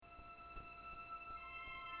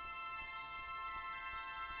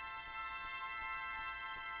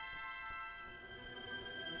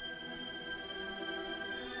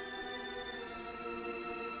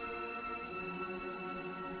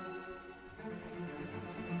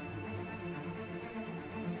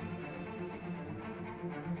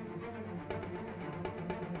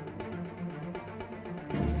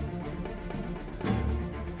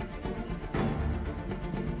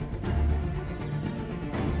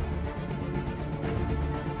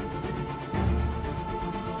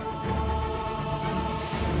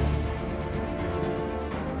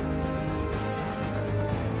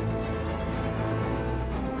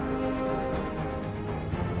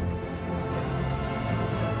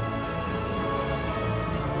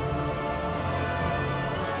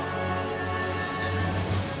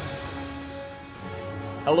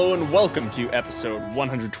Hello and welcome to episode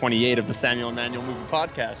 128 of the Samuel and Manuel Movie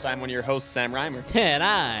Podcast. I'm one of your hosts, Sam Reimer. And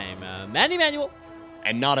I'm Manny Manuel.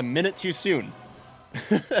 And not a minute too soon.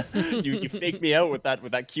 you faked me out with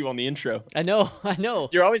that cue on the intro. I know.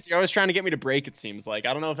 You're always trying to get me to break, it seems like.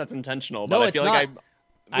 I don't know if that's intentional, but no, I feel like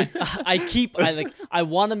I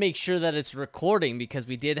want to make sure that it's recording because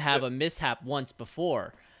we did have a mishap once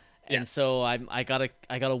before. And so I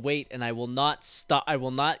gotta wait, and I will not stop. I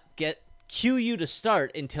will not cue you to start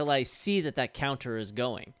until I see that counter is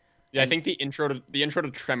going. Yeah, I think the intro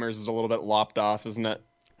to Tremors is a little bit lopped off, isn't it?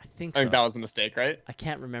 I think so. I think that was a mistake, right? I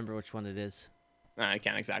can't remember which one it is. I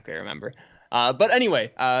can't exactly remember. But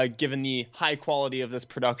anyway, given the high quality of this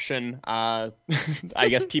production, I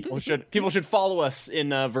guess people should follow us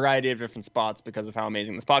in a variety of different spots because of how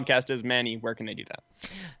amazing this podcast is. Manny, where can they do that?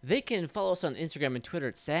 They can follow us on Instagram and Twitter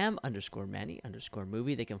at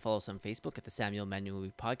Sam_Manny_movie. They can follow us on Facebook at the Samuel Manuel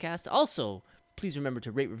Movie Podcast. Also, please remember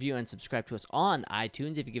to rate, review, and subscribe to us on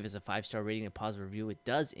iTunes. If you give us a 5-star rating and positive review, it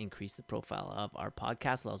does increase the profile of our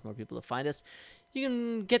podcast, allows more people to find us. You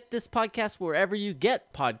can get this podcast wherever you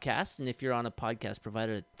get podcasts, and if you're on a podcast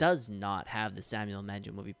provider that does not have the Samuel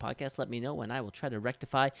Manuel Movie Podcast, let me know, and I will try to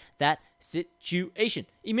rectify that situation.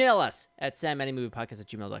 Email us at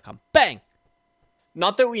sammannymoviepodcast@gmail.com. Bang!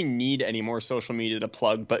 Not that we need any more social media to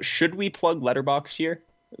plug, but should we plug Letterboxd here?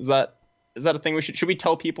 Is that a thing we should we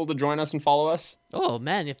tell people to join us and follow us? Oh,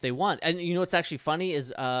 man, if they want. And you know what's actually funny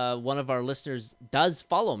is one of our listeners does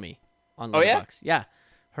follow me on Letterboxd. Yeah.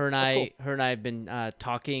 Her and I have been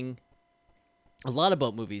talking a lot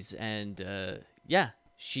about movies, and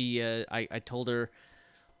she. I told her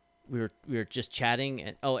we were just chatting,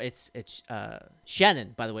 and it's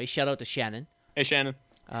Shannon, by the way. Shout out to Shannon. Hey, Shannon.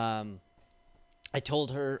 I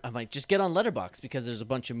told her I'm like, just get on Letterboxd because there's a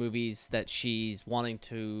bunch of movies that she's wanting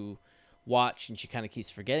to watch, and she kind of keeps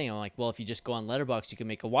forgetting. I'm like, well, if you just go on Letterboxd, you can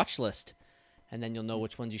make a watch list, and then you'll know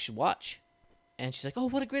which ones you should watch. And she's like, oh,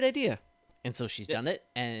 what a great idea. And so she's done it,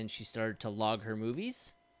 and she started to log her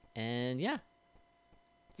movies, and yeah.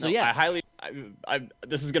 So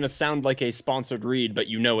this is gonna sound like a sponsored read, but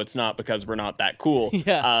you know it's not because we're not that cool.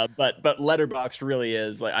 Yeah. But Letterboxd really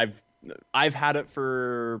is like I've had it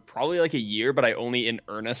for probably like a year, but I only in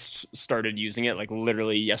earnest started using it like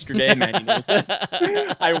literally yesterday. Manny knows this.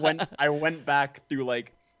 I went back through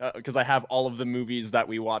like. Because I have all of the movies that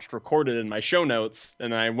we watched recorded in my show notes,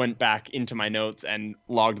 and I went back into my notes and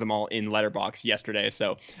logged them all in Letterboxd yesterday.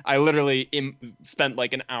 So I literally spent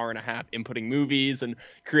like an hour and a half inputting movies and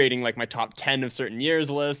creating like my top 10 of certain years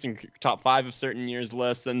list and top 5 of certain years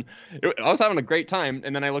lists, and I was having a great time.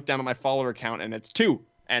 And then I looked down at my follower count, and it's 2,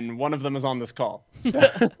 and one of them is on this call. Who's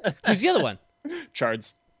the other one?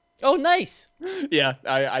 Chards. Oh, nice. Yeah,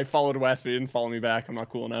 I followed Wes, but he didn't follow me back. I'm not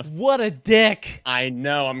cool enough. What a dick. I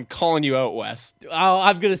know. I'm calling you out, Wes. Oh,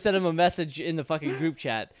 I'm going to send him a message in the fucking group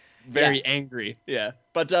chat. Very angry. Yeah.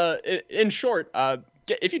 But in short,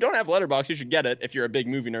 if you don't have Letterboxd, you should get it if you're a big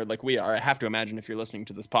movie nerd like we are. I have to imagine if you're listening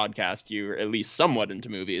to this podcast, you're at least somewhat into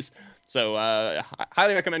movies. So I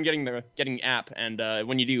highly recommend getting the app. And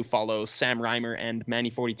when you do, follow Sam Reimer and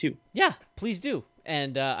Manny42. Yeah, please do.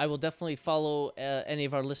 And I will definitely follow any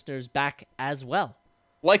of our listeners back as well.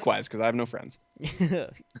 Likewise, because I have no friends.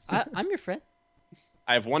 I'm your friend.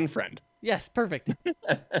 I have one friend. Yes, perfect.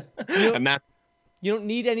 And that's... You don't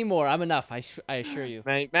need any more. I'm enough, I assure you.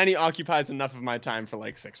 Manny occupies enough of my time for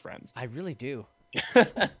like 6 friends. I really do.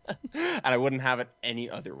 And I wouldn't have it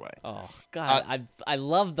any other way. Oh, God. I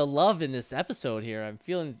love the love in this episode here. I'm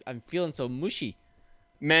feeling so mushy.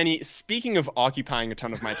 Manny, speaking of occupying a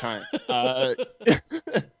ton of my time,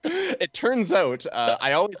 it turns out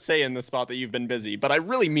I always say in the spot that you've been busy, but I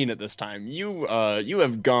really mean it this time. You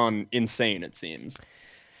have gone insane, it seems.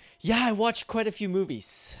 Yeah, I watched quite a few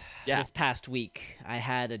movies this past week. I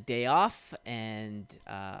had a day off, and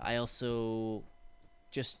I also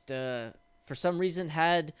just, for some reason,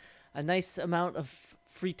 had a nice amount of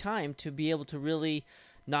free time to be able to really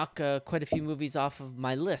knock quite a few movies off of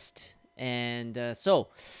my list. And so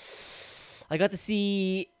I got to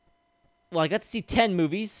see 10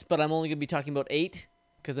 movies, but I'm only going to be talking about 8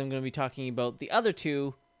 because I'm going to be talking about the other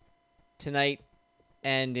 2 tonight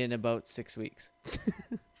and in about 6 weeks.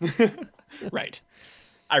 Right.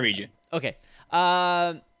 I read you. Okay.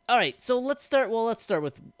 All right. So let's start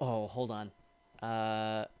with, hold on.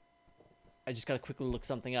 I just got to quickly look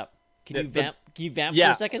something up. Can you vamp for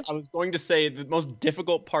a second? I was going to say the most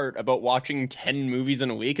difficult part about watching 10 movies in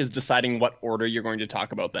a week is deciding what order you're going to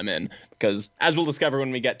talk about them in. Because as we'll discover when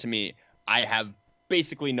we get to me, I have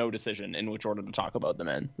basically no decision in which order to talk about them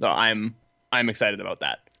in. So I'm excited about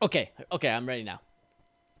that. Okay, I'm ready now.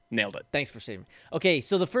 Nailed it. Thanks for saving me. Okay,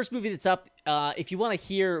 so the first movie that's up, if you want to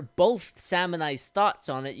hear both Sam and I's thoughts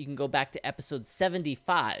on it, you can go back to episode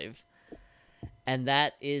 75, and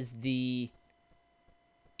that is the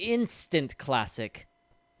instant classic,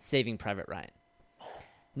 Saving Private Ryan.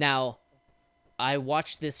 Now, I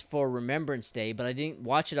watched this for Remembrance Day, but I didn't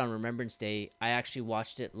watch it on Remembrance Day. I actually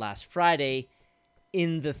watched it last Friday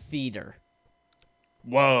in the theater.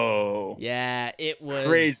 Whoa. Yeah, it was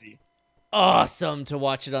crazy. Awesome to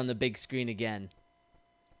watch it on the big screen again.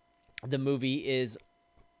 The movie is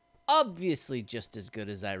obviously just as good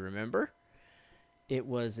as I remember. It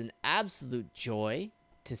was an absolute joy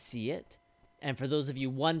to see it. And for those of you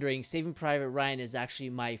wondering, Saving Private Ryan is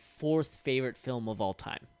actually my 4th favorite film of all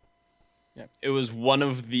time. Yeah, it was one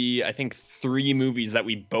of the, I think, 3 movies that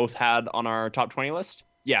we both had on our top 20 list.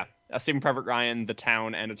 Yeah, Saving Private Ryan, The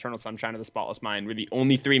Town, and Eternal Sunshine of the Spotless Mind were the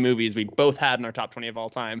only 3 movies we both had in our top 20 of all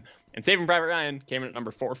time. And Saving Private Ryan came in at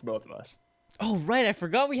number 4 for both of us. Oh, right. I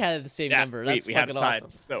forgot we had the same number. That's we fucking had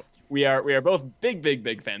awesome. So we are both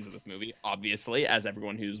big fans of this movie, obviously, as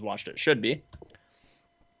everyone who's watched it should be.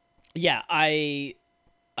 Yeah, I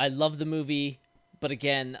love the movie, but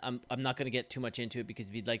again, I'm not going to get too much into it because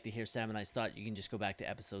if you'd like to hear Sam and I's thought, you can just go back to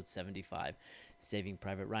episode 75, Saving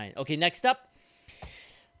Private Ryan. Okay, next up.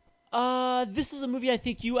 This is a movie I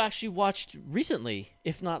think you actually watched recently,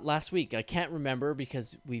 if not last week. I can't remember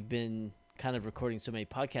because we've been kind of recording so many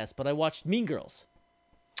podcasts, but I watched Mean Girls.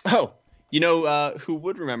 Oh, you know who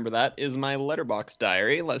would remember that is my Letterboxd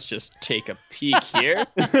diary. Let's just take a peek here.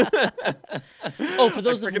 Oh, for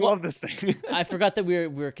those I love this thing. I forgot that we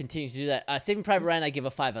were continuing to do that. Saving Private Ryan, I give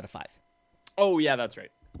a 5 out of 5. Oh yeah, that's right.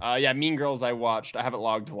 Yeah, Mean Girls I watched. I have it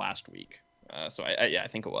logged to last week. So I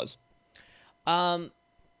think it was.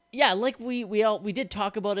 Yeah, like we did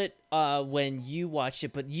talk about it when you watched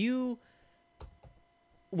it, but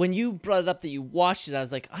when you brought it up that you watched it, I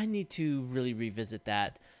was like, I need to really revisit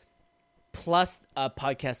that. Plus, a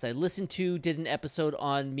podcast I listened to did an episode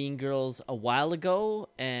on Mean Girls a while ago,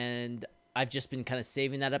 and I've just been kind of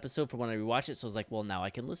saving that episode for when I rewatch it. So I was like, well, now I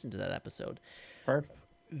can listen to that episode. Perfect.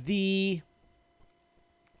 The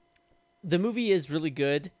movie is really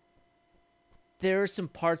good. There are some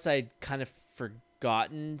parts I'd kind of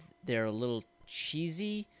forgotten. They're a little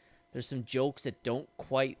cheesy. There's some jokes that don't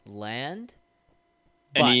quite land.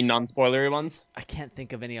 Any non-spoilery ones? I can't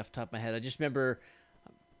think of any off the top of my head. I just remember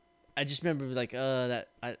like,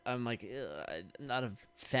 I'm like, I'm not a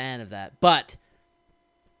fan of that. But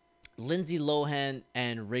Lindsay Lohan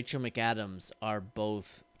and Rachel McAdams are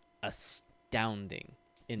both astounding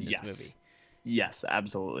in this movie. Yes,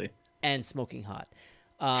 absolutely. And smoking hot.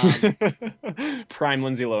 Prime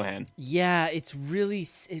Lindsay Lohan. Yeah, it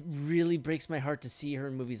really breaks my heart to see her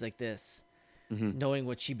in movies like this, knowing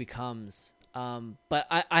what she becomes. But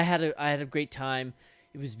I had a great time.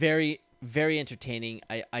 It was very, very entertaining.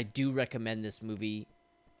 I do recommend this movie.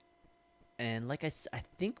 And like I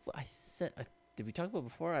think I said, did we talk about it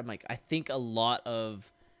before? I'm like, I think a lot of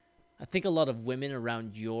women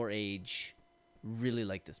around your age really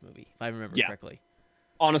like this movie, if I remember correctly.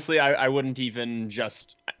 Honestly, I wouldn't even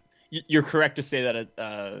just. You're correct to say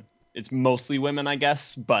that it's mostly women, I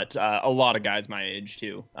guess, but a lot of guys my age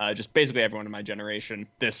too. Just basically everyone in my generation.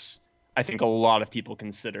 This, I think, a lot of people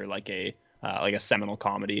consider like a seminal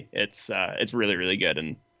comedy. It's really, really good,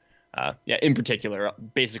 and in particular,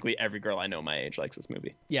 basically every girl I know my age likes this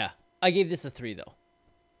movie. Yeah, I gave this a 3 though.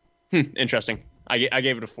 Interesting. I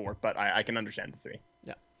gave it a 4, but I can understand the 3.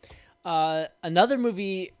 Yeah. Another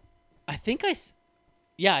movie, I think I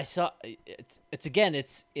saw.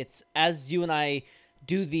 It's as you and I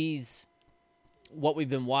do these, what we've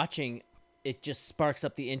been watching, it just sparks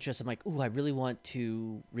up the interest. I'm like, ooh, I really want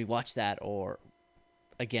to rewatch that or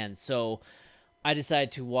again. So I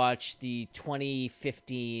decided to watch the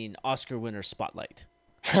 2015 Oscar winner Spotlight.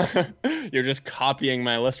 You're just copying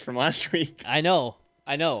my list from last week. I know.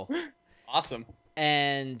 Awesome.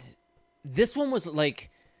 And this one was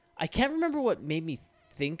like, I can't remember what made me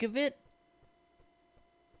think of it,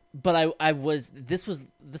 but this is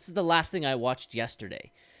the last thing I watched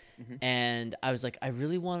yesterday. And I was like, I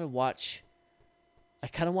really want to watch. I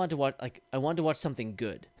kind of wanted to watch, I wanted to watch something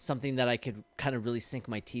good, something that I could kind of really sink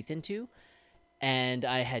my teeth into. And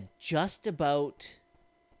I had just about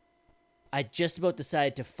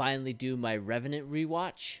decided to finally do my Revenant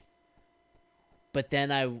rewatch. But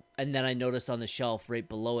then I noticed on the shelf right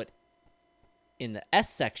below it, in the S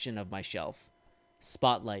section of my shelf,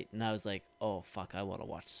 Spotlight, and I was like, oh fuck, I want to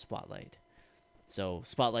watch Spotlight. So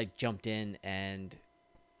Spotlight jumped in, and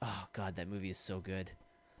oh god, that movie is so good.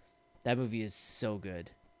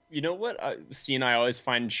 You know what scene I always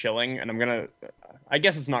find chilling, and I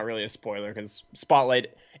guess it's not really a spoiler because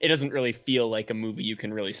Spotlight, it doesn't really feel like a movie you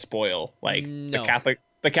can really spoil. Like No.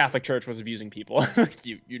 the Catholic Church was abusing people.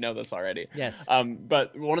 you know this already. Yes.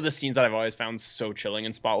 But one of the scenes that I've always found so chilling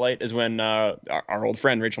in Spotlight is when our old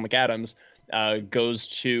friend Rachel McAdams goes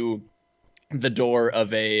to the door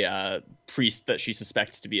of a priest that she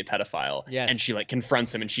suspects to be a pedophile. Yes. And she like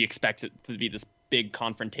confronts him, and she expects it to be this big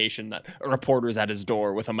confrontation that a reporter's at his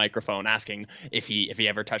door with a microphone asking if he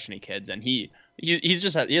ever touched any kids, and he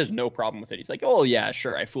has no problem with it. He's like, oh yeah,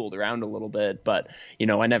 sure, I fooled around a little bit, but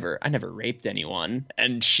I never raped anyone.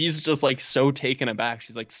 And she's just like so taken aback.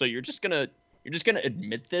 She's like, so you're just gonna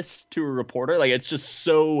admit this to a reporter? Like, it's just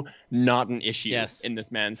so not an issue in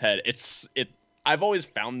this man's head. I've always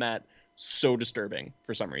found that so disturbing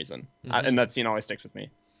for some reason. And that scene always sticks with me.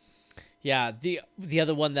 Yeah, the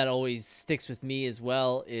other one that always sticks with me as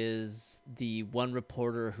well is the one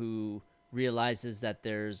reporter who realizes that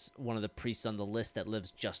there's one of the priests on the list that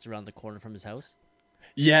lives just around the corner from his house.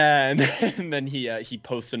 Yeah, and then he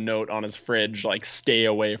posts a note on his fridge like, stay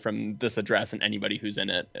away from this address and anybody who's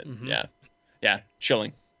in it. Yeah,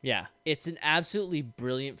 chilling. Yeah, it's an absolutely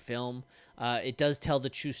brilliant film. It does tell the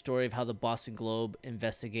true story of how the Boston Globe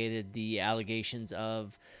investigated the allegations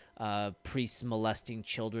of priests molesting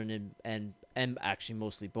children and actually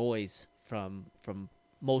mostly boys from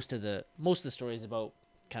most of the stories about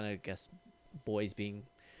kind of, I guess, boys being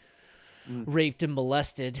raped and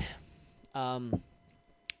molested.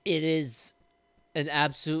 It is an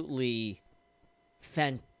absolutely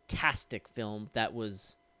fantastic film that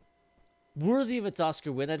was worthy of its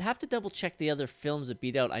Oscar win. I'd have to double check the other films it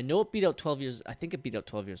beat out. I know it beat out 12 Years. I think it beat out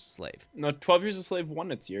 12 Years a Slave. No, 12 Years a Slave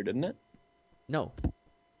won its year, didn't it? No.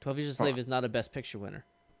 12 Years a Slave is not a Best Picture winner.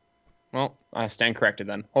 Well, I stand corrected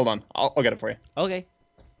then. Hold on. I'll get it for you. Okay.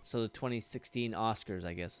 So the 2016 Oscars,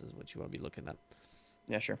 I guess, is what you want to be looking at.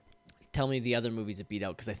 Yeah, sure. Tell me the other movies it beat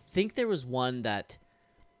out, because I think there was one that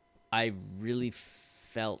I really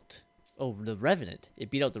felt... Oh, The Revenant. It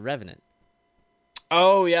beat out The Revenant.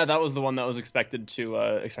 Oh yeah, that was the one that was expected to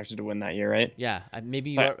win that year, right? Yeah, I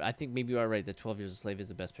think maybe you are right. That 12 Years a Slave is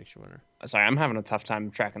the Best Picture winner. Sorry, I'm having a tough time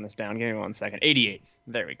tracking this down. Give me 1 second. 88th.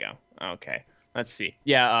 There we go. Okay, let's see.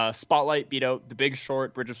 Yeah, Spotlight beat out The Big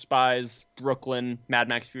Short, Bridge of Spies, Brooklyn, Mad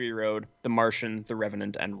Max Fury Road, The Martian, The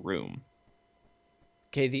Revenant, and Room.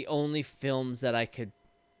 Okay, the only films that I could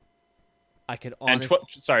honestly...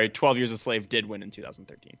 And 12 Years a Slave did win in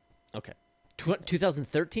 2013. Okay,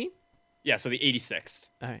 2013. Yeah, so the 86th.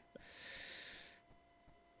 All right.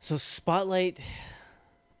 So Spotlight,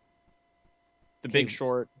 The Big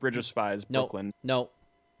Short, Bridge of Spies, Brooklyn. No.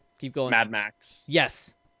 Keep going. Mad Max.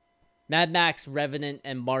 Yes. Mad Max, Revenant,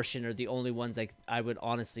 and Martian are the only ones I would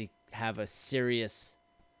honestly have a serious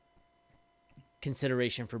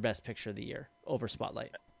consideration for Best Picture of the year over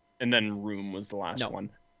Spotlight. And then Room was the last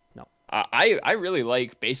one. No. I really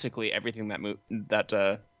like basically everything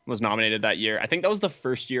that was nominated that year. I think that was the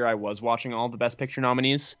first year I was watching all the Best Picture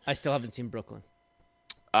nominees. I still haven't seen Brooklyn.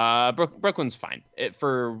 Brooklyn's fine.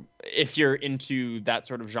 If you're into that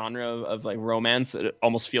sort of genre of like romance, it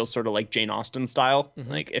almost feels sort of like Jane Austen style.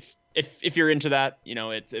 Mm-hmm. Like if you're into that,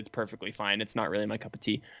 it's perfectly fine. It's not really my cup of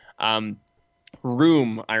tea.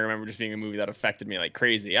 Room, I remember just being a movie that affected me like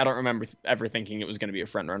crazy. I don't remember ever thinking it was going to be a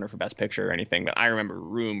front runner for Best Picture or anything, but I remember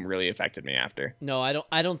Room really affected me after. No,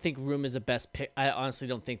 I don't think Room is a Best Pick. I honestly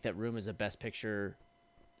don't think that Room is a Best Picture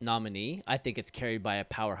nominee. I think it's carried by a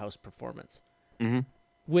powerhouse performance. Mm-hmm.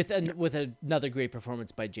 With another great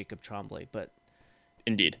performance by Jacob Tremblay, but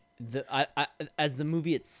indeed, as the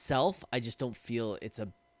movie itself, I just don't feel it's a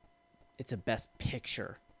Best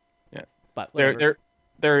Picture. Yeah, but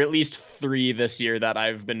there are at least 3 this year that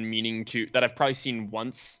I've been meaning to, that I've probably seen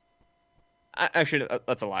once. Actually,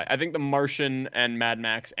 that's a lie. I think The Martian and Mad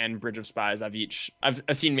Max and Bridge of Spies I've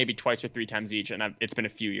seen maybe twice or 3 times each, and it's been a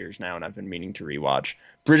few years now, and I've been meaning to rewatch.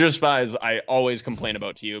 Bridge of Spies I always complain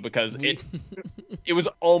about to you because it was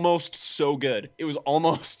almost so good. It was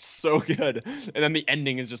almost so good, and then the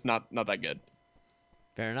ending is just not that good.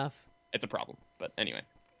 Fair enough. It's a problem, but anyway.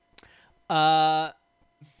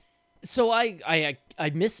 So I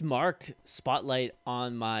mismarked Spotlight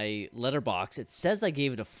on my letterbox. It says I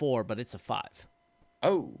gave it a 4, but it's a 5.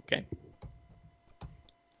 Oh, okay.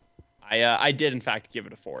 I did in fact give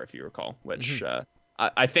it a 4, if you recall, which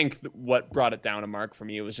I think what brought it down a mark for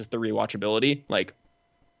me was just the rewatchability. Like,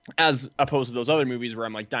 as opposed to those other movies where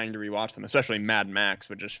I'm like dying to rewatch them, especially Mad Max,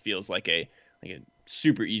 which just feels like a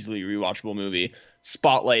super easily rewatchable movie.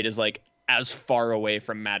 Spotlight is like as far away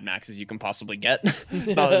from Mad Max as you can possibly get.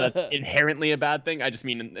 Not that that's inherently a bad thing. I just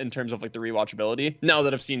mean in terms of like the rewatchability. Now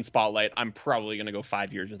that I've seen Spotlight, I'm probably gonna go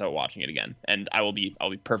 5 years without watching it again, and I'll be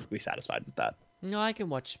perfectly satisfied with that. No, I can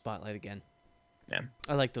watch Spotlight again. Yeah,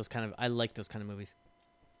 I like those kind of movies.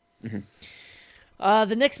 Mm-hmm.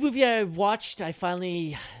 The next movie I watched, I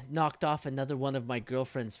finally knocked off another one of my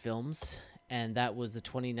girlfriend's films, and that was the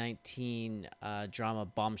 2019 drama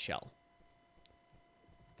Bombshell.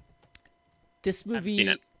 This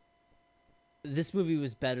movie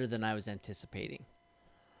was better than I was anticipating.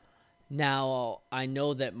 Now, I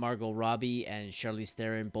know that Margot Robbie and Charlize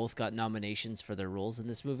Theron both got nominations for their roles in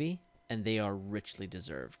this movie, and they are richly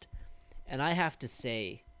deserved. And I have to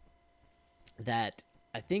say that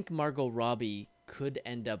I think Margot Robbie could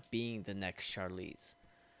end up being the next Charlize.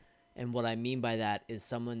 And what I mean by that is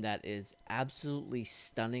someone that is absolutely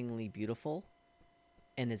stunningly beautiful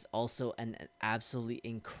and is also an absolutely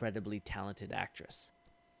incredibly talented actress.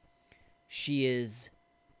 She is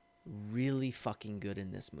really fucking good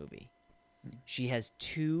in this movie. She has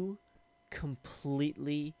 2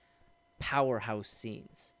 completely powerhouse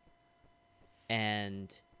scenes.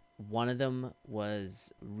 And one of them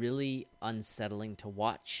was really unsettling to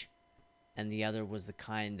watch, and the other was the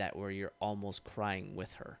kind that where you're almost crying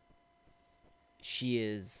with her. She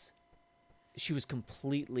was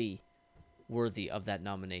completely worthy of that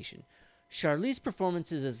nomination. Charlize's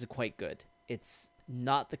performances is quite good. It's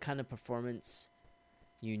not the kind of performance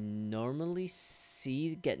you normally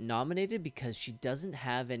see get nominated because she doesn't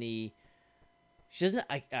have any. She doesn't.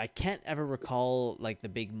 I can't ever recall like the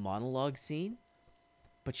big monologue scene,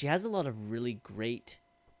 but she has a lot of really great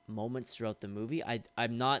moments throughout the movie.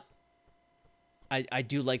 I'm not. I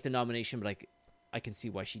do like the nomination, but I can see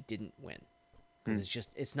why she didn't win because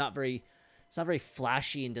it's not very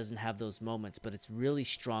flashy and doesn't have those moments, but it's really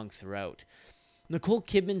strong throughout. Nicole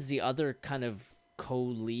Kidman's the other kind of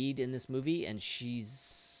co-lead in this movie, and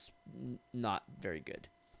she's not very good.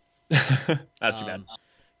 That's too bad.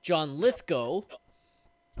 John Lithgow,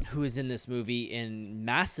 who is in this movie in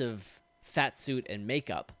massive fat suit and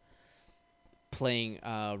makeup, playing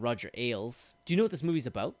Roger Ailes. Do you know what this movie's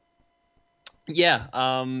about? Yeah,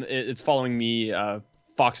 it's following the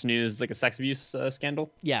Fox News, like a sex abuse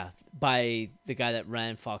scandal. Yeah, by the guy that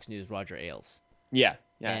ran Fox News, Roger Ailes. Yeah,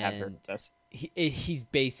 I have heard of this. He's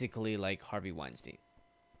basically like Harvey Weinstein.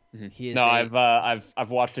 Mm-hmm. He is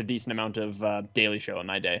I've watched a decent amount of Daily Show in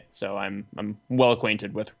my day, so I'm well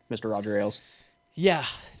acquainted with Mr. Roger Ailes. Yeah,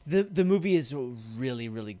 the movie is really,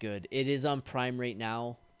 really good. It is on Prime right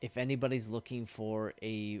now. If anybody's looking for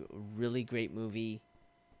a really great movie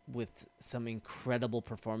with some incredible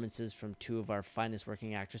performances from 2 of our finest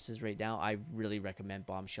working actresses right now, I really recommend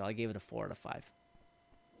Bombshell. I gave it a 4 out of 5.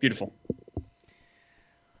 Beautiful.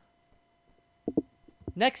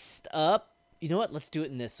 Next up, you know what? Let's do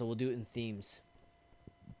it in this, so we'll do it in themes.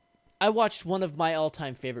 I watched one of my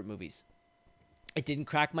all-time favorite movies. It didn't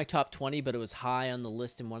crack my top 20, but it was high on the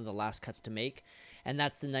list and one of the last cuts to make, and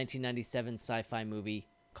that's the 1997 sci-fi movie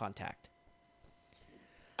Contact.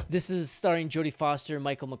 This is starring Jodie Foster and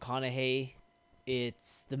Michael McConaughey.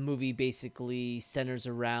 The movie basically centers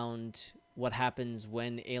around what happens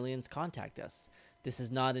when aliens contact us. This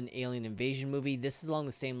is not an alien invasion movie. This is along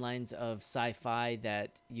the same lines of sci-fi that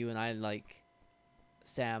you and I like,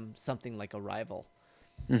 Sam, something like Arrival.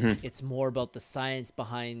 Mm-hmm. It's more about the science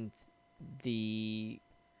behind it's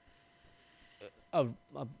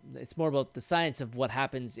more about the science of what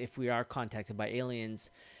happens if we are contacted by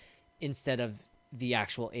aliens instead of the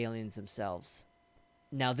actual aliens themselves.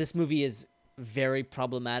 Now, this movie is very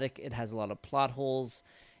problematic. It has a lot of plot holes.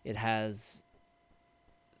 It has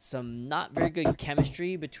some not very good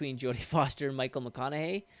chemistry between Jodie Foster and Michael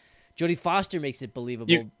McConaughey. Jodie Foster makes it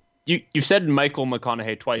believable. You said Michael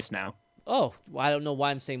McConaughey twice now. Oh, well, I don't know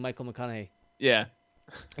why I'm saying Michael McConaughey. Yeah.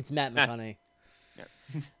 It's Matt McConaughey.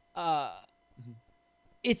 Yeah.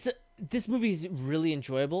 This movie is really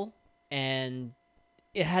enjoyable, and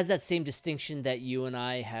it has that same distinction that you and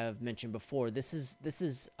I have mentioned before. This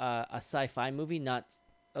is a sci-fi movie,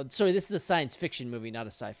 this is a science fiction movie, not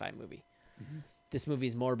a sci-fi movie. Mm-hmm. This movie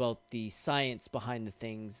is more about the science behind the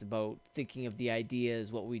things, about thinking of the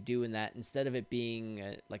ideas, what we do in that, instead of it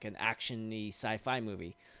being like an action-y sci-fi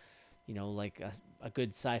movie. You know, like a good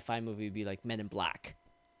sci-fi movie would be like Men in Black,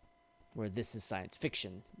 where this is science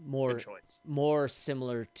fiction. More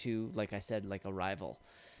similar to, like I said, like Arrival.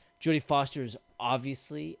 Jodie Foster is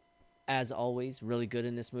obviously, as always, really good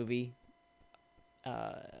in this movie.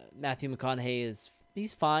 Matthew McConaughey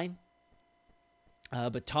he's fine.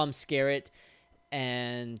 But Tom Skerritt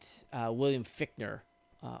and William Fichtner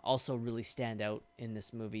also really stand out in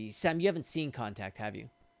this movie. Sam, you haven't seen Contact, have you?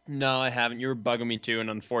 No, I haven't. You were bugging me too, and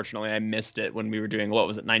unfortunately, I missed it when we were doing, what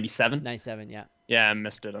was it, 97? 97, yeah. Yeah, I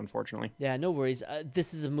missed it, unfortunately. Yeah, no worries.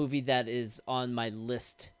 This is a movie that is on my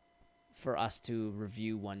list for us to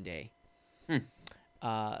review one day.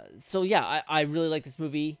 So yeah, I really like this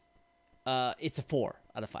movie. It's a 4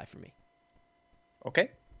 out of 5 for me.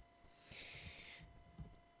 Okay.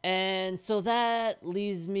 And so that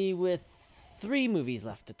leaves me with 3 movies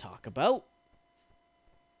left to talk about.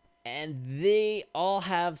 And they all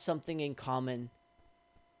have something in common.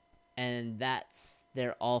 And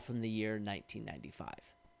they're all from the year 1995.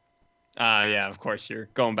 Yeah, of course. You're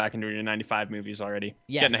going back into your 95 movies already.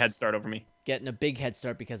 Yes. Getting a head start over me. Getting a big head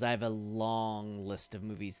start because I have a long list of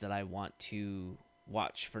movies that I want to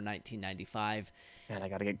watch for 1995. Man, I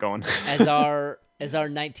gotta get going. as our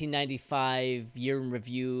 1995 year in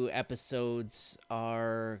review episodes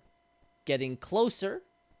are getting closer,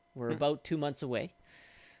 we're about 2 months away,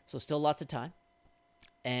 so still lots of time.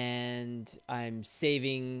 And I'm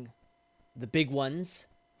saving the big ones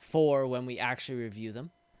for when we actually review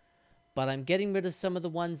them. But I'm getting rid of some of the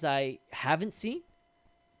ones I haven't seen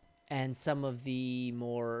and some of the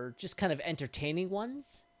more just kind of entertaining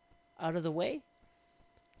ones out of the way.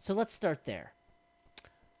 So let's start there.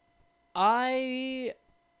 I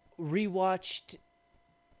rewatched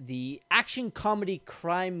the action comedy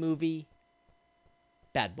crime movie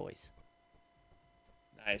Bad Boys.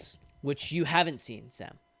 Nice. Which you haven't seen,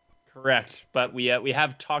 Sam. Correct, but we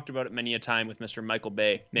have talked about it many a time with Mr. Michael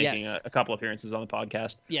Bay making a couple appearances on the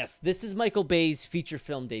podcast. Yes, this is Michael Bay's feature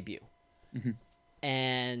film debut. Mm-hmm.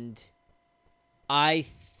 And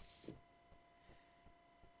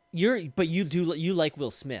you like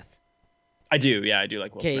Will Smith. I do, yeah, I do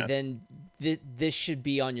like Will Smith. Okay, then this should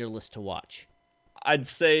be on your list to watch. I'd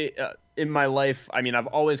say in my life, I mean, I've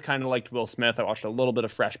always kind of liked Will Smith. I watched a little bit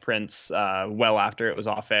of Fresh Prince well after it was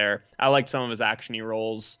off air. I liked some of his action-y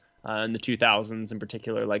roles in the 2000s, in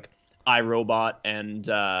particular, like iRobot and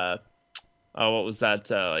what was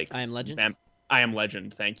that? Like I Am Legend. I Am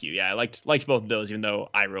Legend. Thank you. Yeah, I liked both of those, even though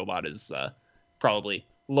iRobot is probably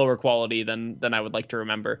lower quality than I would like to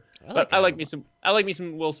remember. I like me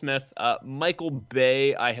some Will Smith. Michael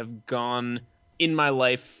Bay, I have gone in my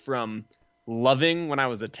life from loving when I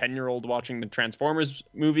was a 10-year-old watching the Transformers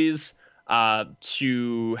movies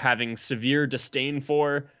to having severe disdain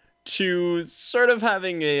for, to sort of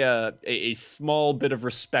having a small bit of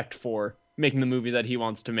respect for making the movie that he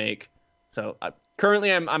wants to make. So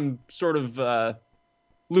currently I'm sort of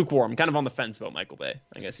lukewarm, kind of on the fence about Michael Bay,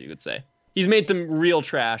 I guess you could say. He's made some real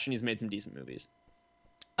trash and he's made some decent movies.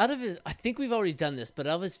 Out of his, I think we've already done this, but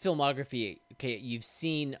out of his filmography, okay, you've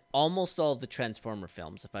seen almost all of the Transformer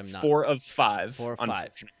films, if I'm not 4 of 5,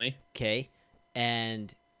 unfortunately. Okay,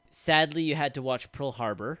 and sadly, you had to watch Pearl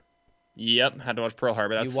Harbor. Yep, had to watch Pearl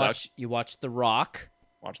Harbor. You watched The Rock.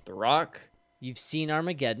 Watched The Rock. You've seen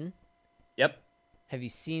Armageddon. Yep. Have you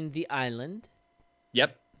seen The Island?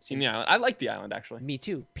 Yep, seen The Island. I like The Island, actually. Me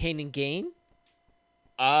too. Pain and Gain?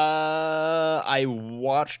 I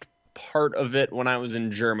watched part of it when I was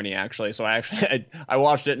in Germany, actually. So I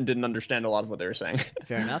watched it and didn't understand a lot of what they were saying.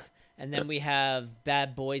 Fair enough. And then we have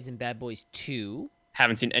Bad Boys and Bad Boys 2.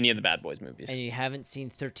 Haven't seen any of the Bad Boys movies. And you haven't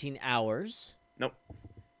seen 13 Hours. Nope.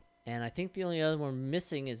 And I think the only other one we're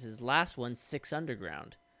missing is his last one, 6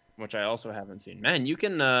 Underground. Which I also haven't seen. Man, you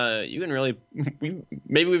can really...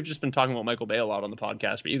 maybe we've just been talking about Michael Bay a lot on the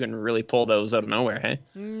podcast, but you can really pull those out of nowhere, hey?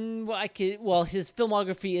 Well, his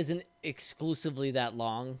filmography isn't exclusively that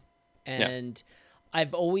long. And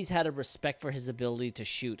I've always had a respect for his ability to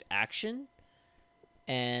shoot action.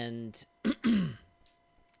 And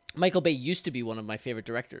Michael Bay used to be one of my favorite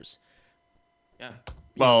directors. Yeah.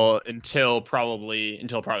 Well, until probably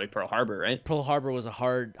Pearl Harbor, right? Pearl Harbor was a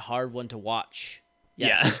hard one to watch.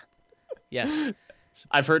 Yes. Yeah. Yes.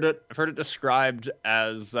 I've heard it described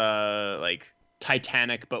as like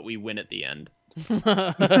Titanic, but we win at the end.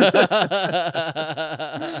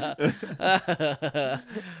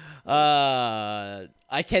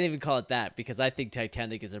 I can't even call it that because I think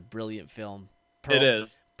Titanic is a brilliant film. It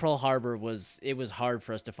is. Pearl Harbor was hard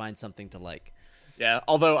for us to find something to like. Yeah,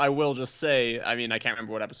 although I will just say, I mean, I can't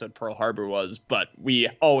remember what episode Pearl Harbor was, but we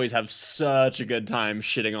always have such a good time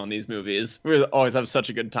shitting on these movies. We always have such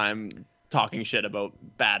a good time talking shit about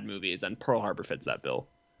bad movies, and Pearl Harbor fits that bill.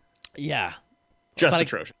 Yeah. Just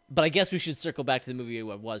atrocious. But I guess we should circle back to the movie I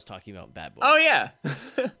was talking about, Bad Boys. Oh, yeah.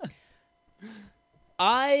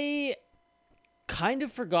 I kind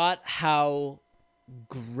of forgot how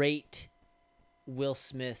great Will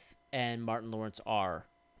Smith and Martin Lawrence are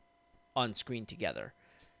on screen together.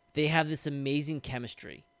 They have this amazing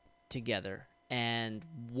chemistry together, and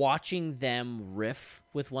watching them riff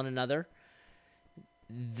with one another,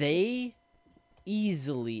 they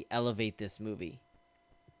easily elevate this movie.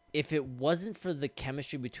 If it wasn't for the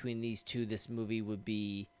chemistry between these two, this movie would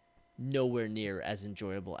be nowhere near as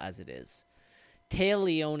enjoyable as it is. Téa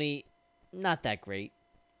Leoni, not that great.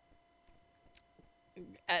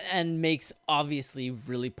 And makes obviously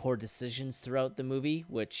really poor decisions throughout the movie,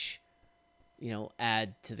 which,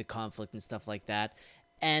 add to the conflict and stuff like that.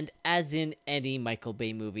 And as in any Michael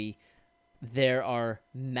Bay movie, there are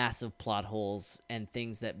massive plot holes and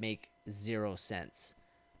things that make zero sense.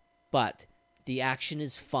 But the action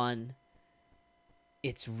is fun.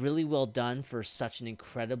 It's really well done for such an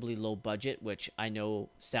incredibly low budget, which I know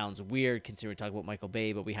sounds weird considering we're talking about Michael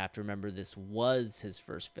Bay, but we have to remember this was his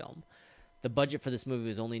first film. The budget for this movie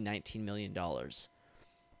was only $19 million.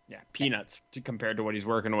 Yeah, peanuts compared to what he's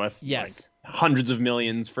working with. Yes. Like hundreds of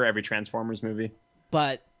millions for every Transformers movie.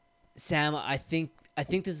 But, Sam, I think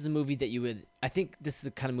this is the movie that I think this is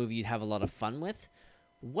the kind of movie you'd have a lot of fun with.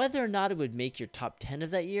 Whether or not it would make your top 10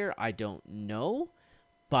 of that year, I don't know.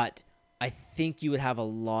 But I think you would have a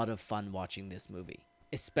lot of fun watching this movie.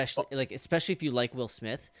 Especially if you like Will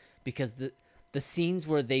Smith, because the scenes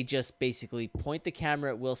where they just basically point the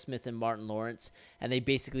camera at Will Smith and Martin Lawrence, and they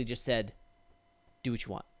basically just said, do what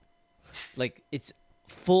you want. Like, it's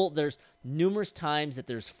full. There's numerous times that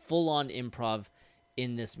there's full-on improv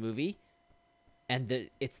in this movie, and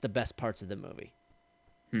it's the best parts of the movie.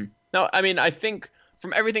 No, I mean, I think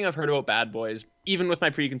from everything I've heard about Bad Boys, even with my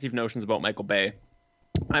preconceived notions about Michael Bay,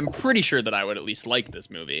 I'm pretty sure that I would at least like this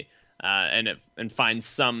movie and find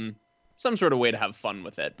some sort of way to have fun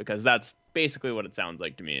with it, because that's basically what it sounds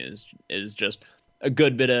like to me is just a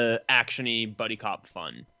good bit of action-y buddy cop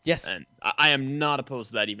fun. Yes. And I am not opposed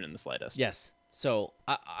to that even in the slightest. Yes. So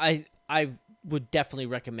I would definitely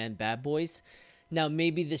recommend Bad Boys. Now,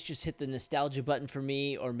 maybe this just hit the nostalgia button for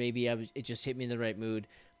me, or maybe it just hit me in the right mood,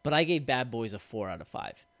 but I gave Bad Boys a 4 out of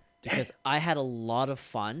 5 because I had a lot of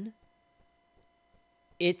fun.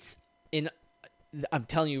 I'm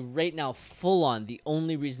telling you right now, full on, the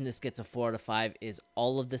only reason this gets a 4 out of 5 is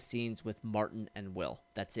all of the scenes with Martin and Will.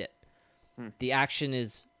 That's it. The action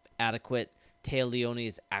is adequate. Téa Leoni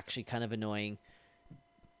is actually kind of annoying.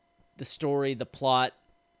 The story, the plot,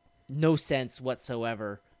 no sense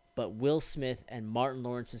whatsoever. But Will Smith and Martin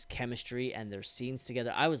Lawrence's chemistry and their scenes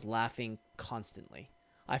together, I was laughing constantly.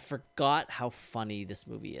 I forgot how funny this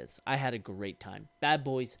movie is. I had a great time. Bad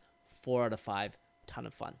Boys, 4 out of 5, ton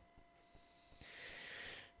of fun.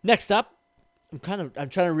 Next up, I'm trying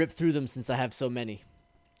to rip through them since I have so many.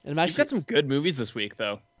 And You've got some good movies this week,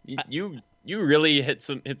 though. You really hit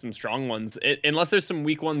some strong ones. Unless there's some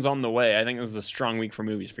weak ones on the way, I think this is a strong week for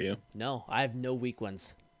movies for you. No, I have no weak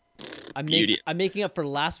ones. I'm making up for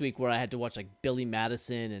last week where I had to watch like Billy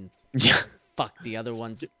Madison and fuck the other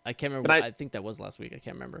ones. I can't remember. I think that was last week. I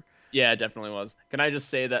can't remember. Yeah, it definitely was. Can I just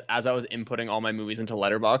say that as I was inputting all my movies into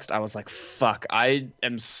Letterboxd, I was like, fuck, I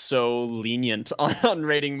am so lenient on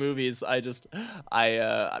rating movies. I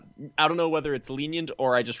don't know whether it's lenient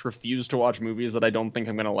or I just refuse to watch movies that I don't think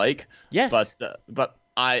I'm going to like. Yes. But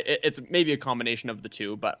it's maybe a combination of the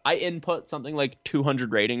two, but I input something like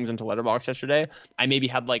 200 ratings into Letterboxd yesterday. I maybe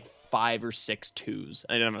had like 5 or 6 2s.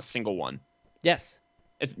 I didn't have a single one. Yes.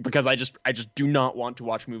 It's because I just do not want to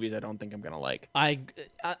watch movies I don't think I'm gonna like. I'm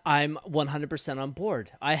 100% on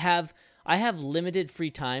board. I have limited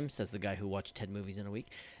free time, says the guy who watched 10 movies in a week,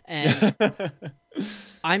 and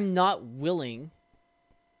I'm not willing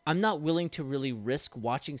to really risk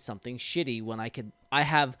watching something shitty when I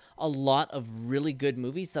have a lot of really good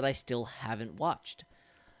movies that I still haven't watched.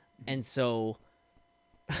 And so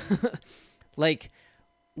like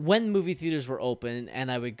when movie theaters were open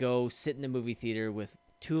and I would go sit in the movie theater with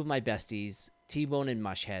 2 of my besties, T-Bone and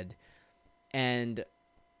Mushhead, and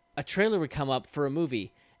a trailer would come up for a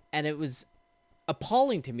movie, and it was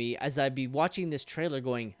appalling to me as I'd be watching this trailer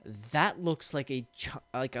going, that looks like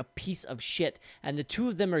a piece of shit, and the 2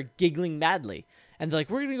 of them are giggling madly, and they're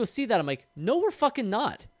like, we're gonna go see that. I'm like, no, we're fucking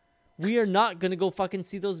not. We are not gonna go fucking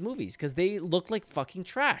see those movies because they look like fucking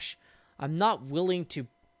trash. I'm not willing to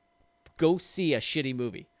go see a shitty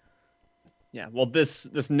movie. Yeah, well,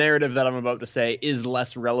 this narrative that I'm about to say is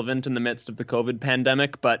less relevant in the midst of the COVID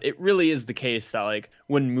pandemic, but it really is the case that, like,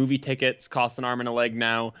 when movie tickets cost an arm and a leg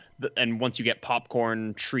now, and once you get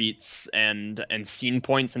popcorn, treats, and scene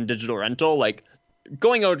points and digital rental, like,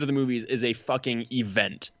 going out to the movies is a fucking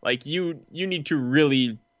event. Like, you need to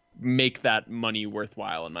really make that money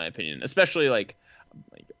worthwhile, in my opinion. Especially, like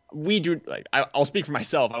we do, like, I'll speak for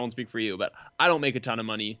myself. I won't speak for you, but I don't make a ton of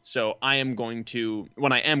money. So when I am going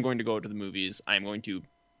to go to the movies, I am going to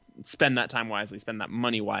spend that time wisely, spend that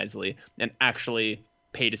money wisely, and actually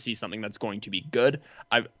pay to see something that's going to be good.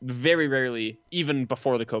 I very rarely, even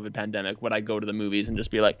before the COVID pandemic, would I go to the movies and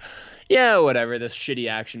just be like, yeah, whatever, this shitty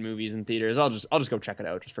action movies in theaters, I'll just go check it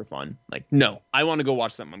out just for fun. Like, no, I want to go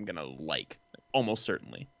watch something I'm gonna like, almost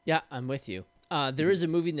certainly. Yeah, I'm with you. There is a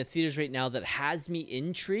movie in the theaters right now that has me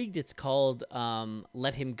intrigued. It's called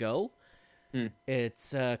Let Him Go.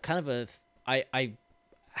 It's kind of I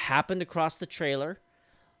happened across the trailer.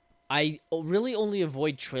 I really only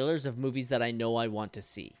avoid trailers of movies that I know I want to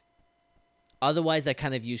see. Otherwise, I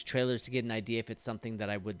kind of use trailers to get an idea if it's something that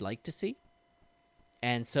I would like to see.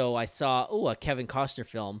 And so I saw, a Kevin Costner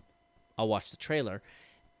film. I'll watch the trailer.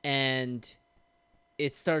 And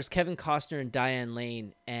it stars Kevin Costner and Diane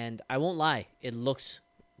Lane. And I won't lie, it looks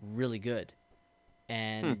really good.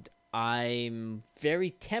 And I'm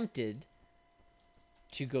very tempted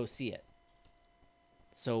to go see it.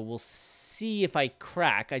 So we'll see if I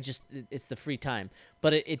crack. It's the free time.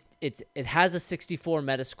 But it has a 64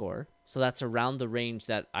 Metascore, so that's around the range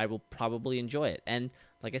that I will probably enjoy it. And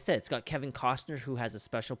like I said, it's got Kevin Costner, who has a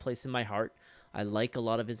special place in my heart. I like a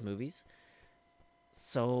lot of his movies.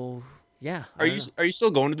 So, yeah. Are you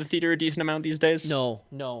still going to the theater a decent amount these days? No,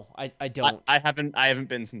 I don't. I haven't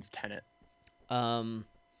been since Tenet.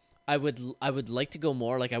 I would like to go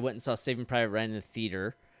more. Like, I went and saw Saving Private Ryan in the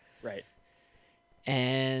theater. Right.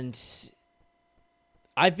 And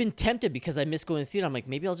I've been tempted because I miss going to the theater. I'm like,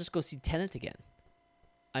 maybe I'll just go see Tenet again.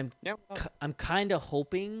 I'm kind of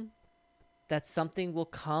hoping that something will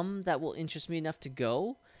come that will interest me enough to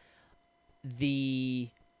go. The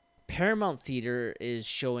Paramount Theater is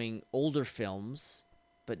showing older films,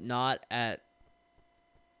 but not at...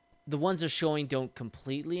 The ones they're showing don't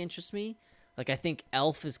completely interest me. Like, I think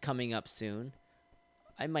Elf is coming up soon.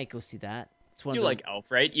 I might go see that. You like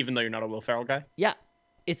Elf, right? Even though you're not a Will Ferrell guy? Yeah.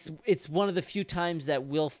 It's one of the few times that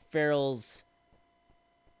Will Ferrell's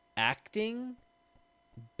acting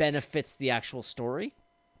benefits the actual story.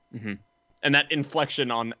 Mm-hmm. And that inflection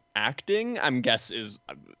on acting, I'm guess, is,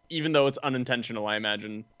 even though it's unintentional, I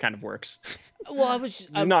imagine, kind of works. Well, because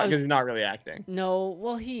he's not really acting. No,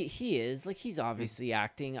 well, he is. Like, he's obviously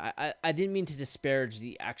acting. I didn't mean to disparage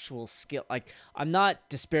the actual skill. Like, I'm not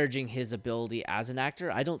disparaging his ability as an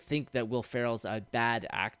actor. I don't think that Will Ferrell's a bad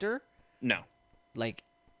actor. No. Like,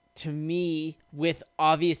 to me, with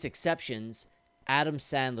obvious exceptions, Adam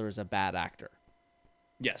Sandler is a bad actor.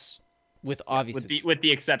 Yes. With obvious with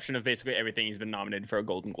the exception of basically everything he's been nominated for a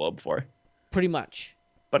Golden Globe for. Pretty much.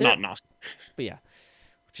 But not an Oscar. But yeah.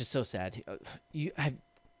 Which is so sad.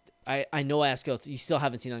 I know I asked you, you still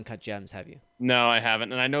haven't seen Uncut Gems, have you? No, I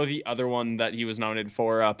haven't. And I know the other one that he was nominated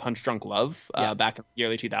for, Punch Drunk Love, back in the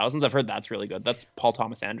early 2000s. I've heard that's really good. That's Paul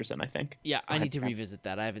Thomas Anderson, I think. Yeah, I need to revisit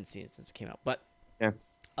that. I haven't seen it since it came out. But yeah.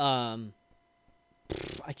 I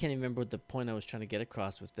can't even remember what the point I was trying to get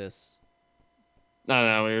across with this. I don't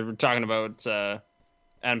know. We were talking about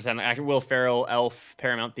Adam Sandler, actor Will Ferrell, Elf,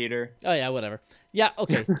 Paramount Theater. Oh, yeah, whatever. Yeah,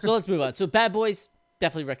 okay. So let's move on. So Bad Boys,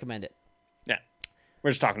 definitely recommend it. Yeah.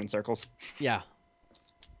 We're just talking in circles. Yeah.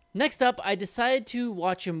 Next up, I decided to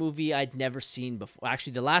watch a movie I'd never seen before.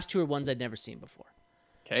 Actually, the last two are ones I'd never seen before.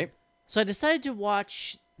 Okay. So I decided to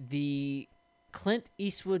watch the Clint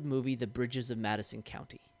Eastwood movie, The Nridges of Madison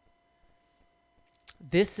County.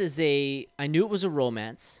 This is I knew it was a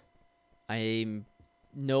romance. I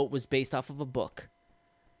know it was based off of a book.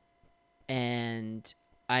 And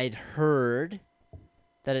I'd heard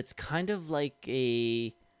that it's kind of like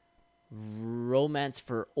a romance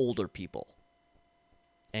for older people.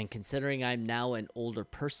 And considering I'm now an older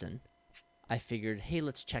person, I figured, hey,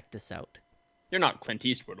 let's check this out. You're not Clint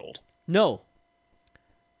Eastwood old. No.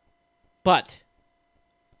 But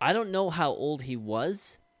I don't know how old he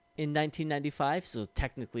was in 1995, so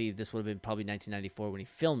technically this would have been probably 1994 when he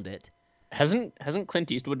filmed it. Hasn't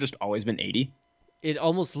Clint Eastwood just always been 80? It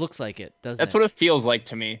almost looks like it, doesn't it? That's what it feels like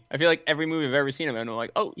to me. I feel like every movie I've ever seen him in, I'm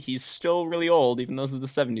like, oh, he's still really old, even though this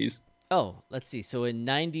is the 70s. Oh, let's see. So in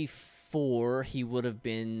 94, he would have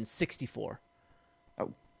been 64.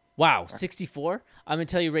 Oh. Wow, 64? I'm going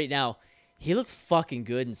to tell you right now, he looked fucking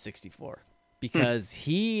good in 64. Because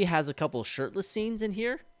he has a couple shirtless scenes in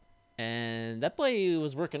here, and that boy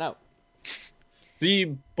was working out. Is he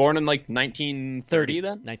born in like 1930 then?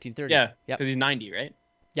 1930. Yeah, yep. Because he's 90, right?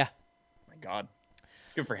 Yeah. Oh my God.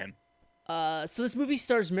 Good for him. So this movie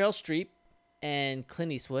stars Meryl Streep and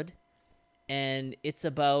Clint Eastwood, and it's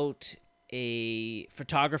about a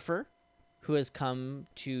photographer who has come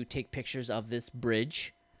to take pictures of this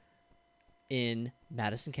bridge in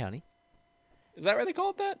Madison County. Is that why they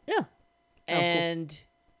call it that? Yeah. And cool.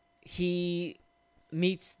 He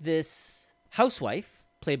meets this housewife,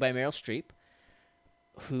 played by Meryl Streep,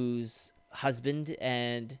 whose husband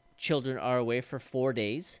and children are away for 4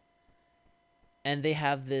 days, and they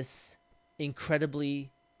have this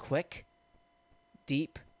incredibly quick,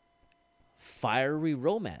 deep, fiery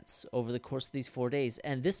romance over the course of these 4 days.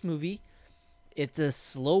 And this movie, it's a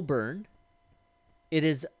slow burn. It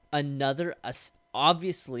is another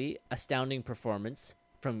obviously astounding performance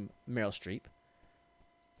from Meryl Streep.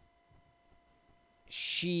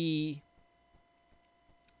 She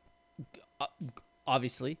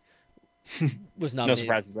obviously was nominated. No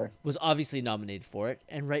surprises there. Was obviously nominated for it,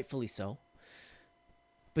 and rightfully so.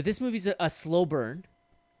 But this movie's a slow burn,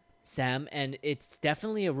 Sam, and it's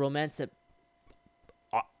definitely a romance that,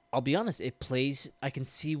 I'll be honest, it plays. I can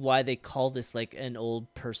see why they call this like an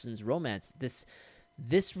old person's romance. This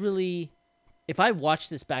really, if I watched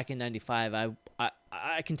this back in '95,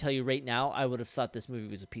 I can tell you right now, I would have thought this movie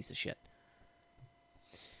was a piece of shit.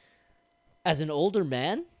 As an older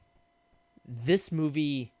man, this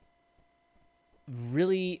movie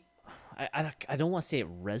really, I don't want to say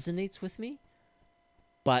it resonates with me,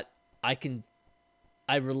 but I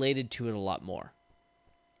related to it a lot more.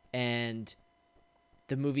 And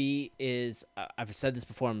the movie is, I've said this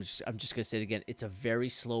before, I'm just going to say it again. It's a very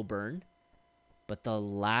slow burn, but the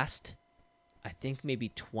last, I think maybe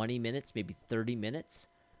 20 minutes, maybe 30 minutes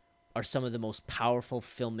are some of the most powerful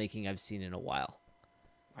filmmaking I've seen in a while.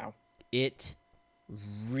 Wow. It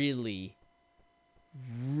really,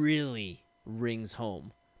 really rings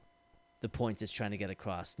home the points it's trying to get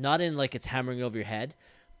across. Not in like it's hammering over your head,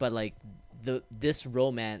 but like this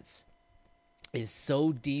romance is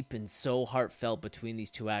so deep and so heartfelt between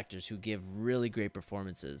these two actors who give really great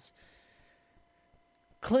performances.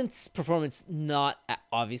 Clint's performance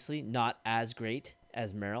obviously not as great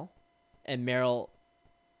as Meryl, and Meryl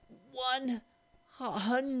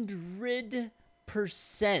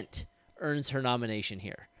 100% earns her nomination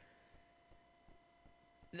here.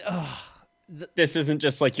 This isn't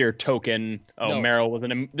just like your token. No. Meryl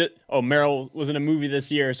was in a movie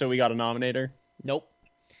this year, so we got to nominate her. Nope.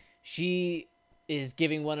 She is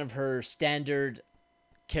giving one of her standard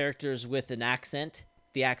characters with an accent.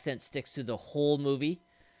 The accent sticks through the whole movie.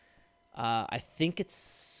 I think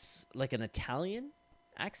it's like an Italian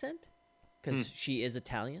accent because she is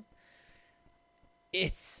Italian.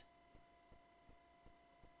 It's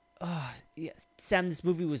Sam, this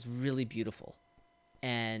movie was really beautiful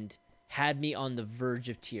and had me on the verge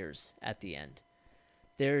of tears at the end.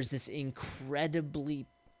 There's this incredibly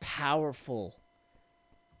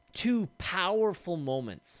two powerful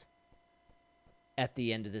moments at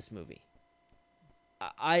the end of this movie.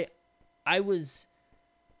 I'll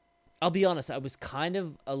be honest, I was kind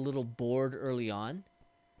of a little bored early on.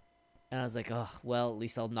 And I was like, oh, well, at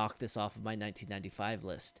least I'll knock this off of my 1995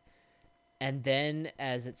 list. And then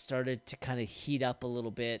as it started to kind of heat up a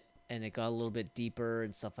little bit and it got a little bit deeper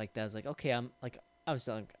and stuff like that, I was like, okay, I'm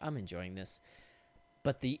enjoying this.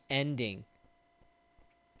 But the ending,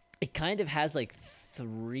 it kind of has like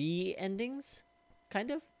 3 endings, kind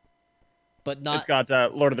of. But not. It's got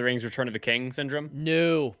Lord of the Rings Return of the King syndrome?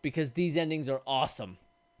 No, because these endings are awesome.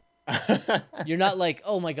 You're not like,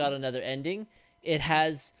 oh my God, another ending. It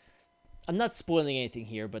has, I'm not spoiling anything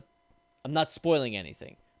here, but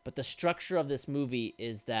the structure of this movie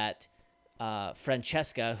is that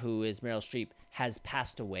Francesca, who is Meryl Streep, has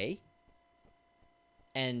passed away.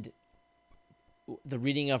 And the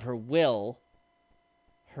reading of her will,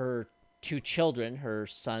 her 2 children, her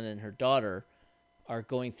son and her daughter, are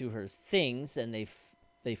going through her things, and they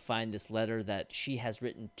find this letter that she has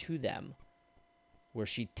written to them where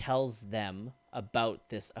she tells them about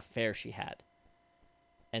this affair she had.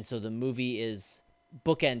 And so the movie is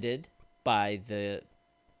bookended by the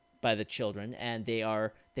children, and they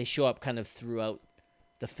show up kind of throughout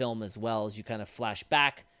the film as well, as you kind of flash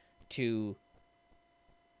back to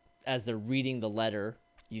as they're reading the letter.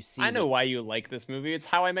 You see, I know why you like this movie. It's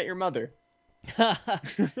How I Met Your Mother.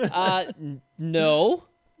 No.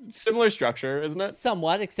 Similar structure, isn't it?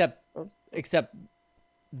 Somewhat, except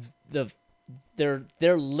they're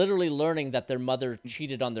literally learning that their mother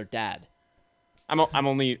cheated on their dad.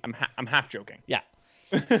 I'm half joking. Yeah.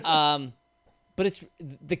 But it's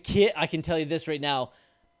the kid. I can tell you this right now.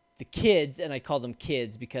 The kids, and I call them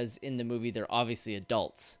kids because in the movie they're obviously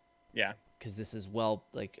adults. Yeah. Because this is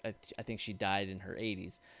I think she died in her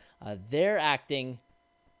 80s. They're acting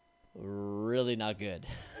really not good.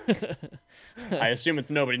 I assume it's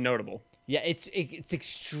nobody notable. Yeah, it's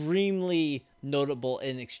extremely notable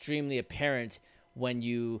and extremely apparent when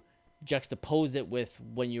you juxtapose it with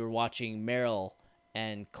when you're watching Meryl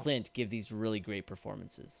and Clint give these really great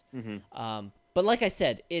performances. Mm-hmm. But like I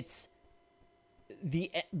said, in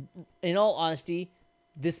all honesty,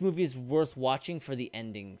 this movie is worth watching for the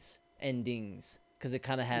endings. because it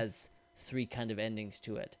kind of has three kind of endings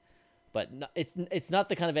to it. But it's not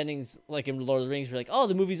the kind of endings like in Lord of the Rings where you're like, oh,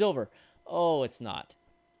 the movie's over. Oh, it's not.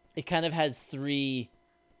 It kind of has three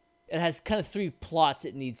plots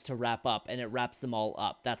it needs to wrap up, and it wraps them all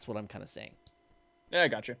up. That's what I'm kind of saying. Yeah, I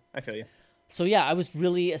got you. I feel you. So yeah, I was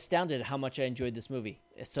really astounded at how much I enjoyed this movie.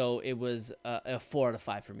 So it was a 4 out of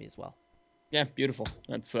 5 for me as well. Yeah, beautiful.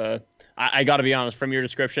 That's I got to be honest. From your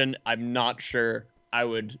description, I'm not sure I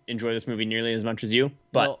would enjoy this movie nearly as much as you,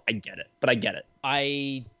 but I get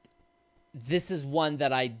it. This is one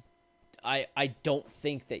that I don't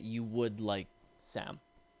think that you would like, Sam.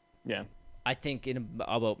 Yeah. I think in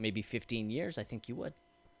about maybe 15 years, I think you would.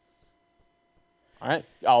 All right.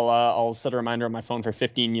 I'll set a reminder on my phone for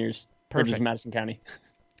 15 years. Perfect. Nridges of Madison County.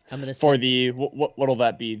 I'm gonna for the what'll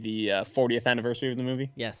that be? The 40th anniversary of the movie?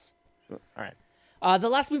 Yes. All right. The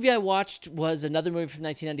last movie I watched was another movie from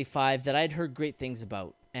 1995 that I'd heard great things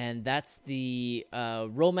about, and that's the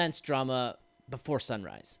romance drama Before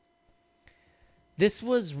Sunrise. This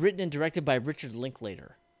was written and directed by Richard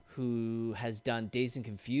Linklater, who has done Dazed and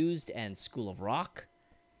Confused and School of Rock,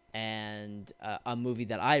 and a movie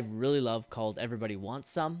that I really love called Everybody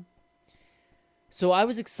Wants Some. So I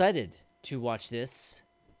was excited to watch this.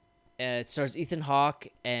 It stars Ethan Hawke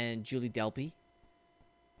and Julie Delpy.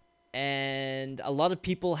 And a lot of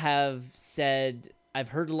people have said, I've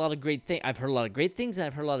heard a lot of great things. I've heard a lot of great things, and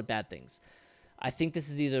I've heard a lot of bad things. I think this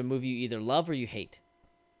is either a movie you either love or you hate.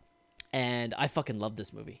 And I fucking love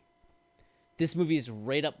this movie. This movie is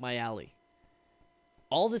right up my alley.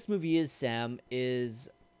 All this movie is, Sam, is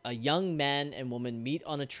a young man and woman meet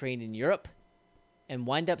on a train in Europe and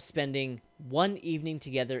wind up spending one evening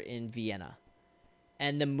together in Vienna.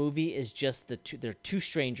 And the movie is just they're two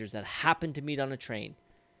strangers that happen to meet on a train.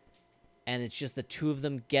 And it's just the two of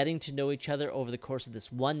them getting to know each other over the course of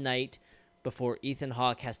this one night before Ethan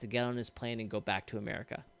Hawke has to get on his plane and go back to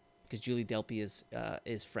America. Because Julie Delpy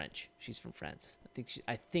is French. She's from France.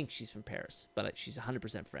 I think she's from Paris, but she's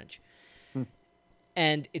 100% French.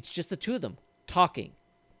 And it's just the two of them talking,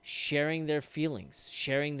 sharing their feelings,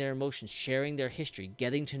 sharing their emotions, sharing their history,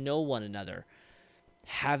 getting to know one another,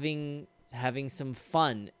 having some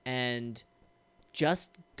fun, and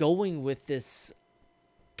just going with this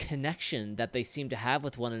connection that they seem to have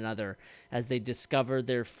with one another as they discover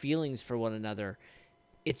their feelings for one another.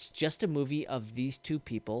 It's just a movie of these two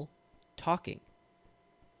people talking.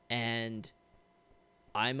 And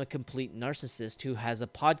I'm a complete narcissist who has a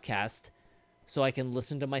podcast so I can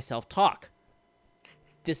listen to myself talk.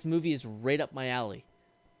 This movie is right up my alley.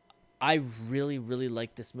 I really, really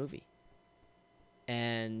like this movie.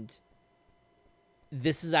 And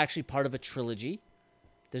this is actually part of a trilogy.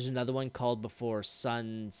 There's another one called Before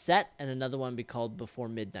Sunset and another one called Before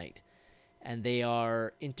Midnight. And they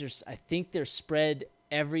are, I think they're spread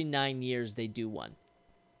every 9 years they do one.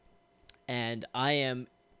 And I am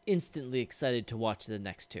instantly excited to watch the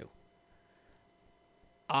next two.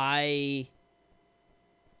 I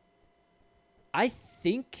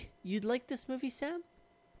think you'd like this movie, Sam.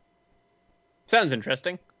 Sounds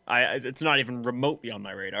interesting. It's not even remotely on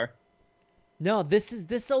my radar. No,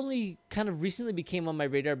 this only kind of recently became on my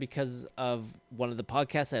radar because of one of the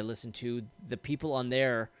podcasts I listened to. The people on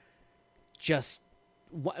there, just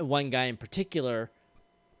one guy in particular,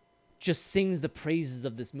 just sings the praises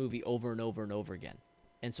of this movie over and over and over again.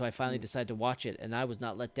 And so I finally decided to watch it, and I was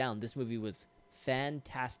not let down. This movie was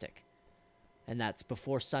fantastic. And that's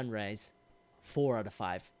Before Sunrise, 4 out of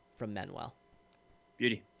 5 from Manuel.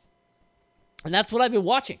 Beauty. And that's what I've been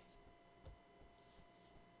watching.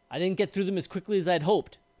 I didn't get through them as quickly as I'd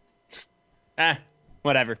hoped.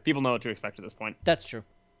 Whatever. People know what to expect at this point. That's true.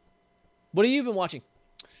 What have you been watching?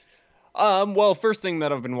 Well, first thing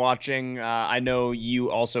that I've been watching, I know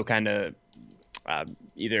you also kind of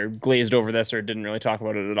either glazed over this or didn't really talk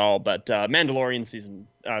about it at all, but Mandalorian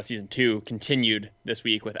season 2 continued this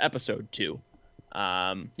week with episode 2.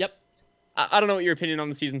 Yep. I don't know what your opinion on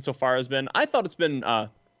the season so far has been. I thought it's been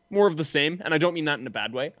more of the same, and I don't mean that in a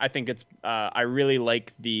bad way. I think it's I really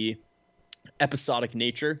like the episodic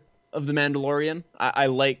nature of the Mandalorian. I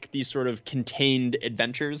like these sort of contained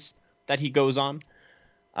adventures that he goes on.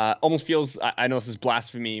 Almost feels, I know this is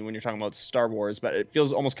blasphemy when you're talking about Star Wars, but it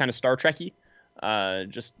feels almost kind of Star Trek-y.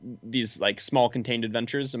 Just these like small contained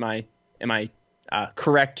adventures. Am I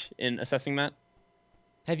correct in assessing that?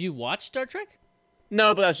 Have you watched Star Trek?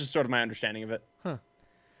 No, but that's just sort of my understanding of it. Huh.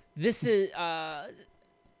 This is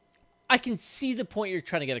I can see the point you're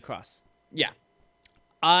trying to get across. Yeah.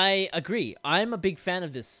 I agree. I'm a big fan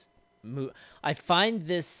of this movie. I find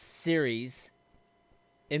this series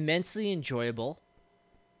immensely enjoyable,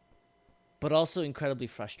 but also incredibly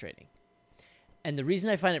frustrating. And the reason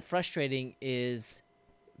I find it frustrating is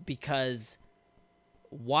because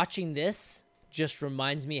watching this just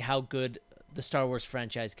reminds me how good the Star Wars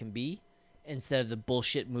franchise can be instead of the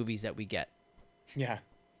bullshit movies that we get. Yeah.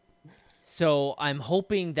 So I'm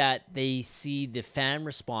hoping that they see the fan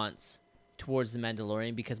response towards The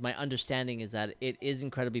Mandalorian, because my understanding is that it is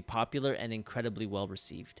incredibly popular and incredibly well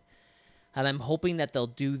received. And I'm hoping that they'll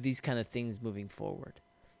do these kind of things moving forward.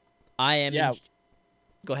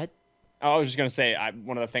 Go ahead. I was just going to say,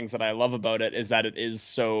 one of the things that I love about it is that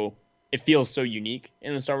it feels so unique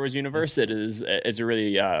in the Star Wars universe. It is a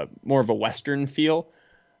really more of a Western feel.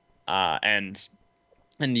 And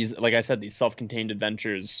these, like I said, these self-contained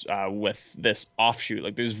adventures with this offshoot,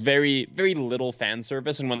 like there's very, very little fan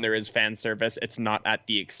service. And when there is fan service, it's not at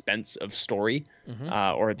the expense of story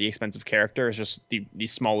or at the expense of character. It's just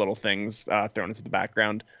these small little things thrown into the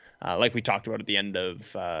background. Like we talked about at the end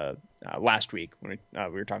of last week when we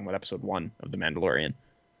were talking about episode 1 of The Mandalorian.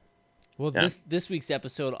 Well, yeah. This week's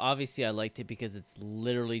episode, obviously I liked it because it's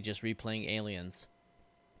literally just replaying Aliens.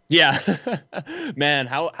 Yeah. Man,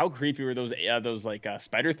 how creepy were those like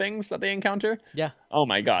spider things that they encounter? Yeah. Oh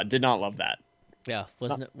my God, did not love that. Yeah,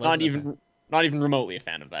 not even remotely a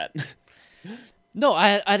fan of that. No,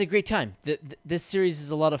 I had a great time. This series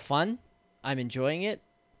is a lot of fun. I'm enjoying it.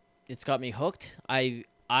 It's got me hooked.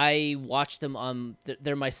 I watch them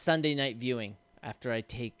they're my Sunday night viewing. After I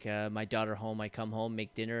take my daughter home, I come home,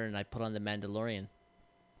 make dinner, and I put on The Mandalorian.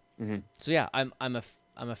 Mm-hmm. So yeah, I'm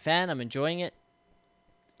a fan. I'm enjoying it.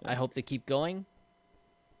 I hope they keep going.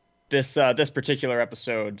 This particular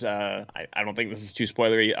episode, I don't think this is too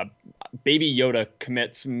spoilery. Baby Yoda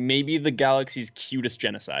commits maybe the galaxy's cutest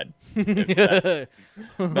genocide. That's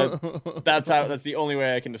the only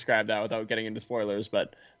way I can describe that without getting into spoilers.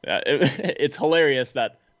 But it's hilarious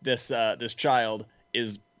that this child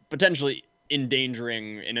is potentially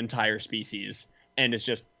endangering an entire species, and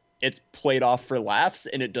it's played off for laughs,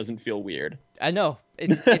 and it doesn't feel weird. I know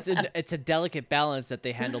it's a delicate balance that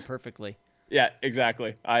they handle perfectly. Yeah,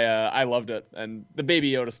 exactly. I loved it, and the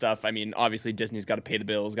Baby Yoda stuff. I mean, obviously Disney's got to pay the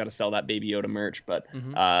bills, got to sell that Baby Yoda merch, but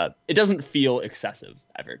it doesn't feel excessive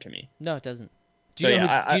ever to me. No, it doesn't. Do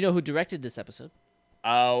you know who directed this episode?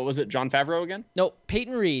 Was it Jon Favreau again? No,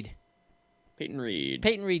 Peyton Reed. Peyton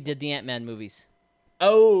Reed did the Ant-Man movies.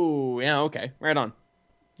 Oh, yeah, okay, right on.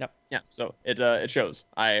 Yep. Yeah, so it shows.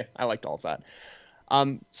 I liked all of that.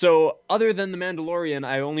 So other than The Mandalorian,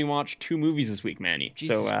 I only watched 2 movies this week, Manny.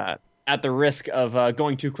 Jesus. So at the risk of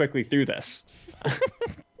going too quickly through this,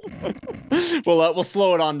 we'll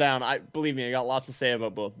slow it on down. Believe me, I got lots to say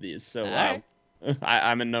about both of these. So right.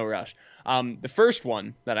 I'm in no rush. The first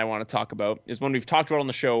one that I want to talk about is one we've talked about on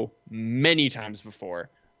the show many times before,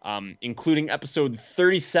 including episode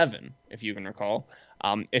 37, if you can recall.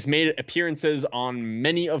 It's made appearances on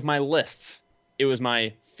many of my lists. It was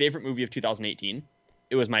my favorite movie of 2018.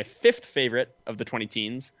 It was my 5th favorite of the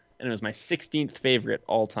 20-teens, and it was my 16th favorite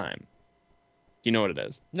all time. Do you know what it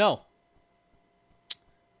is? No.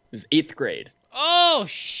 It was 8th grade. Oh,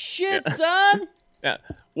 shit, son! Yeah.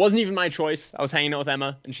 Wasn't even my choice. I was hanging out with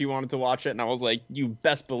Emma, and she wanted to watch it, and I was like, you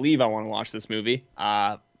best believe I want to watch this movie.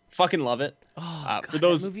 Fucking love it. Oh, God, for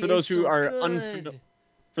those who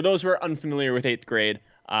are unfamiliar with 8th grade,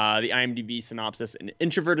 the IMDb synopsis: an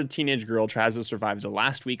introverted teenage girl tries to survive the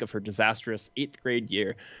last week of her disastrous 8th grade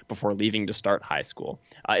year before leaving to start high school.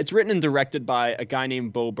 It's written and directed by a guy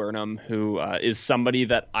named Bo Burnham, who is somebody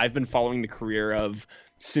that I've been following the career of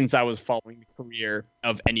since I was following the career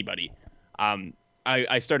of anybody.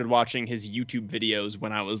 I started watching his YouTube videos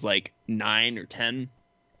when I was like 9 or 10.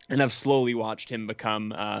 And I've slowly watched him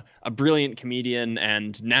become a brilliant comedian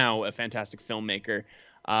and now a fantastic filmmaker.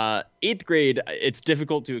 8th grade, it's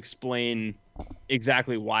difficult to explain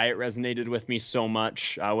exactly why it resonated with me so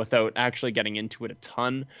much without actually getting into it a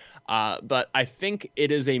ton. But I think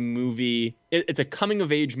it is a movie. It's a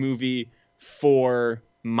coming-of-age movie for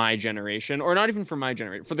my generation, or not even for my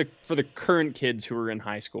generation, for the current kids who are in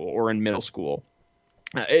high school or in middle school.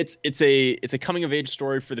 It's a coming of age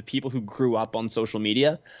story for the people who grew up on social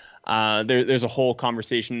media. There's a whole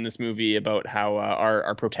conversation in this movie about how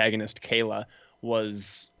our protagonist Kayla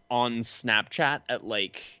was on Snapchat at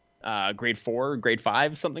like grade 4, grade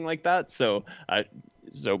 5, something like that. So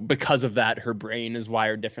because of that, her brain is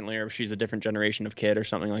wired differently, or she's a different generation of kid or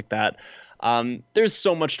something like that. There's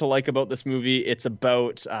so much to like about this movie. It's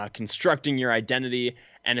about constructing your identity,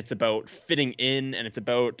 and it's about fitting in, and it's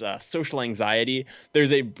about social anxiety.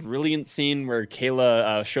 There's a brilliant scene where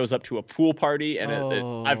Kayla shows up to a pool party, and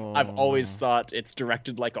I've always thought it's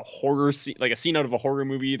directed like a horror scene, like a scene out of a horror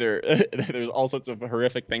movie. There's all sorts of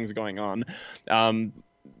horrific things going on.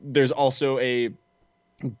 There's also a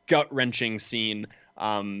gut-wrenching scene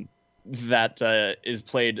that is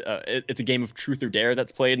played. It's a game of truth or dare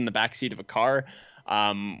that's played in the backseat of a car,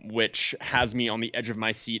 which has me on the edge of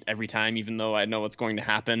my seat every time, even though I know what's going to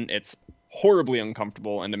happen. It's horribly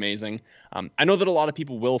uncomfortable and amazing. I know that a lot of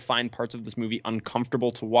people will find parts of this movie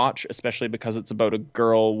uncomfortable to watch, especially because it's about a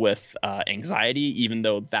girl with anxiety, even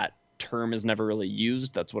though that term is never really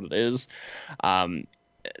used. That's what it is.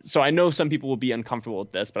 So I know some people will be uncomfortable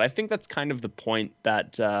with this, but I think that's kind of the point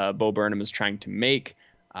that Bo Burnham is trying to make.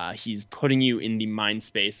 He's putting you in the mind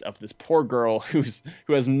space of this poor girl who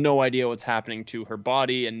has no idea what's happening to her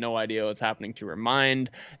body and no idea what's happening to her mind,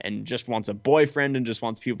 and just wants a boyfriend and just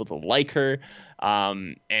wants people to like her.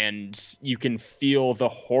 And you can feel the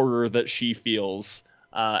horror that she feels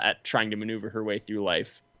at trying to maneuver her way through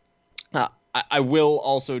life. I will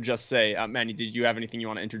also just say, Manny, did you have anything you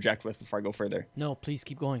want to interject with before I go further? No, please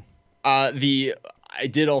keep going. I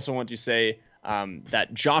did also want to say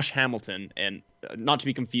that Josh Hamilton, and not to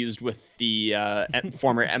be confused with the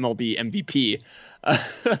former MLB MVP,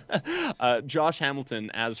 Josh Hamilton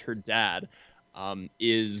as her dad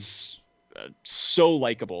is so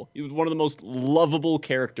likable. He was one of the most lovable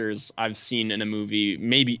characters I've seen in a movie,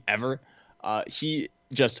 maybe ever. He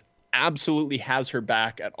just absolutely has her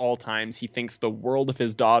back at all times. He thinks the world of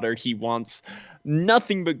his daughter. He wants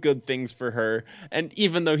nothing but good things for her. And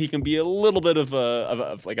even though he can be a little bit of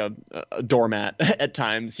a doormat at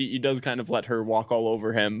times, he does kind of let her walk all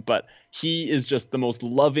over him. But he is just the most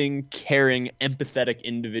loving, caring, empathetic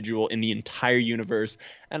individual in the entire universe.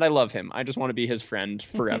 And I love him. I just want to be his friend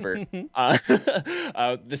forever.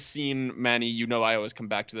 The scene, Manny, you know I always come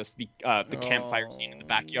back to this, the campfire scene in the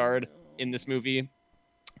backyard in this movie.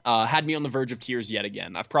 Had me on the verge of tears yet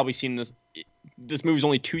again. I've probably seen this. This movie's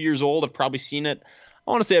only 2 years old. I've probably seen it,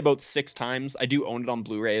 I want to say, about 6 times. I do own it on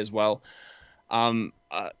Blu-ray as well.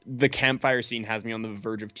 The campfire scene has me on the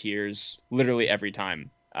verge of tears literally every time.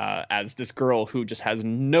 As this girl who just has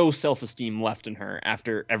no self-esteem left in her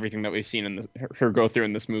after everything that we've seen in her go through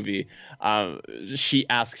in this movie, she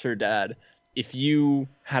asks her dad, she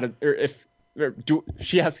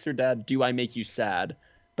asks her dad, "Do I make you sad?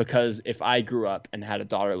 Because if I grew up and had a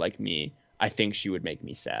daughter like me, I think she would make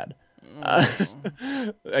me sad."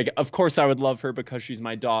 Of course I would love her because she's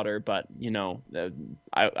my daughter, but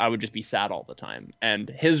I would just be sad all the time. And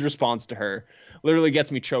his response to her literally gets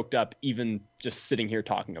me choked up, even just sitting here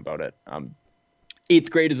talking about it. Eighth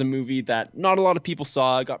Grade is a movie that not a lot of people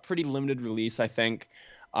saw. It got pretty limited release, I think.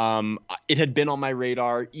 It had been on my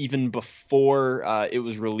radar even before it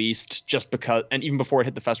was released, and even before it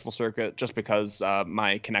hit the festival circuit, just because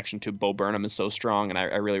my connection to Bo Burnham is so strong, and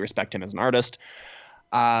I really respect him as an artist.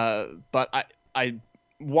 But I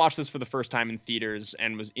watched this for the first time in theaters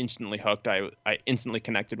and was instantly hooked. I instantly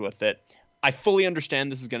connected with it. I fully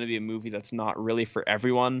understand this is going to be a movie that's not really for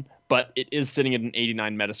everyone, but it is sitting at an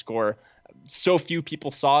 89 Metascore. So few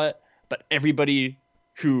people saw it, but everybody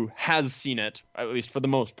who has seen it, at least for the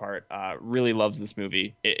most part, really loves this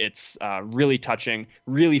movie. It's really touching,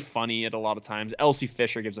 really funny at a lot of times. Elsie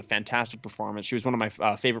Fisher gives a fantastic performance. She was one of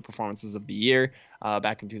my favorite performances of the year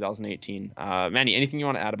back in 2018. Manny, anything you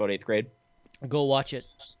want to add about Eighth Grade? Go watch it.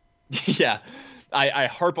 Yeah, I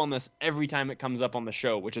harp on this every time it comes up on the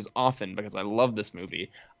show, which is often because I love this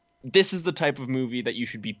movie. This is the type of movie that you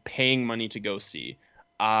should be paying money to go see.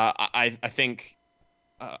 I think...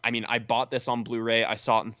 I bought this on Blu-ray. I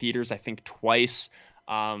saw it in theaters, I think, twice.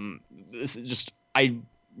 This is just, I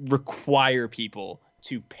require people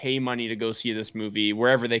to pay money to go see this movie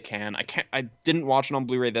wherever they can. I didn't watch it on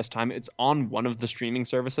Blu-ray this time. It's on one of the streaming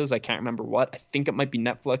services. I can't remember what. I think it might be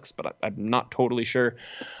Netflix, but I'm not totally sure.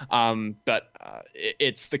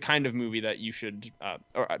 It's the kind of movie that you should,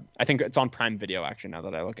 or I think it's on Prime Video, actually, now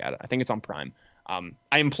that I look at it. I think it's on Prime.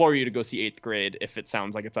 I implore you to go see Eighth Grade if it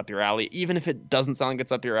sounds like it's up your alley. Even if it doesn't sound like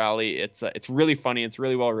it's up your alley, it's really funny. It's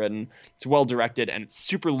really well written. It's well directed, and it's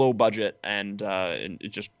super low budget. And it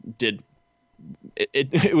just did.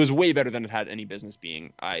 It was way better than it had any business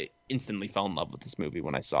being. I instantly fell in love with this movie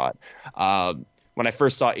when I saw it. When I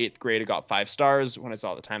first saw Eighth Grade, it got 5 stars. When I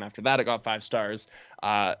saw it the time after that, it got 5 stars.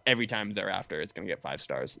 Every time thereafter, it's going to get 5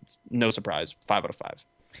 stars. It's no surprise. 5 out of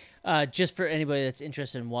 5. Just for anybody that's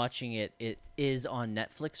interested in watching it, it is on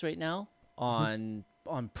Netflix right now. On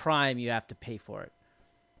Prime, you have to pay for it.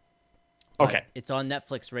 But okay. It's on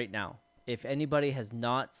Netflix right now. If anybody has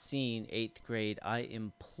not seen Eighth Grade, I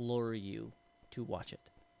implore you to watch it.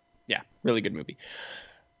 Yeah, really good movie.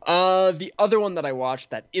 The other one that I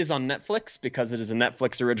watched that is on Netflix, because it is a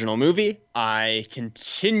Netflix original movie, I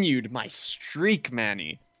continued my streak,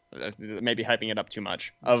 Manny. Maybe hyping it up too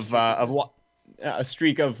much. a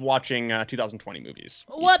streak of watching 2020 movies.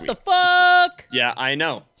 What the fuck? Yeah, I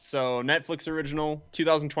know. So Netflix original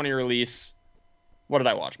 2020 release. What did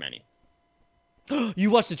I watch, Manny?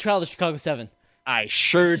 You watched the Trial of the Chicago 7. I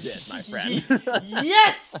sure did, my friend.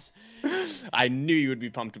 Yes! I knew you would be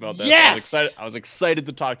pumped about this. Yes! I was excited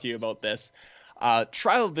to talk to you about this.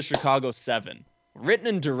 Trial of the Chicago 7, written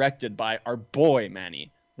and directed by our boy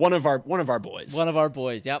Manny, one of our boys. One of our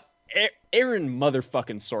boys. Yep. Aaron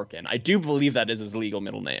motherfucking Sorkin. I do believe that is his legal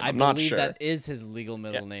middle name. I'm not sure. That is his legal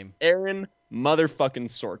middle name. Aaron motherfucking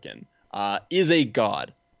Sorkin is a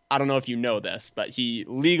god. I don't know if you know this, but he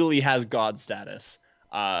legally has god status.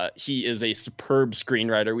 He is a superb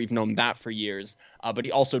screenwriter. We've known that for years. But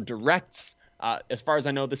he also directs. As far as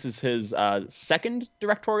I know, this is his second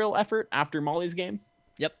directorial effort after Molly's Game.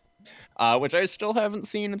 Yep. Which I still haven't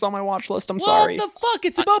seen. It's on my watch list. I'm sorry. What the fuck?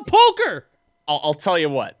 It's about poker. I'll tell you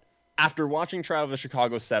what. After watching Trial of the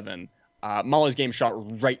Chicago 7, Molly's Game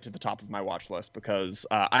shot right to the top of my watch list because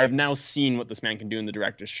I have now seen what this man can do in the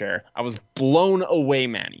director's chair. I was blown away,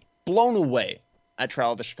 Manny. Blown away at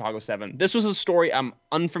Trial of the Chicago 7. This was a story I'm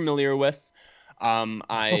unfamiliar with.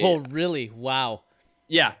 Oh, really? Wow.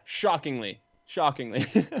 Yeah, shockingly.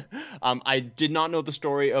 I did not know the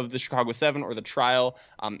story of the Chicago 7 or the trial.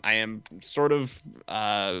 I am sort of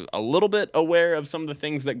a little bit aware of some of the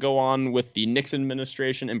things that go on with the Nixon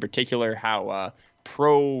administration, in particular how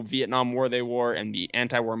pro-Vietnam War they were and the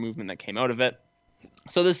anti-war movement that came out of it.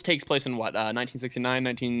 So this takes place in what, 1969,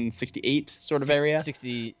 1968 sort of area?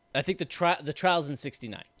 60. I think the trial's in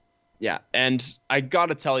 69. Yeah, and I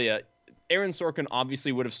gotta tell you, Aaron Sorkin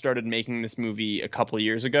obviously would have started making this movie a couple of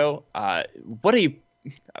years ago. I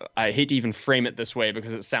hate to even frame it this way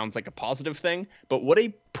because it sounds like a positive thing, but what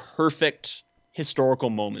a perfect historical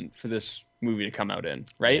moment for this movie to come out in,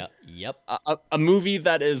 right? Yep. A movie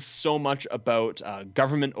that is so much about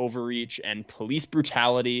government overreach and police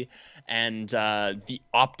brutality and the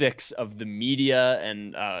optics of the media,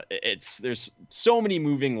 and there's so many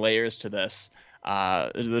moving layers to this.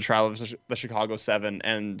 The Trial of the Chicago 7,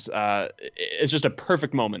 and it's just a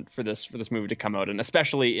perfect moment for this movie to come out, and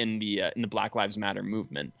especially in the Black Lives Matter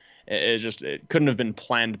movement. It couldn't have been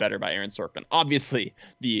planned better by Aaron Sorkin. Obviously,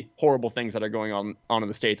 the horrible things that are going on in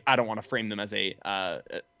the States, I don't want to frame them as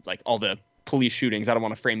like all the police shootings. I don't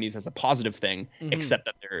want to frame these as a positive thing, except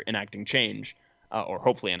that they're enacting change, or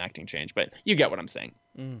hopefully enacting change. But you get what I'm saying.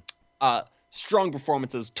 Strong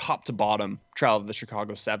performances, top to bottom. Trial of the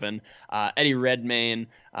Chicago 7. Eddie Redmayne,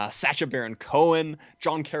 Sacha Baron Cohen,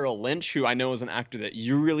 John Carroll Lynch, who I know is an actor that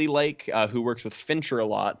you really like, who works with Fincher a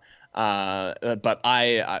lot. But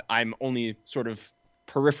I'm only sort of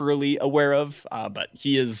peripherally aware of. But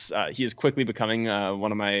he is quickly becoming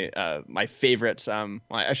one of my favorites. Well,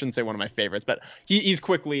 I shouldn't say one of my favorites, but he's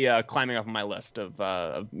quickly climbing up on my list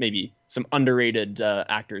of maybe some underrated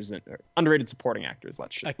actors and underrated supporting actors.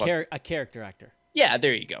 A character actor. Yeah,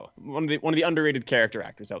 there you go. One of the underrated character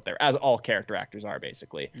actors out there, as all character actors are,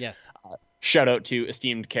 basically. Yes. Shout out to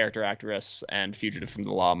esteemed character actress and fugitive from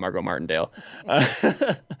the law, Margot Martindale.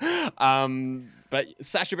 But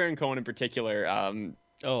Sacha Baron Cohen in particular.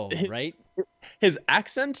 Right. His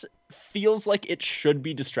accent feels like it should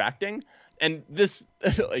be distracting, and this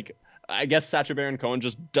like. I guess Sacha Baron Cohen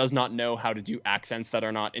just does not know how to do accents that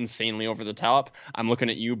are not insanely over the top. I'm looking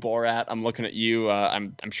at you, Borat. I'm looking at you.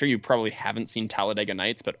 I'm sure you probably haven't seen Talladega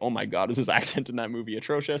Nights, but oh my God, is his accent in that movie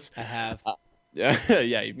atrocious? I have. Yeah,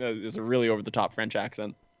 it's a really over the top French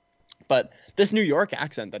accent. But this New York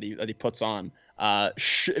accent that he puts on,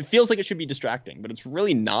 it feels like it should be distracting, but it's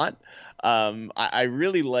really not. I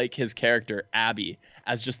really like his character Abby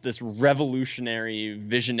as just this revolutionary,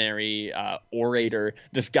 visionary orator.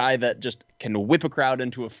 This guy that just can whip a crowd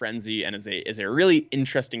into a frenzy and is a really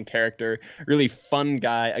interesting character, really fun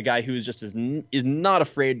guy. A guy who is just is not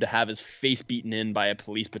afraid to have his face beaten in by a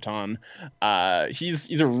police baton.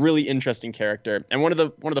 He's a really interesting character, and one of the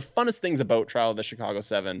funnest things about Trial of the Chicago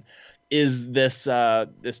 7 is this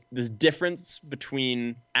difference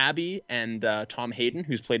between Abby and Tom Hayden,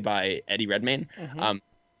 who's played by Eddie Redmayne.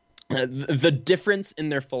 The difference in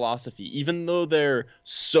their philosophy, even though they're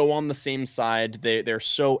so on the same side, they're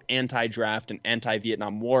so anti-draft and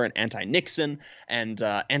anti-Vietnam War and anti-Nixon and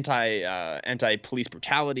anti-police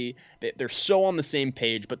brutality. They're so on the same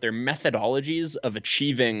page, but their methodologies of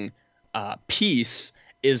achieving peace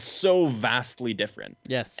is so vastly different.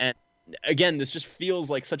 Yes. And again, this just feels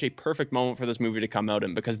like such a perfect moment for this movie to come out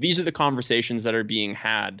in, because these are the conversations that are being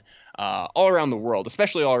had all around the world,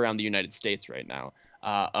 especially all around the United States right now,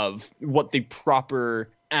 of what the proper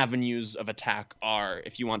avenues of attack are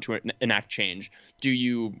if you want to enact change. Do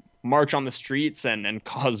you march on the streets and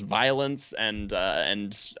cause violence and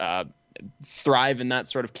thrive in that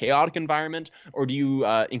sort of chaotic environment, or do you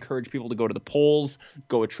encourage people to go to the polls,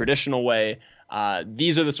 go a traditional way?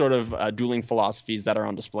 These are the sort of dueling philosophies that are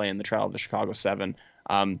on display in the Trial of the Chicago 7.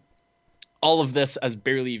 All of this has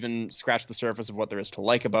barely even scratched the surface of what there is to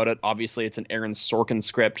like about it. Obviously, it's an Aaron Sorkin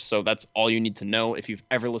script, so that's all you need to know. If you've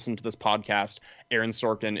ever listened to this podcast, Aaron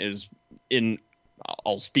Sorkin is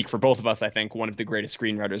I'll speak for both of us, I think, one of the greatest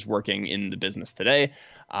screenwriters working in the business today.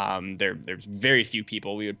 There's very few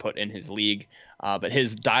people we would put in his league, but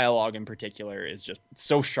his dialogue in particular is just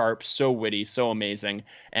so sharp, so witty, so amazing.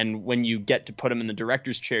 And when you get to put him in the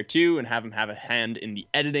director's chair too and have him have a hand in the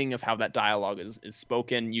editing of how that dialogue is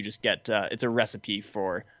spoken, you just get it's a recipe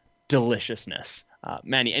for deliciousness.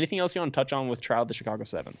 Manny, anything else you want to touch on with Trial of the Chicago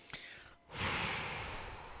 7?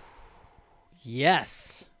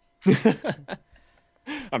 Yes.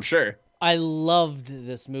 I'm sure. I loved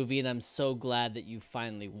this movie, and I'm so glad that you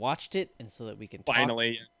finally watched it, and so that we can talk.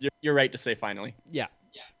 Finally. You're right to say finally. Yeah.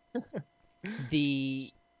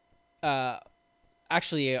 The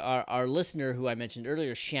actually our listener who I mentioned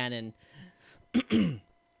earlier, Shannon,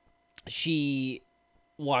 she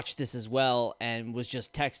watched this as well and was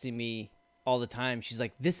just texting me all the time. She's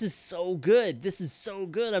like, "This is so good. This is so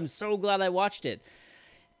good. I'm so glad I watched it."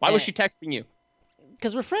 Why was she texting you?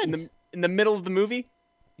 Because we're friends. In the middle of the movie?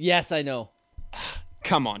 Yes, I know.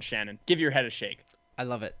 Come on, Shannon. Give your head a shake. I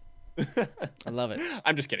love it. I love it.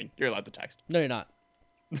 I'm just kidding. You're allowed to text. No, you're not.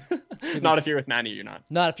 Not if you're with Manny, you're not.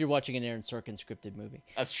 Not if you're watching an Aaron Sorkin scripted movie.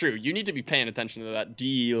 That's true. You need to be paying attention to that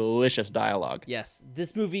delicious dialogue. Yes,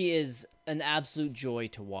 this movie is an absolute joy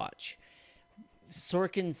to watch.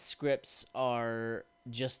 Sorkin's scripts are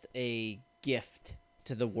just a gift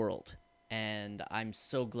to the world, and I'm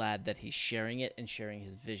so glad that he's sharing it and sharing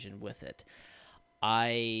his vision with it.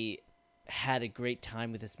 I had a great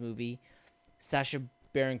time with this movie. Sacha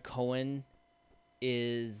Baron Cohen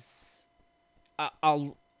is...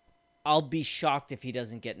 I'll be shocked if he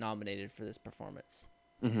doesn't get nominated for this performance.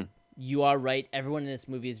 Mm-hmm. You are right. Everyone in this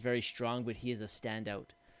movie is very strong, but he is a standout.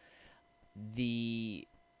 The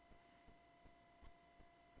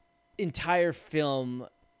entire film,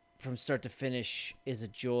 from start to finish, is a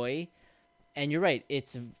joy. And you're right.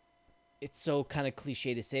 It's so kind of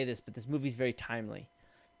cliche to say this, but this movie's very timely.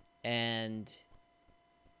 And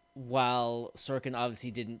while Sorkin obviously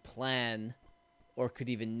didn't plan or could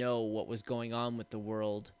even know what was going on with the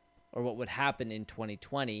world or what would happen in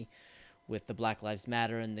 2020 with the Black Lives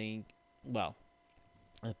Matter and the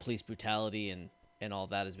police brutality and all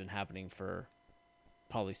that has been happening for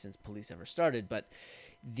probably since police ever started. But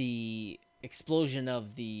the explosion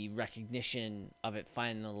of the recognition of it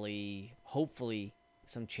finally, hopefully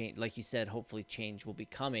some change, like you said, hopefully change will be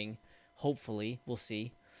coming. Hopefully, we'll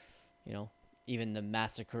see. You know, even the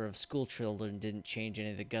massacre of school children didn't change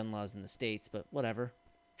any of the gun laws in the States, but whatever.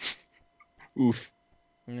 Oof.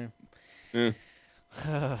 Yeah.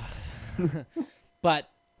 But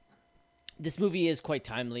this movie is quite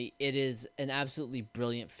timely. It is an absolutely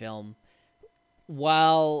brilliant film.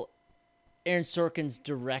 While Aaron Sorkin's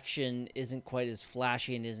direction isn't quite as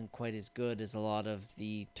flashy and isn't quite as good as a lot of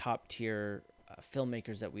the top-tier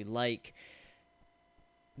filmmakers that we like,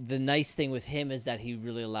 the nice thing with him is that he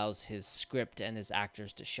really allows his script and his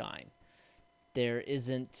actors to shine. There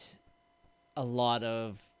isn't a lot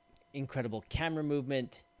of incredible camera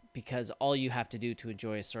movement because all you have to do to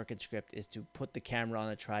enjoy a Sorkin script is to put the camera on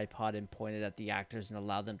a tripod and point it at the actors and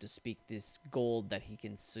allow them to speak this gold that he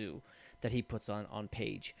can that he puts on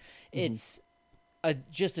page. Mm-hmm. It's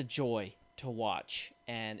just a joy to watch,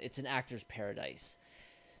 and it's an actor's paradise.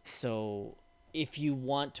 So if you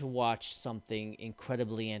want to watch something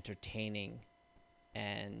incredibly entertaining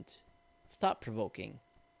and thought-provoking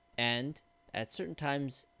and at certain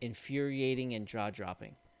times infuriating and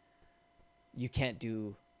jaw-dropping, you can't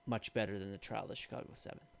do much better than the Trial of the Chicago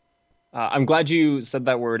 7. I'm glad you said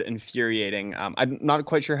that word, infuriating. I'm not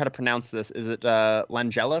quite sure how to pronounce this. Is it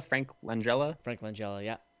Langella? Frank Langella? Frank Langella,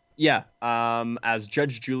 yeah. Yeah, as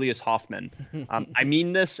Judge Julius Hoffman. I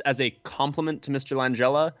mean this as a compliment to Mr.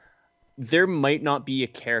 Langella. There might not be a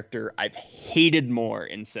character I've hated more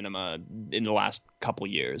in cinema in the last couple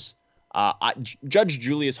years. Judge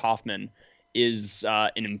Julius Hoffman is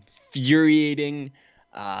an infuriating,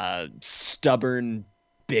 stubborn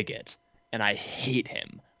bigot, and I hate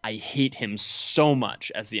him. I hate him so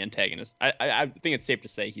much as the antagonist. I think it's safe to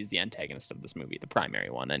say he's the antagonist of this movie, the primary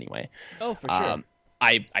one anyway. Oh, for sure.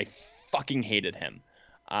 I fucking hated him.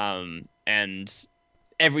 And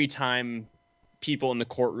every time people in the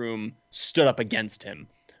courtroom stood up against him,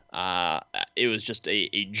 it was just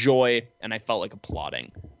a joy, and I felt like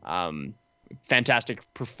applauding. fantastic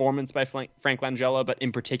performance by Frank Langella, but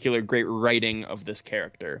in particular, great writing of this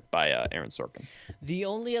character by Aaron Sorkin. The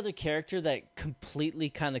only other character that completely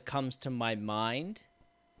kind of comes to my mind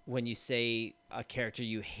when you say a character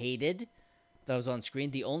you hated that was on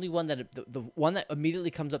screen, the only one that the one that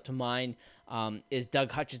immediately comes up to mind is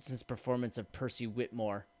Doug Hutchinson's performance of Percy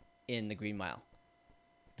Whitmore in The Green Mile.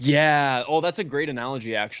 Yeah. Oh, that's a great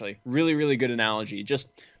analogy, actually. Really, really good analogy. Just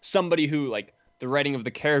somebody who, like, the writing of the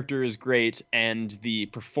character is great and the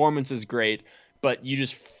performance is great, but you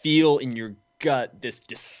just feel in your gut this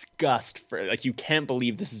disgust for, like, you can't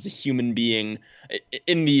believe this is a human being.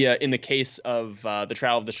 In the case of the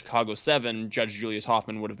trial of the Chicago 7, Judge Julius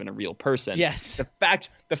Hoffman would have been a real person. Yes. The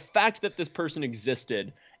fact that this person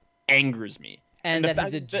existed angers me. And that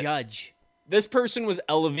he's a judge. This person was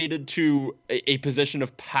elevated to a position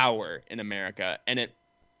of power in America, and it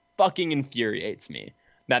fucking infuriates me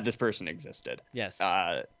that this person existed. Yes.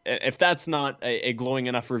 If that's not a glowing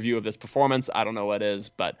enough review of this performance, I don't know what is.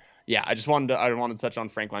 But yeah, I wanted to touch on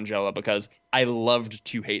Frank Langella because I loved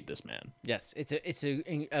to hate this man. Yes, it's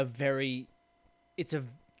an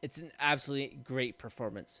absolutely great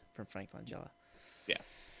performance from Frank Langella. Yeah.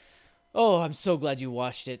 Oh, I'm so glad you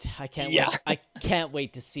watched it. I can't Yeah. wait. I can't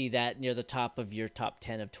wait to see that near the top of your top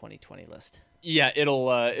 10 of 2020 list. Yeah,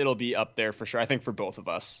 it'll be up there for sure. I think for both of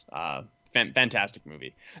us. Fantastic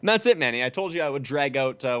movie. And that's it, Manny. I told you I would drag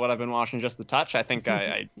out what I've been watching just a touch. I think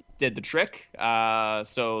I did the trick.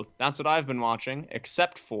 So that's what I've been watching,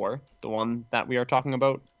 except for the one that we are talking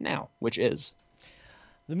about now, which is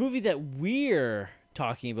the movie that we're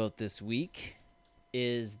talking about this week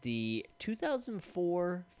is the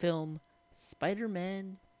 2004 film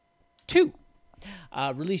Spider-Man 2.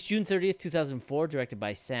 Released June 30th, 2004, directed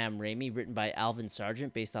by Sam Raimi, written by Alvin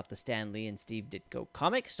Sargent, based off the Stan Lee and Steve Ditko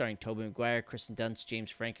comic, starring Tobey Maguire, Kirstin Dunst, James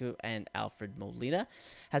Franco, and Alfred Molina.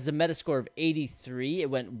 Has a Metascore of 83. It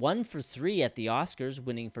went 1 for 3 at the Oscars,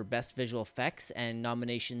 winning for Best Visual Effects and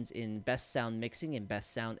nominations in Best Sound Mixing and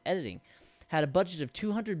Best Sound Editing. Had a budget of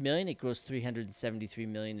 $200 million. It grossed $373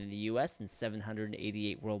 million in the U.S. and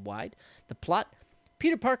 $788 worldwide. The plot: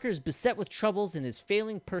 Peter Parker is beset with troubles in his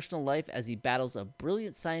failing personal life as he battles a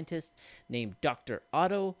brilliant scientist named Dr.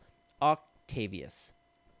 Otto Octavius.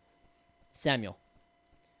 Samuel,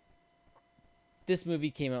 this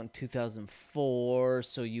movie came out in 2004,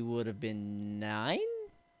 so you would have been 9?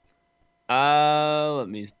 Let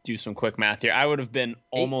me do some quick math here. I would have been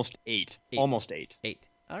almost 8. Almost 8. 8.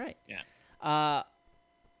 All right. Yeah.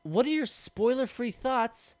 What are your spoiler-free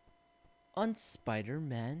thoughts on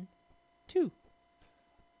Spider-Man 2?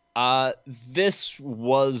 This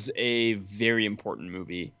was a very important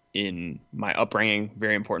movie in my upbringing,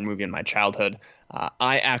 very important movie in my childhood.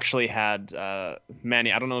 I actually had,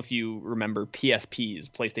 Manny, I don't know if you remember PSPs,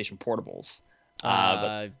 PlayStation Portables.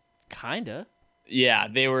 Kinda. Yeah,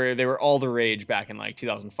 they were all the rage back in like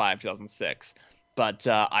 2005, 2006. But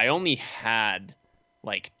I only had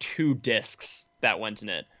like 2 discs that went in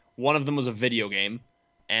it. One of them was a video game,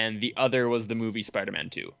 and the other was the movie Spider-Man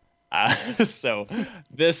 2. So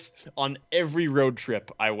this, on every road trip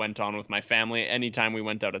I went on with my family, anytime we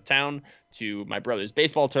went out of town to my brother's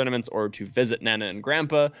baseball tournaments or to visit Nana and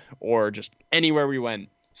Grandpa or just anywhere we went,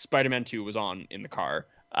 Spider-Man 2 was on in the car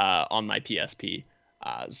on my PSP.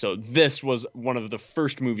 So this was one of the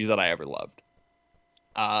first movies that I ever loved.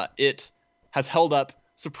 It has held up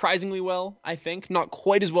surprisingly well, I think. Not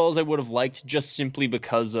quite as well as I would have liked, just simply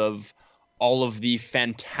because of all of the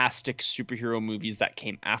fantastic superhero movies that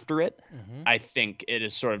came after it. Mm-hmm. I think it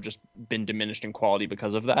has sort of just been diminished in quality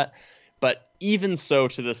because of that. But even so,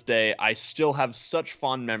 to this day, I still have such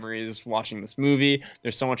fond memories watching this movie.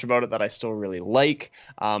 There's so much about it that I still really like.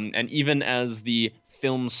 And even as the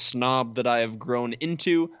film snob that I have grown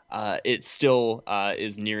into, it still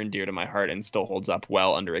is near and dear to my heart and still holds up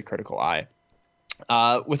well under a critical eye.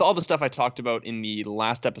 With all the stuff I talked about in the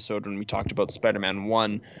last episode when we talked about Spider-Man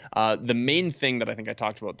 1, the main thing that I think I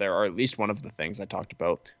talked about there, or at least one of the things I talked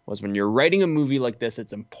about, was when you're writing a movie like this,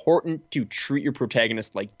 it's important to treat your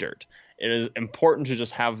protagonist like dirt. It is important to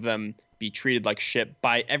just have them be treated like shit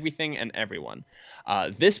by everything and everyone.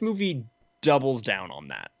 This movie doubles down on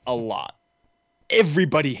that a lot.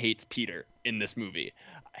 Everybody hates Peter in this movie.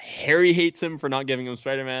 Harry hates him for not giving him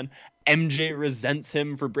Spider-Man. MJ resents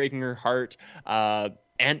him for breaking her heart.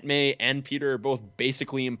 Aunt May and Peter are both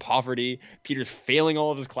basically in poverty. Peter's failing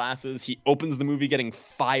all of his classes. He opens the movie getting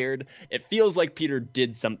fired. It feels like Peter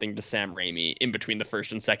did something to Sam Raimi in between the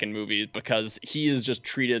first and second movies because he is just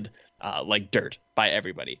treated like dirt by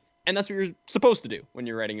everybody. And that's what you're supposed to do when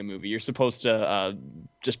you're writing a movie. You're supposed to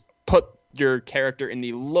just put your character in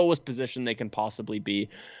the lowest position they can possibly be,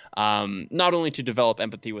 not only to develop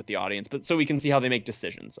empathy with the audience, but so we can see how they make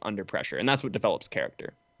decisions under pressure, and that's what develops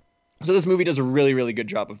character. So this movie does a really, really good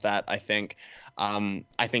job of that, I think.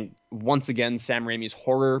 I think, once again, Sam Raimi's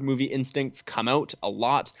horror movie instincts come out a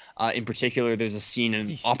lot. In particular, there's a scene in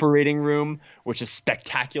an operating room, which is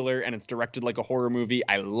spectacular, and it's directed like a horror movie.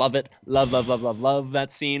 I love it. Love, love, love, love, love that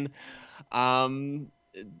scene.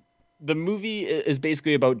 The movie is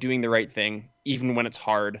basically about doing the right thing, even when it's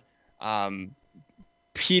hard.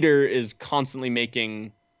 Peter is constantly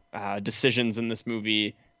making decisions in this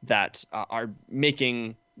movie that are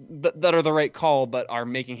the right call, but are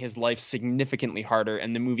making his life significantly harder.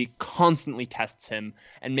 And the movie constantly tests him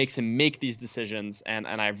and makes him make these decisions. And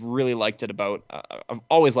I've really liked it about, I've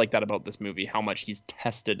always liked that about this movie, how much he's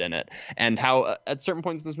tested in it, and how at certain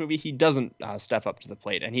points in this movie, he doesn't step up to the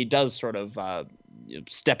plate, and he does sort of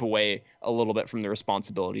step away a little bit from the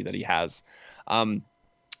responsibility that he has.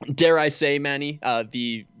 Dare I say, Manny,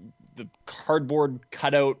 the cardboard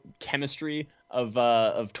cutout chemistry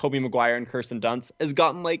of Tobey Maguire and Kirstin Dunst has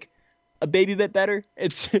gotten like a baby bit better.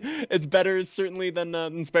 It's better certainly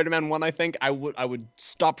than Spider-Man 1, I think. I would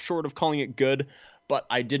stop short of calling it good, but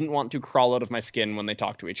I didn't want to crawl out of my skin when they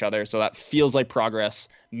talk to each other. So that feels like progress.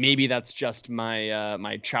 Maybe that's just my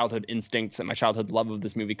my childhood instincts and my childhood love of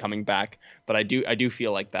this movie coming back, but I do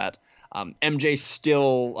feel like that. MJ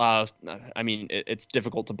still, I mean, it's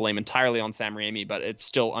difficult to blame entirely on Sam Raimi, but it's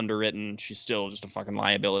still underwritten. She's still just a fucking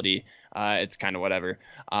liability. It's kind of whatever.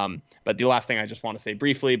 But the last thing I just want to say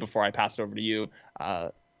briefly before I pass it over to you,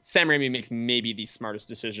 Sam Raimi makes maybe the smartest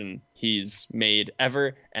decision he's made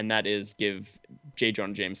ever, and that is give J.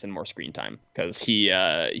 Jonah Jameson more screen time, because he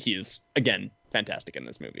is, again, fantastic in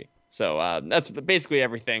this movie. So that's basically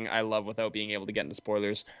everything I love without being able to get into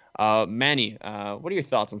spoilers. Manny, what are your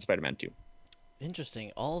thoughts on Spider-Man 2?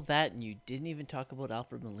 Interesting. All that, and you didn't even talk about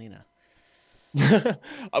Alfred Molina.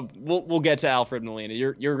 We'll get to Alfred Molina.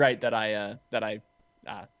 You're right that I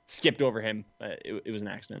skipped over him. It was an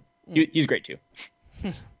accident. He's great too.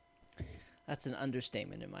 That's an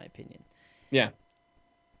understatement, in my opinion. Yeah.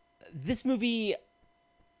 This movie,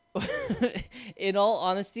 in all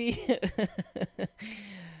honesty,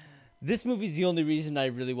 this movie's the only reason I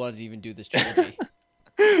really wanted to even do this trilogy.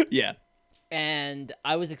 Yeah. And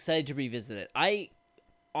I was excited to revisit it. I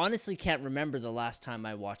honestly can't remember the last time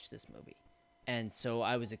I watched this movie. And so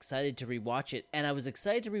I was excited to rewatch it. And I was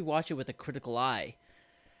excited to rewatch it with a critical eye.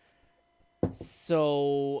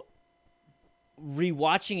 So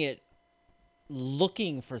rewatching it,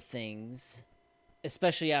 looking for things,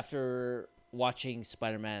 especially after watching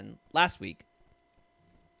Spider-Man last week,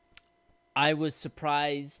 I was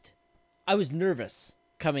surprised. I was nervous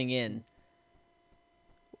coming in,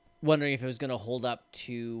 wondering if it was going to hold up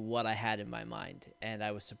to what I had in my mind, and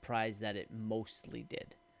I was surprised that it mostly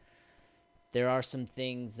did. There are some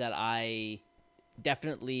things that I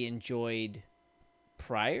definitely enjoyed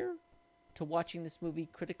prior to watching this movie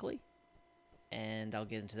critically, and I'll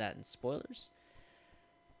get into that in spoilers.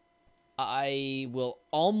 I will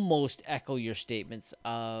almost echo your statements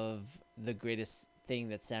of the greatest thing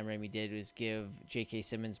that Sam Raimi did was give J.K.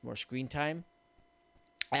 Simmons more screen time.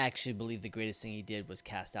 I actually believe the greatest thing he did was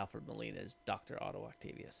cast Alfred Molina as Dr. Otto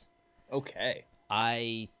Octavius. Okay.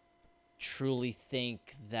 I truly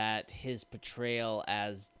think that his portrayal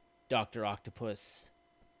as Dr. Octopus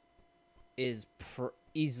is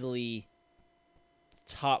easily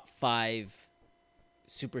top 5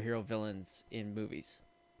 superhero villains in movies,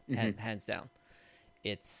 hands down.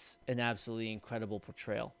 It's an absolutely incredible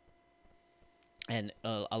portrayal and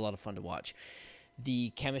a lot of fun to watch. The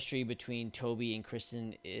chemistry between Tobey and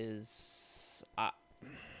Kirstin is,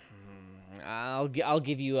 I'll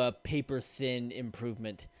give you a paper thin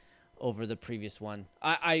improvement over the previous one.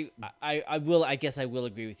 I guess I will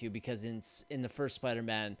agree with you, because in the first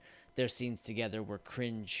Spider-Man, their scenes together were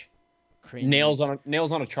cringe. Nails on a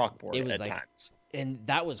chalkboard it was at like, times. And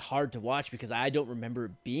that was hard to watch because I don't remember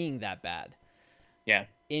it being that bad. Yeah.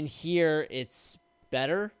 In here, it's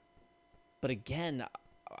better, but again,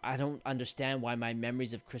 I don't understand why my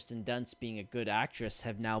memories of Kirstin Dunst being a good actress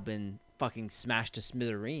have now been fucking smashed to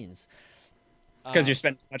smithereens. It's because you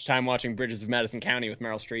spent so much time watching Nridges of Madison County with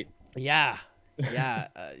Meryl Streep. Yeah.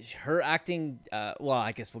 Her acting, well,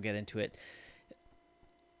 I guess we'll get into it.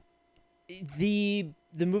 The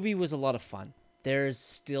movie was a lot of fun. There's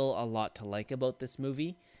still a lot to like about this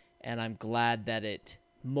movie, and I'm glad that it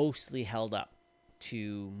mostly held up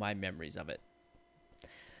to my memories of it.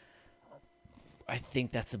 I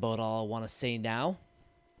think that's about all I want to say now.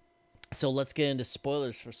 So let's get into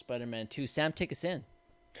spoilers for Spider-Man 2. Sam, take us in.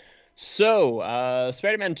 So,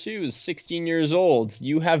 Spider-Man 2 is 16 years old.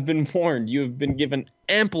 You have been warned. You have been given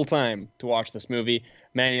ample time to watch this movie.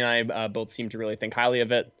 Manny and I both seem to really think highly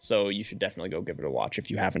of it, so you should definitely go give it a watch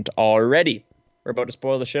if you haven't already. We're about to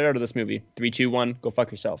spoil the shit out of this movie. 3, 2, 1, go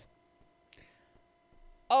fuck yourself.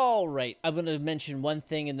 All right, I'm going to mention one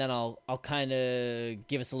thing, and then I'll kind of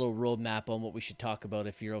give us a little roadmap on what we should talk about,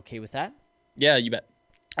 if you're okay with that. Yeah, you bet.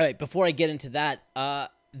 All right, before I get into that,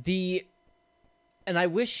 and I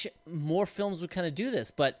wish more films would kind of do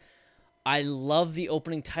this, but I love the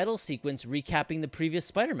opening title sequence recapping the previous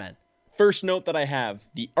Spider-Man. First note that I have,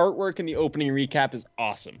 the artwork in the opening recap is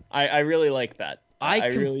awesome. I really like that. I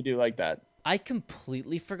really do like that. I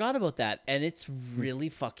completely forgot about that, and it's really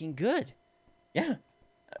fucking good. Yeah,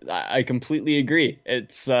 I completely agree.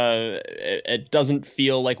 It's it doesn't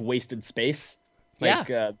feel like wasted space.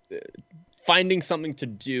 Like finding something to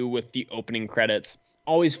do with the opening credits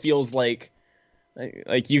always feels like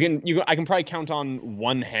I can probably count on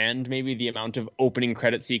one hand maybe the amount of opening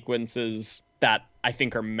credit sequences that I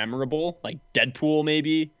think are memorable, like Deadpool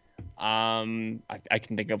maybe. I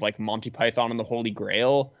can think of like Monty Python and the Holy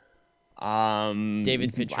Grail.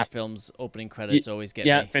 David Fincher films opening credits always get me.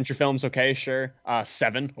 Yeah, Fincher films, okay, sure.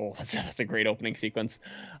 Seven. Oh, that's a great opening sequence.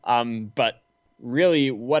 But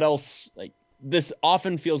really, what else? Like, this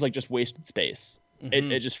often feels like just wasted space.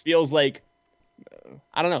 Mm-hmm. It just feels like,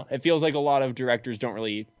 I don't know. It feels like a lot of directors don't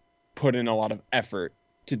really put in a lot of effort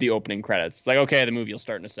to the opening credits. It's like, okay, the movie will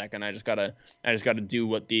start in a second. I just gotta do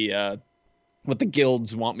what the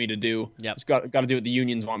guilds want me to do. Yep. Just got to do what the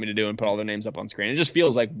unions want me to do and put all their names up on screen. It just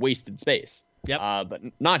feels like wasted space. Yep. But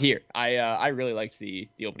not here. I really liked the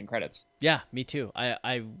opening credits. Yeah, me too.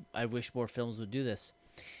 I wish more films would do this.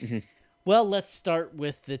 Mm-hmm. Well, let's start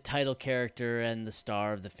with the title character and the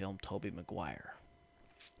star of the film, Tobey Maguire.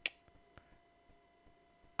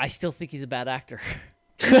 I still think he's a bad actor.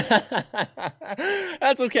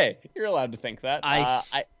 That's okay. You're allowed to think that. I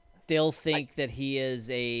still think that he is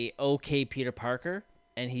a okay Peter Parker,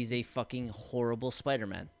 and he's a fucking horrible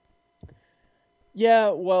Spider-Man. Yeah,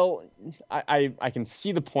 well, I can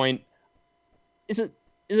see the point. Is it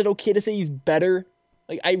okay to say he's better?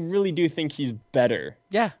 Like, I really do think he's better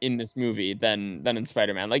in this movie than in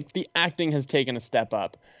Spider-Man. Like, the acting has taken a step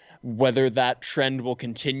up. Whether that trend will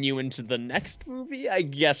continue into the next movie, I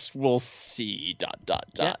guess we'll see. ...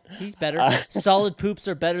 Yeah, he's better. Solid poops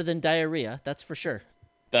are better than diarrhea, that's for sure.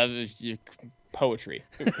 That is poetry.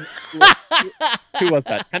 Who was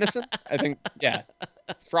that? Tennyson? I think, yeah.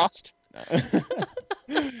 Frost?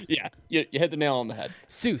 Yeah, you hit the nail on the head.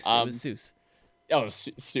 Seuss. It was Seuss. Oh,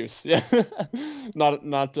 Seuss. Yeah.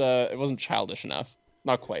 Not. It wasn't childish enough.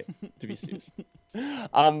 Not quite to be Seuss.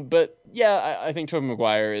 But yeah, I think Tobey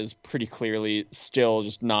Maguire is pretty clearly still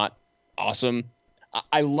just not awesome.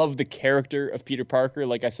 I love the character of Peter Parker.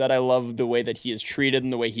 Like I said, I love the way that he is treated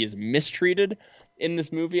and the way he is mistreated in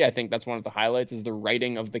this movie. I think that's one of the highlights is the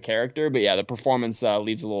writing of the character. But yeah, the performance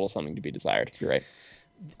leaves a little something to be desired. You're right.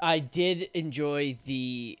 I did enjoy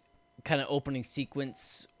the kind of opening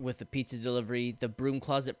sequence with the pizza delivery. The broom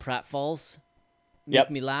closet pratfalls make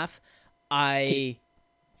me laugh.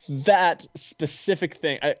 That specific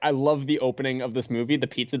thing, I love the opening of this movie, the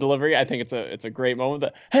pizza delivery. I think it's a great moment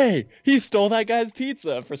that, hey, he stole that guy's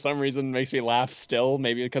pizza. For some reason, it makes me laugh still.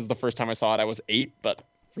 Maybe because the first time I saw it, I was 8, but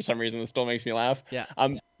for some reason, it still makes me laugh. Yeah.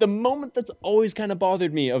 The moment that's always kind of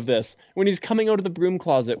bothered me of this, when he's coming out of the broom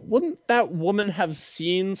closet, wouldn't that woman have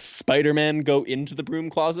seen Spider-Man go into the broom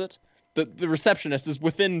closet? The receptionist is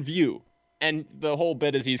within view. And the whole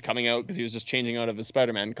bit is he's coming out because he was just changing out of his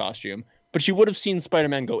Spider-Man costume. But she would have seen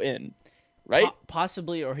Spider-Man go in, right?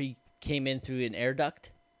 Possibly, or he came in through an air duct.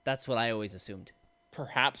 That's what I always assumed.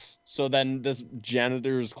 Perhaps. So then this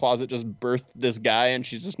janitor's closet just birthed this guy, and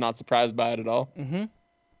she's just not surprised by it at all? Mm-hmm.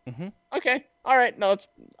 Mm-hmm. Okay. All right. No, it's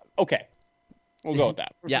okay. We'll go with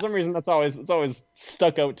that. For some reason, it's always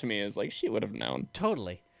stuck out to me as like she would have known.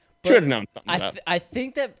 Totally. Should have known something. I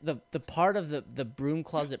think that the part of the broom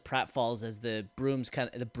closet pratfalls as the brooms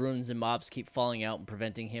and mobs keep falling out and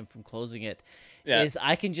preventing him from closing it is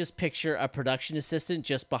I can just picture a production assistant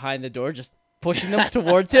just behind the door just pushing them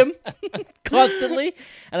towards him constantly,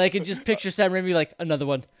 and I can just picture Sam Raimi like, another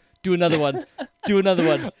one, do another one, do another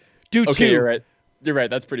one, do two. Okay, you're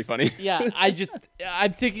right. That's pretty funny. Yeah,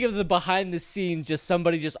 I'm thinking of the behind the scenes, just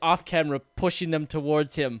somebody just off camera pushing them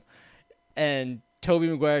towards him, and Tobey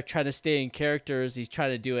Maguire trying to stay in character as he's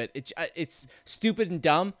trying to do it. It's stupid and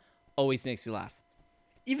dumb. Always makes me laugh.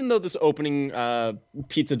 Even though this opening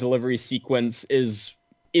pizza delivery sequence is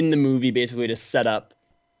in the movie basically to set up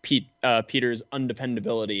Peter's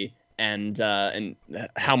undependability and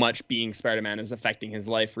how much being Spider-Man is affecting his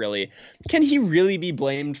life, really. Can he really be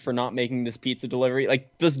blamed for not making this pizza delivery? Like,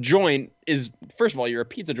 this joint is, first of all, you're a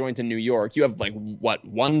pizza joint in New York. You have, like, what,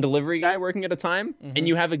 one delivery guy working at a time? Mm-hmm. And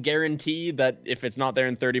you have a guarantee that if it's not there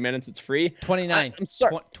in 30 minutes, it's free? 29. I'm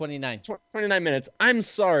sorry. 29. 29 minutes. I'm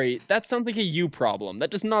sorry. That sounds like a you problem. That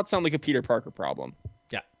does not sound like a Peter Parker problem.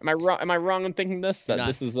 Yeah. Am I wrong in thinking this? That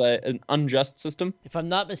this is an unjust system? If I'm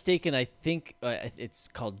not mistaken, I think it's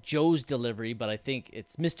called Joe's Delivery, but I think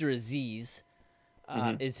it's Mr. Aziz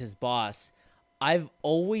is his boss. I've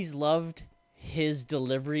always loved his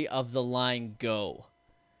delivery of the line "Go."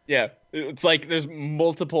 Yeah, it's like there's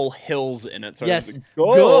multiple hills in it. So yes,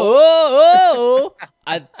 go.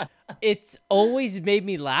 It's always made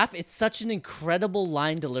me laugh. It's such an incredible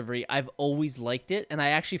line delivery. I've always liked it, and I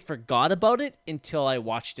actually forgot about it until I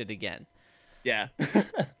watched it again. Yeah.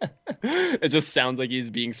 It just sounds like he's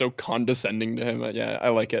being so condescending to him. But yeah, I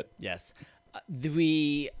like it. Yes.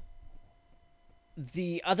 The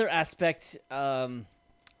other aspect, I'm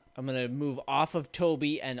going to move off of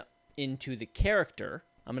Tobey and into the character.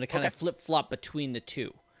 I'm going to kind of flip-flop between the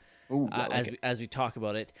two. Ooh, as we talk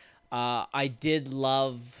about it. I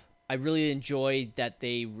really enjoyed that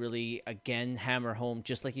they really, again, hammer home,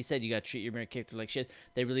 just like you said, you got to treat your main character like shit.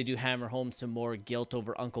 They really do hammer home some more guilt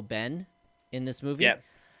over Uncle Ben in this movie. Yeah.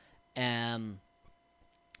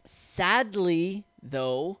 Sadly,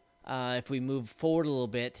 though, if we move forward a little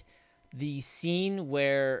bit, the scene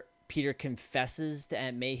where Peter confesses to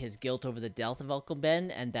Aunt May his guilt over the death of Uncle Ben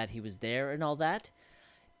and that he was there and all that,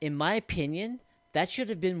 in my opinion, that should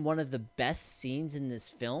have been one of the best scenes in this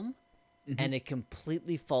film. Mm-hmm. And it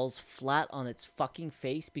completely falls flat on its fucking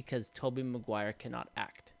face because Tobey Maguire cannot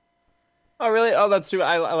act. Oh, really? Oh, that's true.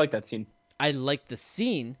 I like that scene. I like the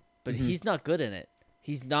scene, but he's not good in it.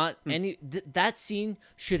 He's not that scene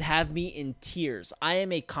should have me in tears. I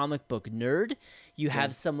am a comic book nerd. You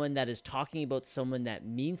have someone that is talking about someone that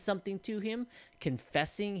means something to him,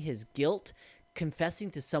 confessing his guilt,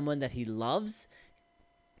 confessing to someone that he loves,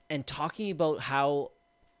 and talking about how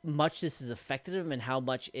much this has affected him and how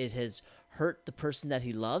much it has hurt the person that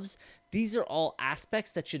he loves. These are all aspects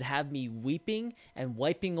that should have me weeping and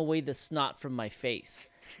wiping away the snot from my face.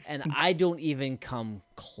 And I don't even come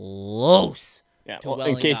close. Yeah, well,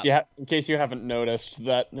 in case you haven't noticed,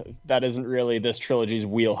 that isn't really this trilogy's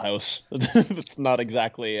wheelhouse. It's not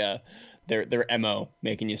exactly their MO,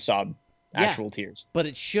 making you sob actual tears. But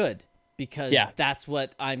it should, because that's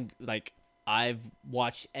what I'm like. I've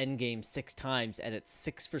watched Endgame 6 times, and it's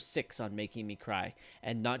 6 for 6 on making me cry,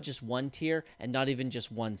 and not just one tear, and not even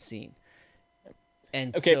just one scene.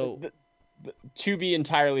 And to be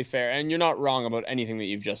entirely fair, and you're not wrong about anything that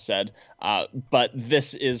you've just said, but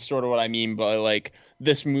this is sort of what I mean by, like,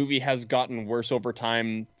 this movie has gotten worse over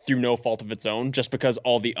time through no fault of its own, just because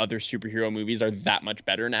all the other superhero movies are that much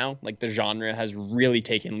better now. Like, the genre has really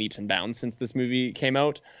taken leaps and bounds since this movie came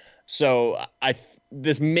out. So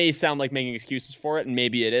this may sound like making excuses for it, and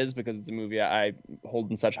maybe it is because it's a movie I hold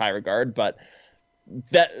in such high regard, but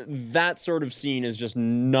that sort of scene is just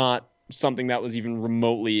not something that was even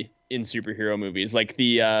remotely in superhero movies. Like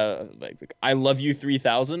the I Love You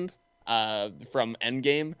 3000 from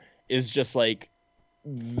Endgame is just like,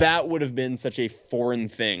 that would have been such a foreign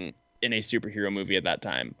thing in a superhero movie at that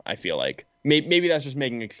time. I feel like maybe that's just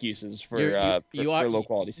making excuses for low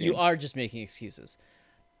quality scenes. You are just making excuses.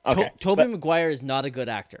 Okay, Tobey Maguire is not a good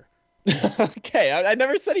actor. Okay, I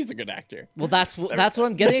never said he's a good actor. Well, that's what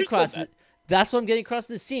I'm getting across. That's what I'm getting across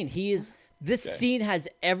this scene. This scene has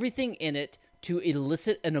everything in it to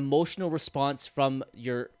elicit an emotional response from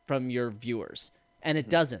your viewers, and it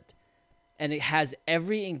doesn't. And it has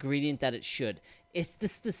every ingredient that it should. This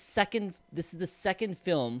is the second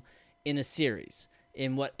film in a series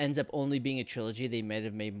in what ends up only being a trilogy. They might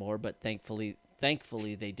have made more, but thankfully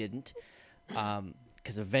they didn't.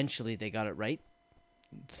 Because eventually they got it right.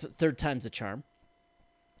 Third time's a charm.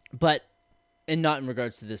 But, and not in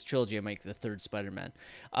regards to this trilogy, I make the third Spider-Man.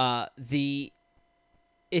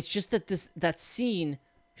 It's just that that scene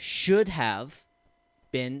should have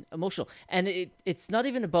been emotional. And it's not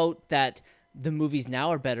even about that the movies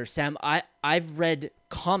now are better. Sam, I've read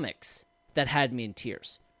comics that had me in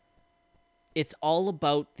tears. It's all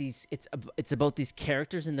about these, it's about these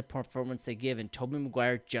characters and the performance they give, and Tobey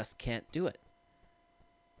Maguire just can't do it.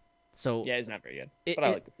 So yeah, he's not very good. But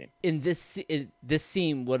I like the scene. This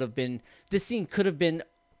scene could have been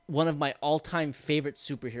one of my all-time favorite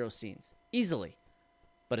superhero scenes, easily,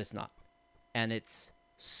 but it's not, and it's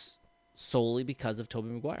solely because of Tobey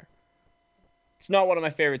Maguire. It's not one of my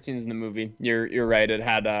favorite scenes in the movie. You're right. It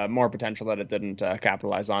had more potential that it didn't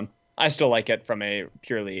capitalize on. I still like it from a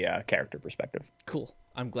purely character perspective. Cool.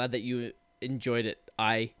 I'm glad that you enjoyed it.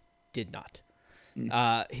 I did not.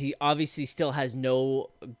 Mm. He obviously still has no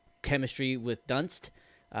chemistry with Dunst.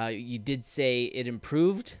 You did say it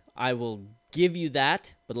improved. I will give you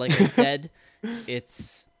that. But like I said,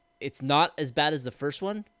 it's not as bad as the first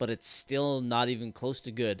one, but it's still not even close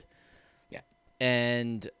to good. Yeah.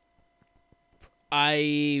 And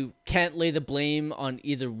I can't lay the blame on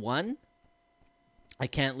either one. I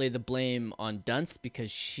can't lay the blame on Dunst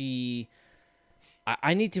because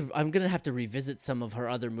I'm going to have to revisit some of her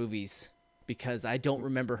other movies because I don't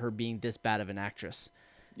remember her being this bad of an actress.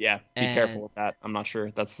 Yeah, be careful with that. I'm not sure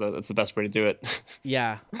that's the best way to do it.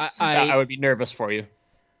 Yeah. I would be nervous for you.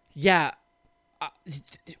 Yeah.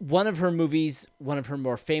 One of her movies, one of her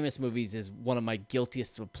more famous movies is one of my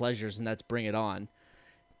guiltiest of pleasures, and that's Bring It On.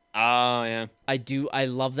 Oh, yeah. I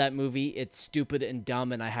love that movie. It's stupid and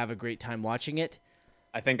dumb, and I have a great time watching it.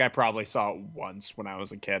 I think I probably saw it once when I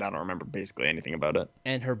was a kid. I don't remember basically anything about it.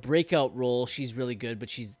 And her breakout role, she's really good,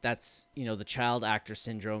 but that's the child actor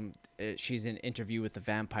syndrome. She's in Interview with the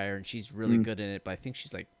Vampire, and she's really good in it, but I think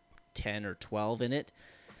she's like 10 or 12 in it.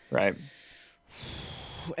 Right.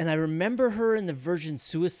 And I remember her in the Virgin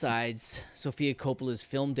Suicides, Sofia Coppola's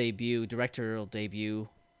directorial debut.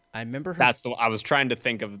 I remember her. I was trying to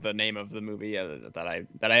think of the name of the movie that I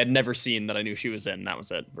had never seen that I knew she was in. That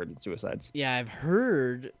was it, Virgin Suicides. Yeah, I've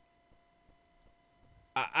heard.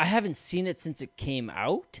 I haven't seen it since it came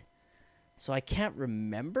out, so I can't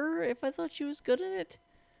remember if I thought she was good in it.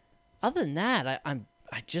 Other than that, let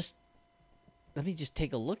me just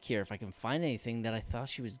take a look here if I can find anything that I thought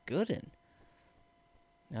she was good in.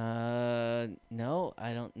 No,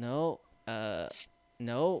 I don't know.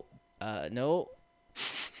 No.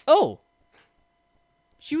 Oh,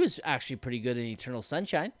 she was actually pretty good in Eternal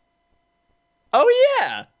Sunshine. Oh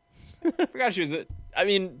yeah, I forgot she was. I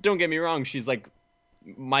mean, don't get me wrong. She's like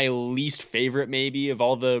my least favorite, maybe of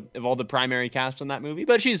all the primary cast in that movie,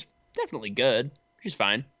 but she's definitely good. She's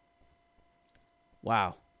fine.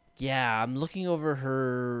 Wow. Yeah, I'm looking over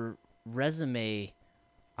her resume.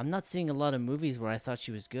 I'm not seeing a lot of movies where I thought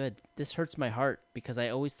she was good. This hurts my heart because I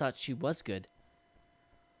always thought she was good.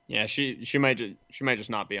 Yeah, she might just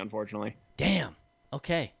not be, unfortunately. Damn.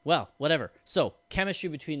 Okay. Well, whatever. So, chemistry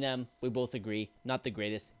between them, we both agree, not the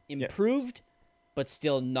greatest. Improved, but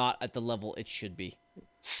still not at the level it should be.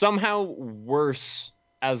 Somehow worse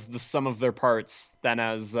as the sum of their parts than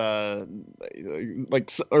as or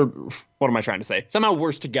what am I trying to say? Somehow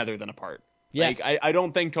worse together than apart. Yes. Like, I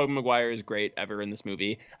don't think Tobey Maguire is great ever in this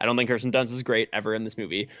movie. I don't think Kirstin Dunst is great ever in this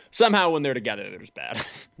movie. Somehow when they're together, they're just bad.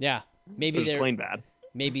 Yeah. Maybe they're plain bad.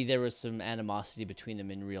 Maybe there was some animosity between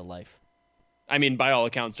them in real life. I mean, by all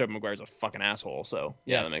accounts, Tobey Maguire's a fucking asshole, so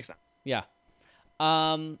yeah, yes. That makes sense. Yeah.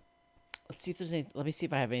 Let's see if there's any. Let me see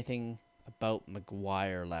if I have anything about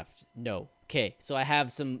Maguire left. No. Okay, so I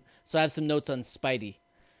have some notes on Spidey.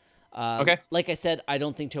 Okay. Like I said, I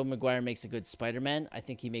don't think Tobey Maguire makes a good Spider-Man. I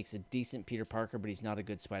think he makes a decent Peter Parker, but he's not a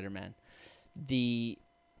good Spider-Man.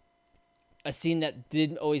 A scene that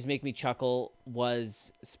didn't always make me chuckle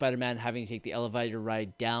was Spider-Man having to take the elevator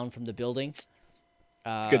ride down from the building. It's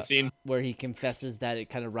a good scene. Where he confesses that it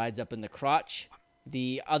kind of rides up in the crotch.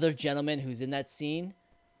 The other gentleman who's in that scene,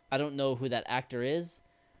 I don't know who that actor is,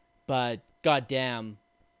 but goddamn,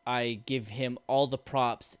 I give him all the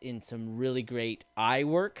props in some really great eye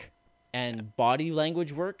work and body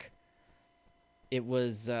language work. It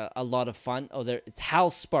was a lot of fun. It's Hal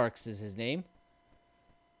Sparks is his name.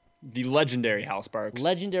 The legendary Hal Sparks.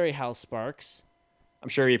 Legendary Hal Sparks. I'm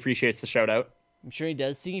sure he appreciates the shout out. I'm sure he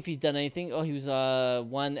does. Seeing if he's done anything. Oh, he was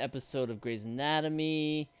one episode of Grey's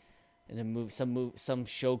Anatomy, and some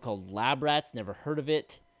show called Lab Rats. Never heard of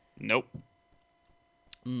it. Nope.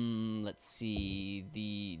 Let's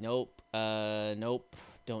see. Nope.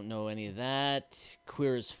 Don't know any of that.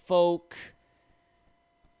 Queer as Folk.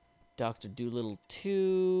 Dr. Dolittle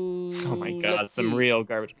 2. Oh my god, some real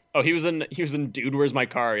garbage. Oh, he was in Dude, Where's My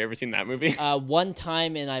Car? You ever seen that movie? One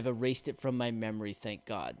time, and I've erased it from my memory, thank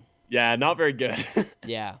God. Yeah, not very good.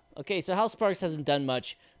 Yeah. Okay, so Hal Sparks hasn't done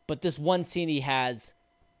much, but this one scene he has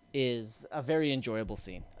is a very enjoyable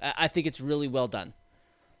scene. I think it's really well done.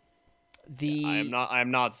 I'm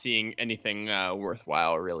not seeing anything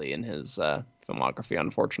worthwhile really in his filmography,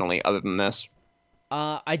 unfortunately, other than this.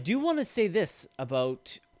 I do want to say this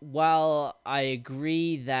about, while I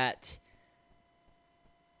agree that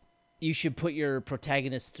you should put your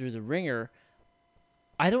protagonist through the ringer,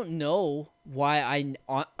 I don't know why and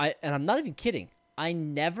I'm not even kidding, I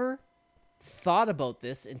never thought about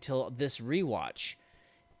this until this rewatch.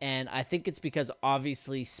 And I think it's because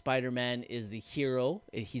obviously Spider-Man is the hero.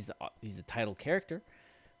 He's the title character.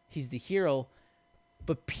 He's the hero.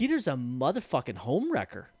 but Peter's a motherfucking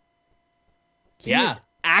homewrecker. He Yeah. is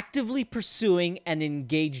actively pursuing an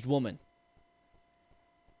engaged woman.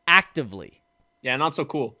 Actively. Yeah, not so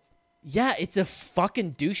cool. Yeah, it's a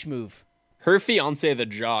fucking douche move. Her fiance, the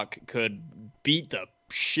jock, could beat the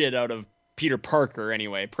shit out of Peter Parker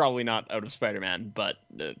anyway. Probably not out of Spider-Man, but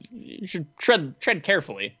you should tread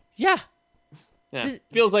carefully. Yeah. Yeah.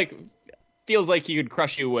 Feels like he could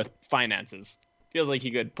crush you with finances. Feels like he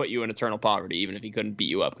could put you in eternal poverty, even if he couldn't beat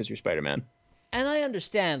you up because you're Spider-Man. And I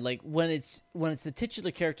understand, like, when it's the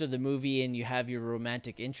titular character of the movie and you have your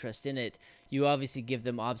romantic interest in it, you obviously give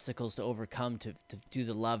them obstacles to overcome to do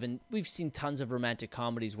the love. And we've seen tons of romantic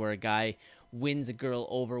comedies where a guy wins a girl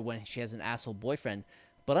over when she has an asshole boyfriend.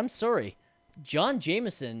 But I'm sorry, John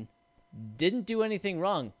Jameson didn't do anything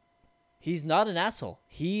wrong. He's not an asshole.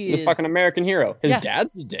 He's a fucking American hero. His Yeah.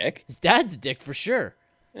 dad's a dick. His dad's a dick for sure.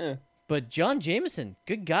 Yeah. But John Jameson,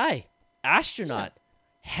 good guy, astronaut,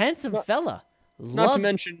 handsome fella. Not to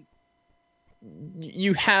mention,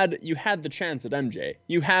 you had the chance at MJ.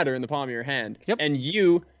 You had her in the palm of your hand. Yep. And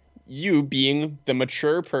you being the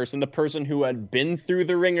mature person, the person who had been through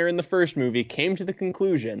the ringer in the first movie, came to the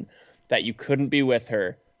conclusion that you couldn't be with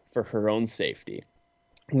her for her own safety,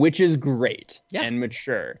 which is great and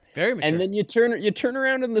mature. Very mature. And then you turn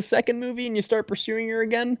around in the second movie and you start pursuing her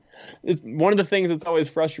again. One of the things that's always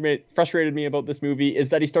frustrated me about this movie is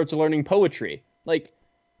that he starts learning poetry. Like,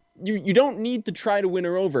 you don't need to try to win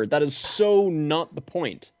her over. That is so not the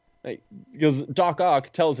point. Like, because Doc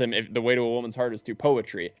Ock tells him if the way to a woman's heart is through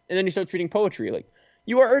poetry, and then he starts reading poetry. Like,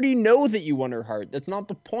 you already know that you won her heart. That's not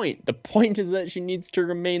the point. The point is that she needs to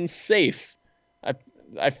remain safe.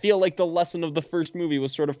 I feel like the lesson of the first movie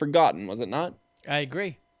was sort of forgotten, was it not? I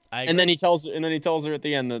agree. And then he tells her at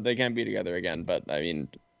the end that they can't be together again. But I mean,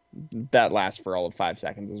 that lasts for all of 5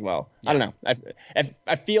 seconds as well. Yeah. I don't know.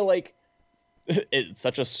 I feel like it's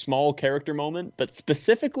such a small character moment, but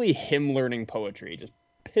specifically him learning poetry just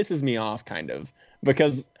pisses me off kind of,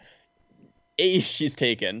 because A, she's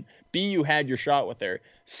taken, B, you had your shot with her,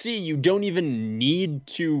 C, you don't even need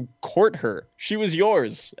to court her. She was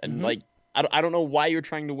yours. And like, I don't know why you're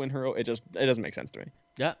trying to win her. It doesn't make sense to me.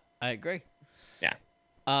 Yeah, I agree. Yeah.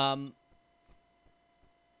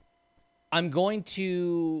 I'm going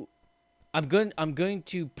to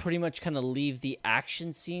pretty much kind of leave the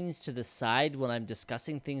action scenes to the side when I'm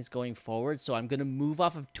discussing things going forward. So I'm going to move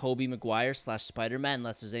off of Tobey Maguire / Spider-Man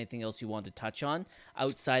unless there's anything else you want to touch on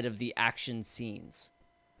outside of the action scenes.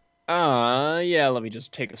 Yeah, let me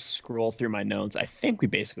just take a scroll through my notes. I think we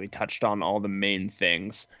basically touched on all the main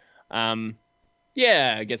things.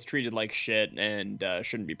 Yeah, gets treated like shit and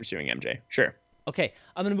shouldn't be pursuing MJ. Sure. Okay,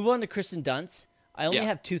 I'm going to move on to Kirstin Dunst. I only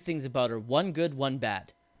have 2 things about her. One good, one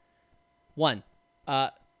bad. One,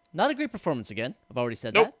 not a great performance again. I've already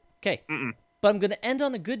said that. Okay. But I'm going to end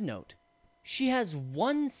on a good note. She has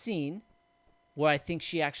one scene where I think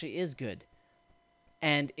she actually is good.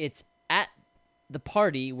 And it's at the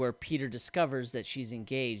party where Peter discovers that she's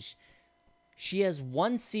engaged. She has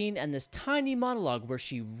one scene and this tiny monologue where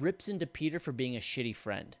she rips into Peter for being a shitty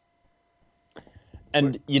friend.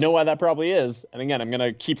 And you know why that probably is? And again, I'm going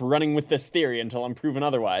to keep running with this theory until I'm proven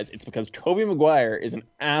otherwise. It's because Tobey Maguire is an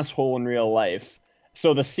asshole in real life.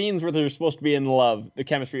 So the scenes where they're supposed to be in love, the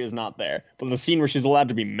chemistry is not there. But the scene where she's allowed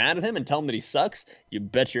to be mad at him and tell him that he sucks, you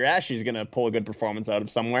bet your ass she's going to pull a good performance out of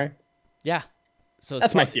somewhere. Yeah. So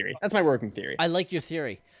that's my theory. That's my working theory. I like your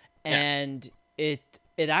theory. And it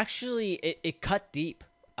actually cut deep.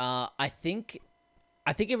 I think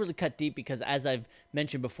it really cut deep because, as I've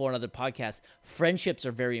mentioned before in other podcasts, friendships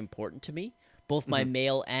are very important to me. Both my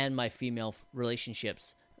male and my female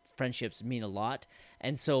friendships mean a lot.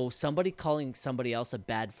 And so somebody calling somebody else a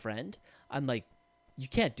bad friend, I'm like, you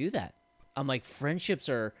can't do that. I'm like, friendships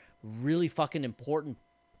are really fucking important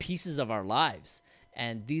pieces of our lives.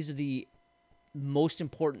 And these are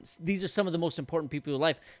some of the most important people in your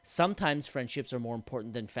life. Sometimes friendships are more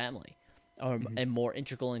important than family and more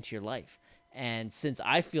integral into your life. And since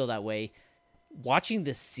I feel that way, watching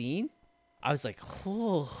this scene, I was like,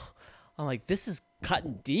 oh, I'm like, this is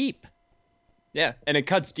cutting deep. Yeah, and it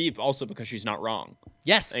cuts deep also because she's not wrong.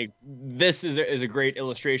 Yes. Like, this is a great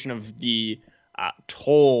illustration of the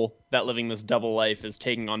toll that living this double life is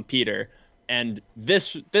taking on Peter. And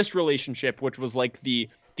this relationship, which was like the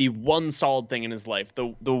one solid thing in his life,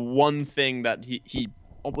 the one thing that he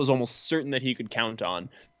was almost certain that he could count on,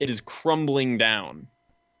 it is crumbling down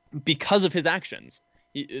because of his actions.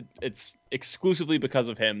 It's exclusively because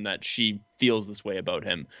of him that she feels this way about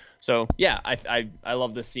him. So yeah, I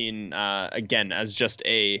love this scene again as just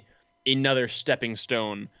another stepping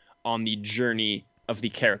stone on the journey of the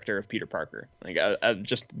character of Peter Parker. Like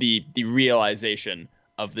just the realization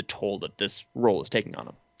of the toll that this role is taking on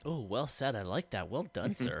him. Oh, well said. I like that. Well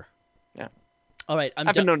done, sir. Yeah. All right.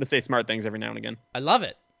 I've been known to say smart things every now and again. I love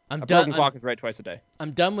it. A broken clock is right twice a day.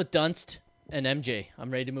 I'm done with Dunst and MJ.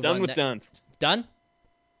 I'm ready to move on. Done with Dunst. Done?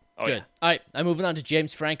 Oh, good. Yeah. All right. I'm moving on to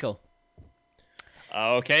James Franco.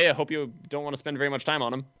 Okay. I hope you don't want to spend very much time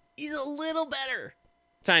on him. He's a little better.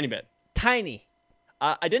 Tiny bit. Tiny.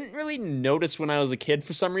 I didn't really notice when I was a kid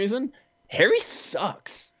for some reason. Harry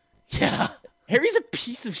sucks. Yeah. Harry's a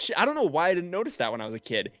piece of shit. I don't know why I didn't notice that when I was a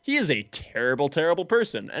kid. He is a terrible, terrible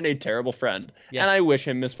person and a terrible friend. Yes. And I wish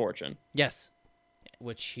him misfortune. Yes.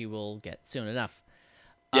 Which he will get soon enough.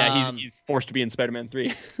 Yeah, he's forced to be in Spider-Man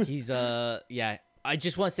 3. He's yeah. I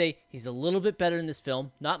just want to say he's a little bit better in this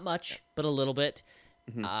film. Not much, but a little bit.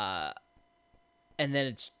 Mm-hmm. And then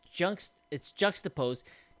it's juxtaposed.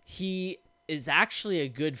 He is actually a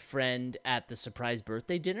good friend at the surprise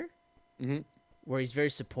birthday dinner. Mm-hmm. Where he's very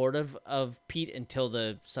supportive of Pete until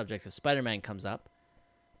the subject of Spider-Man comes up,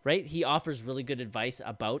 right? He offers really good advice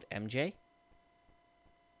about MJ.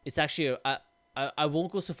 It's actually, I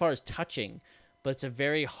won't go so far as touching, but it's a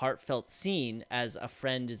very heartfelt scene as a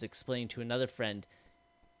friend is explaining to another friend,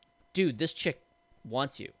 dude, this chick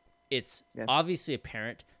wants you. It's obviously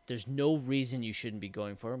apparent. There's no reason you shouldn't be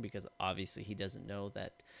going for him because obviously he doesn't know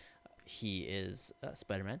that he is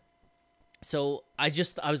Spider-Man. So I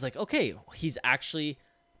was like, okay, he's actually,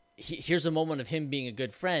 here's a moment of him being a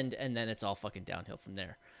good friend, and then it's all fucking downhill from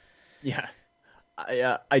there. Yeah.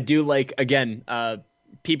 I do like, again,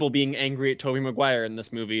 people being angry at Tobey Maguire in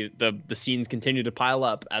this movie. The scenes continue to pile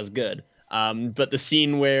up as good. But the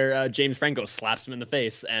scene where James Franco slaps him in the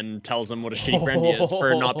face and tells him what a shitty friend he is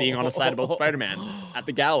for not being on his side about Spider-Man at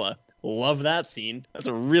the gala. Love that scene. That's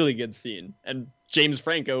a really good scene. And James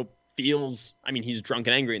Franco feels, he's drunk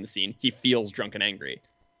and angry in the scene. He feels drunk and angry.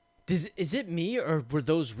 Is it me or were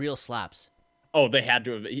those real slaps? Oh, they had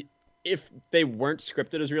to have. If they weren't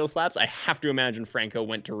scripted as real slaps, I have to imagine Franco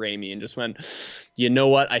went to Raimi and just went, you know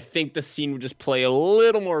what? I think the scene would just play a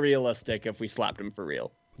little more realistic if we slapped him for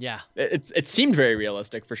real. Yeah. It seemed very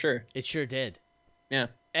realistic for sure. It sure did. Yeah.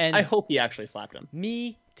 And I hope he actually slapped him.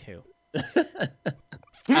 Me too.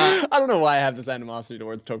 I don't know why I have this animosity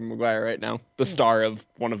towards Tobey Maguire right now. The star of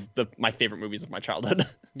one of my favorite movies of my childhood.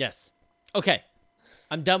 Yes. Okay.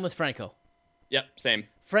 I'm done with Franco. Yep, same.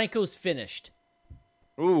 Franco's finished.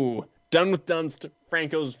 Ooh, done with Dunst.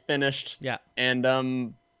 Franco's finished. Yeah.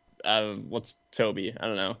 And what's Toby? I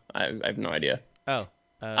don't know. I have no idea. Oh.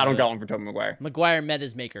 I don't got one for Tobey Maguire. Maguire met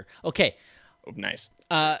his maker. Okay. Oh, nice.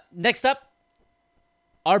 Next up,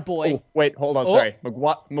 our boy. Oh, wait, hold on. Sorry.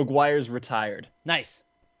 Maguire's retired. Nice.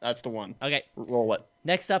 That's the one. Okay. Roll it.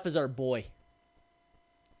 Next up is our boy,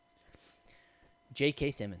 J.K.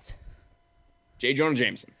 Simmons. J. Jonah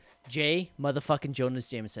Jameson. J. motherfucking Jonas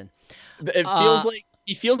Jameson. It feels like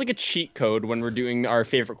he feels like a cheat code when we're doing our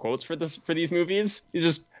favorite quotes for these movies. He's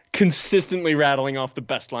just consistently rattling off the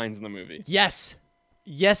best lines in the movie. Yes.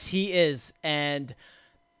 Yes, he is. And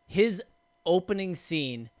his opening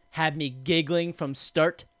scene had me giggling from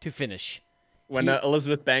start to finish. When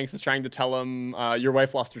Elizabeth Banks is trying to tell him, your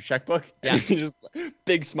wife lost her checkbook. Yeah. And he just,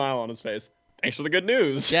 big smile on his face. Thanks for the good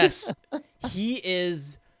news. Yes. He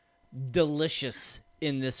is delicious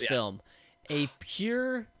in this film. A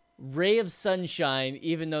pure ray of sunshine,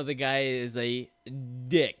 even though the guy is a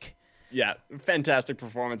dick. Yeah, fantastic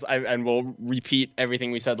performance. And we'll repeat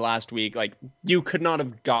everything we said last week. Like, you could not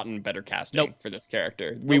have gotten better casting for this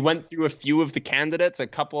character. We went through a few of the candidates. A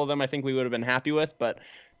couple of them I think we would have been happy with, but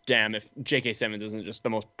damn, if J.K. Simmons isn't just the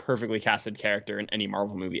most perfectly casted character in any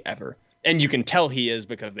Marvel movie ever. And you can tell he is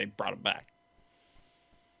because they brought him back.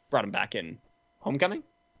 Brought him back in Homecoming?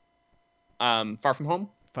 Far From Home?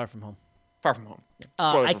 Far From Home. Far From Home.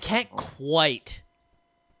 I can't quite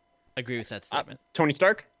agree with that statement. Tony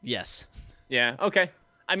Stark? Yes. Yeah, okay.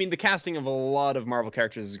 The casting of a lot of Marvel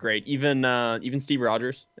characters is great. Even Steve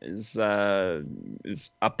Rogers is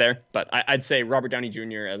up there. But I'd say Robert Downey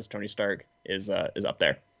Jr. as Tony Stark is up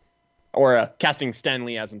there. Or casting Stan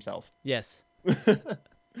Lee as himself. Yes.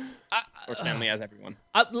 Or Stan Lee as everyone.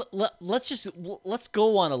 Let's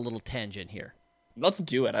go on a little tangent here. Let's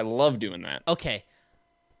do it. I love doing that. Okay.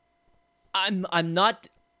 I'm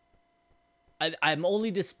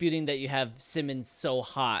only disputing that you have Simmons so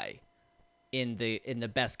high in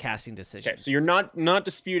the best casting decisions. Okay, so you're not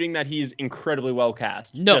disputing that he's incredibly well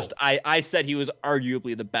cast. No. Just I said he was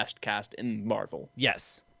arguably the best cast in Marvel.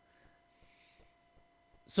 Yes.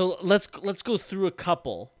 So let's go through a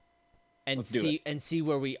couple and see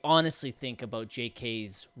where we honestly think about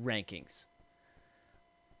JK's rankings.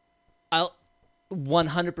 I'll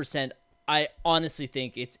 100%. I honestly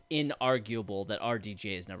think it's inarguable that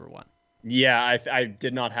RDJ is number one. Yeah, I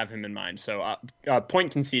did not have him in mind. So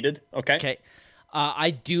point conceded. Okay. Okay.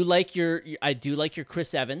 I do like your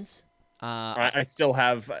Chris Evans. I still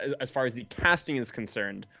have, as far as the casting is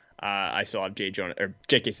concerned, I still have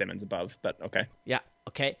J.K. Simmons above, but okay. Yeah.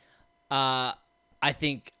 Okay. I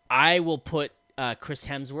think I will put Chris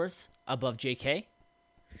Hemsworth above J.K.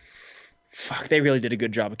 Fuck, they really did a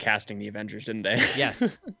good job of casting the Avengers, didn't they?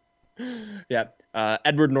 Yes. Yeah.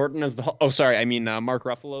 Edward Norton as the Hulk. Oh, sorry. I mean, Mark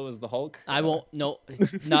Ruffalo as the Hulk. I won't. No,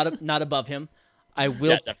 not above him. I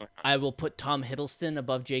will. Yeah, definitely not. I will put Tom Hiddleston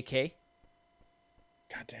above J.K.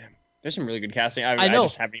 God damn. There's some really good casting. I know. I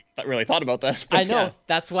just haven't really thought about this. I know. Yeah.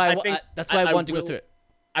 That's why. I wanted to go through it.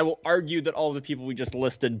 I will argue that all of the people we just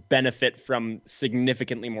listed benefit from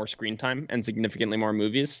significantly more screen time and significantly more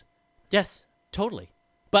movies. Yes, totally.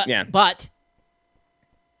 But yeah. But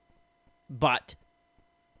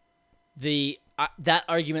the that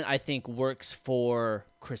argument I think works for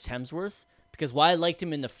Chris Hemsworth because while I liked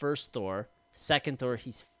him in the first Thor, second Thor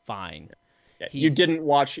he's fine. Yeah, you didn't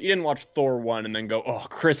watch Thor 1 and then go, "Oh,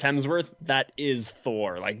 Chris Hemsworth, that is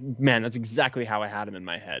Thor." Like, man, that's exactly how I had him in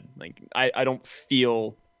my head. Like I don't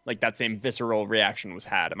feel like that same visceral reaction was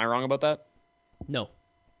had. Am I wrong about that? No.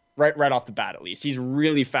 Right off the bat, at least. He's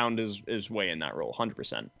really found his way in that role,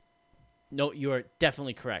 100%. No, you are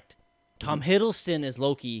definitely correct. Tom Hiddleston as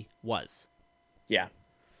Loki was. Yeah.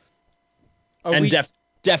 And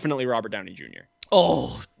definitely Robert Downey Jr.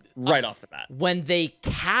 Oh. Right off the bat. When they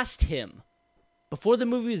cast him, before the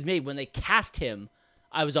movie was made, when they cast him,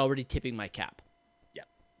 I was already tipping my cap. Yeah.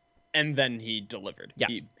 And then he delivered. Yeah.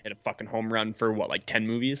 He hit a fucking home run for, 10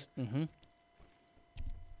 movies? Mm-hmm.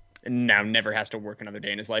 And now never has to work another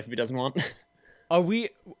day in his life if he doesn't want. Are we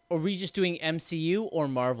just doing MCU or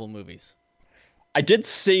Marvel movies? I did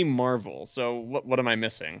say Marvel, so what am I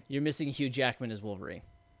missing? You're missing Hugh Jackman as Wolverine.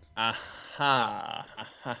 Aha.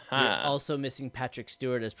 You're also missing Patrick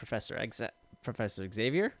Stewart as Professor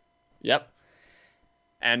Xavier. Yep.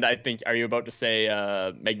 And I think, are you about to say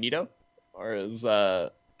Magneto? Or is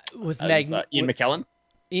Ian McKellen?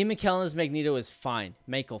 Ian McKellen as Magneto is fine.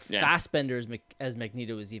 Michael Fassbender as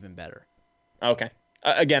Magneto is even better. Okay.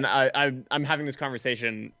 Again, I'm having this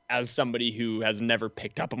conversation as somebody who has never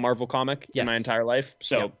picked up a Marvel comic in my entire life,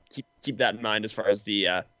 so keep that in mind as far as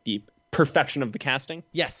the perfection of the casting.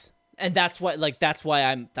 Yes, and that's why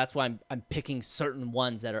I'm picking certain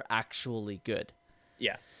ones that are actually good.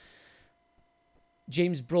 Yeah.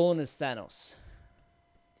 James Brolin as Thanos.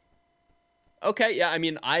 Okay, yeah. I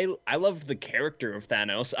mean, I loved the character of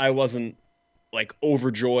Thanos. I wasn't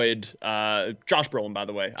overjoyed. Josh Brolin, by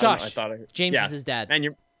the way. James is his dad. Man,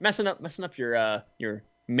 you're messing up your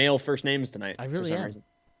male first names tonight. I really am. Reason.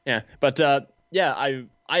 Yeah, but I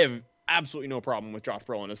have absolutely no problem with Josh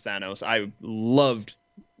Brolin as Thanos. I loved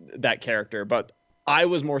that character, but I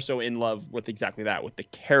was more so in love with exactly that, with the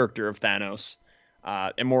character of Thanos,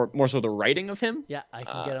 and more so the writing of him. Yeah, I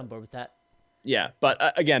can get on board with that. Yeah,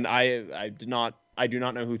 but again, I do not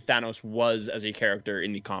know who Thanos was as a character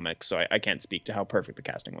in the comics, so I can't speak to how perfect the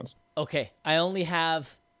casting was. Okay, I only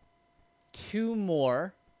have two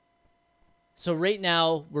more. So right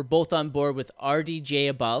now, we're both on board with RDJ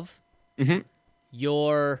above. Mm-hmm.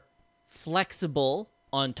 You're flexible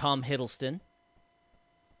on Tom Hiddleston.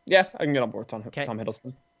 Yeah, I can get on board with Tom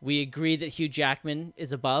Hiddleston. We agree that Hugh Jackman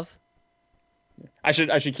is above. I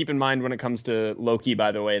should keep in mind when it comes to Loki,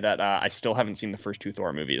 by the way, that I still haven't seen the first two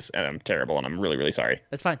Thor movies, and I'm terrible, and I'm really, really sorry.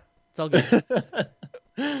 That's fine. It's all good.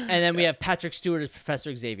 And then we have Patrick Stewart as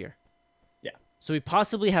Professor Xavier. Yeah. So we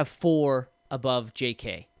possibly have 4 above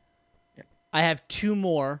JK. Yeah. I have 2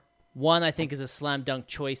 more. One I think is a slam dunk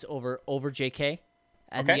choice over JK,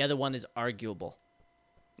 and the other one is arguable.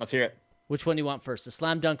 Let's hear it. Which one do you want first, the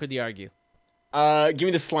slam dunk or the argue? Give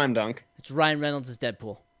me the slam dunk. It's Ryan Reynolds as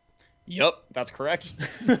Deadpool. Yup, that's correct.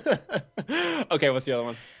 Okay, what's the other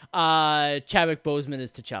one? Chadwick Boseman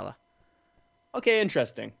is T'Challa. Okay,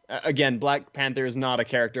 interesting. Again, Black Panther is not a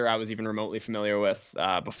character I was even remotely familiar with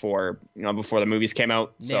before the movies came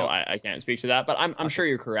out, so I can't speak to that. But I'm sure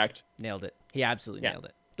you're correct. Nailed it. He absolutely nailed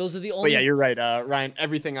it. Those are the only. But yeah, you're right, Ryan.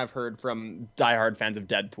 Everything I've heard from diehard fans of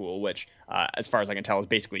Deadpool, which, as far as I can tell, is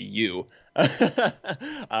basically you.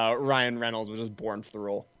 Ryan Reynolds was just born for the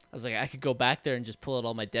role. I was like, I could go back there and just pull out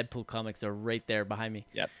all my Deadpool comics. They're right there behind me.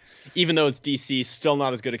 Yep. Even though it's DC, still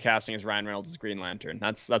not as good a casting as Ryan Reynolds' Green Lantern.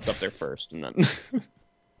 That's up there first. And then,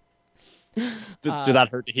 did that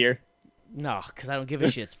hurt to hear? No, because I don't give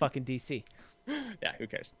a shit. It's fucking DC. Yeah, who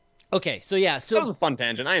cares? Okay, so that was a fun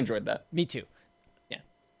tangent. I enjoyed that. Me too. Yeah.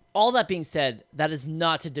 All that being said, that is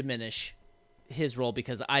not to diminish his role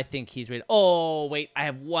because I think he's ready. Oh, wait, I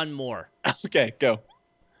have one more. Okay, go.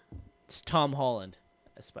 It's Tom Holland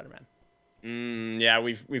as Spider-Man. Yeah,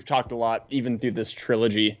 we've talked a lot, even through this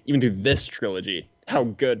trilogy, how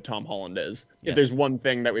good Tom Holland is. Yes. If there's one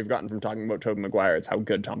thing that we've gotten from talking about Tobey Maguire, it's how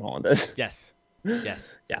good Tom Holland is. Yes.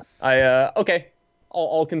 Yeah. Okay.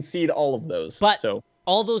 I'll concede all of those. But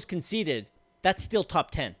all those conceded, that's still top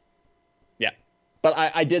 10. Yeah. But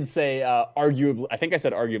I did say arguably. I think I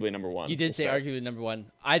said arguably number one. You did say arguably number one.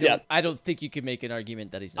 I don't think you could make an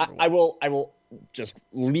argument that he's number one. I will just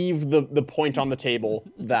leave the point on the table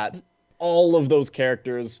that all of those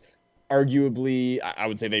characters, arguably, I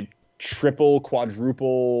would say they triple,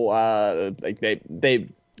 quadruple, like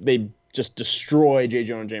they just destroy J.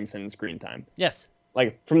 Jonah Jameson in screen time. Yes.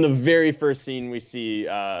 Like from the very first scene we see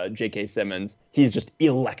J.K. Simmons, he's just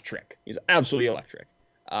electric. He's absolutely electric.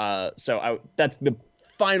 So that's the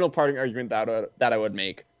final parting argument that I would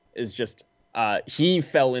make is just he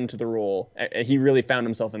fell into the role. He really found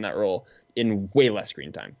himself in that role in way less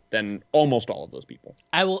screen time than almost all of those people.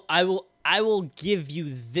 I will give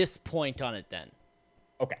you this point on it then.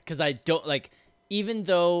 Okay. Because I don't even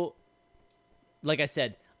though, like I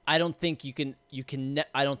said, I don't think you can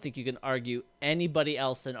argue anybody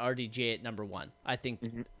else than RDJ at number one. I think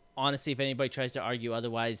honestly, if anybody tries to argue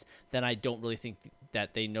otherwise, then I don't really think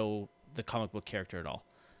that they know the comic book character at all.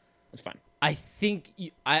 That's fine. I think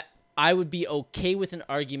I would be okay with an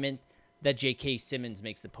argument that J.K. Simmons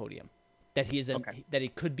makes the podium, that that he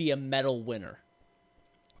could be a medal winner.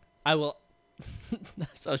 I will.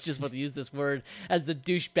 So I was just about to use this word as the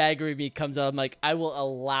douchebaggery me comes out. I'm like, I will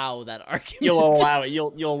allow that argument. You'll allow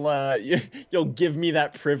it. You'll give me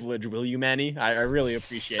that privilege, will you, Manny? I really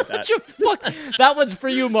appreciate that. That one's for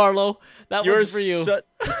you, Marlo. One's for you.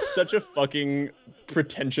 Such a fucking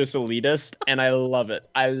pretentious elitist, and I love it.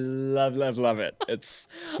 I love it. It's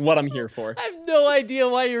what I'm here for. I have no idea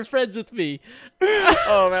why you're friends with me.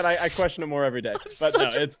 Oh man, I question it more every day. But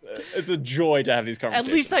no, it's a joy to have these conversations.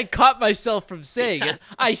 At least I caught myself from saying it.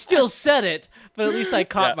 I still said it, but at least I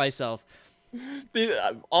caught myself.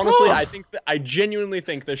 Honestly, I genuinely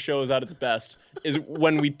think this show is at its best is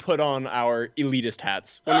when we put on our elitist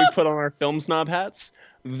hats, when we put on our film snob hats.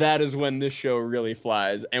 That is when this show really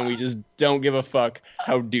flies, and we just don't give a fuck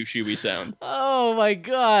how douchey we sound. Oh my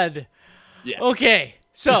god. Yeah. Okay,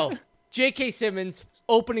 so J.K. Simmons,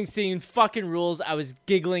 opening scene, fucking rules. I was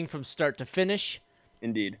giggling from start to finish.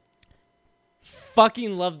 Indeed.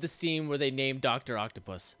 Fucking loved the scene where they named Dr.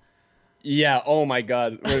 Octopus. Yeah, oh my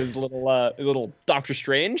god. Where his little Doctor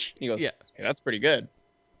Strange? He goes, yeah, hey, that's pretty good.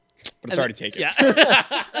 But it's already taken. Yeah.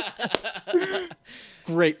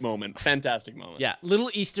 Great moment. Fantastic moment. Yeah, little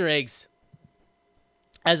Easter eggs.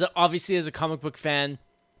 Obviously, as a comic book fan,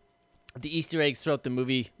 the Easter eggs throughout the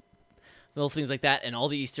movie, little things like that, and all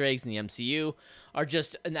the Easter eggs in the MCU are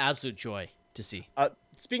just an absolute joy to see.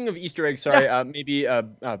 Speaking of Easter eggs, sorry, maybe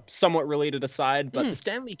somewhat related aside, but the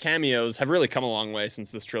Stan Lee cameos have really come a long way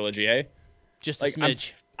since this trilogy, eh? Just a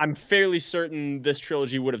smidge. I'm fairly certain this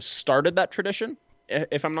trilogy would have started that tradition,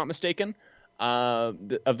 if I'm not mistaken. Of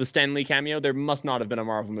the Stan Lee cameo, there must not have been a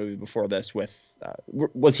Marvel movie before this with...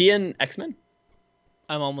 was he in X-Men?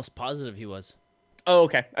 I'm almost positive he was. Oh,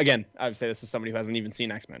 okay. Again, I would say this is somebody who hasn't even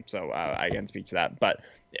seen X-Men, so I can't speak to that. But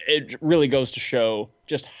it really goes to show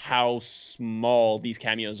just how small these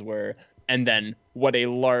cameos were, and then what a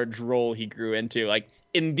large role he grew into. Like,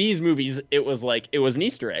 in these movies, it was an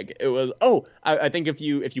Easter egg. It was, I think if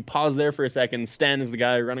you pause there for a second, Stan is the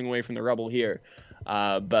guy running away from the rubble here.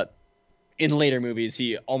 But in later movies,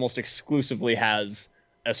 he almost exclusively has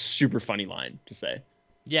a super funny line to say.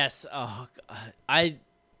 Yes. Oh, I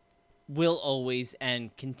will always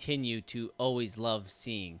and continue to always love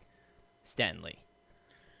seeing Stan Lee.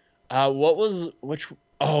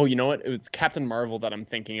 Oh, you know what? It was Captain Marvel that I'm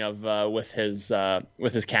thinking of with his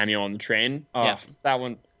cameo on the train. Yeah. That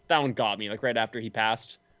one got me. Like right after he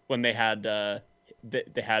passed, when they had the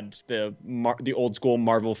old school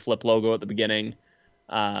Marvel flip logo at the beginning.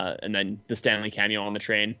 And then the Stan Lee cameo on the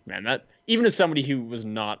train. Man, that even as somebody who was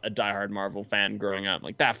not a diehard Marvel fan growing up,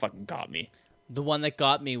 like that fucking got me. The one that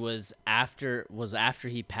got me was after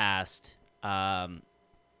he passed,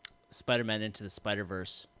 Spider-Man Into the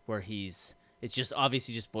Spider-Verse, where it's just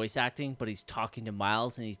obviously just voice acting, but he's talking to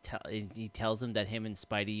Miles and he tells him that him and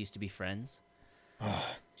Spidey used to be friends. Oh,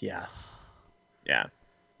 yeah. I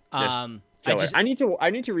need to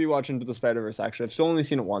rewatch Into the Spider-Verse. Actually, I've still only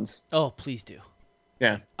seen it once. Oh, please do.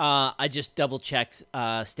 Yeah. I just double checked.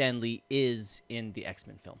 Stan Lee is in the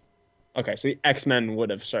X-Men film. Okay, so the X-Men would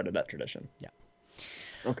have started that tradition. Yeah.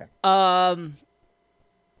 Okay.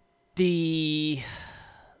 The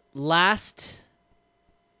last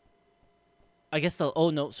I guess the oh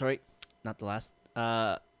no, sorry, not the last.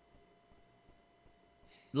 The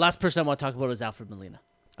last person I want to talk about is Alfred Molina.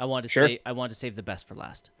 I want to save the best for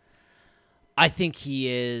last. I think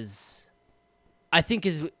he's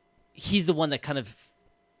the one that kind of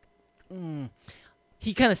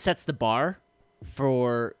he kind of sets the bar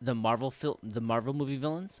for the Marvel movie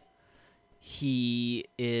villains. He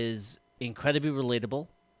is incredibly relatable.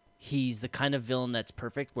 He's the kind of villain that's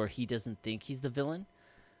perfect where he doesn't think he's the villain,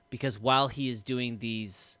 because while he is doing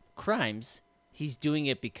these crimes, he's doing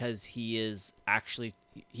it because he is honestly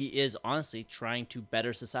trying to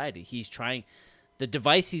better society. The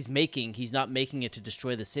device he's making, he's not making it to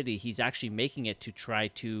destroy the city. He's actually making it to try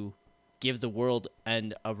to give the world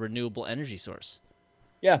a renewable energy source.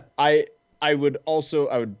 Yeah, I would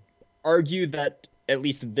argue that at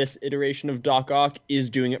least this iteration of Doc Ock is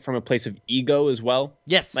doing it from a place of ego as well.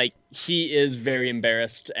 Yes. Like, he is very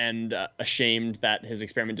embarrassed and ashamed that his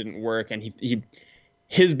experiment didn't work. And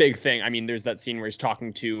his big thing, I mean, there's that scene where he's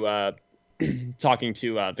talking to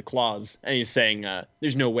the Claws, and he's saying,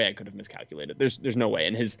 there's no way I could have miscalculated. There's no way.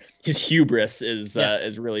 And his hubris is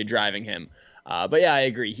really driving him. But yeah, I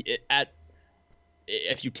agree.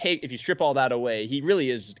 If you strip all that away, he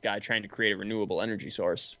really is just a guy trying to create a renewable energy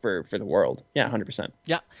source for the world. Yeah, 100%.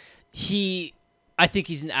 Yeah. I think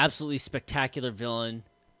he's an absolutely spectacular villain.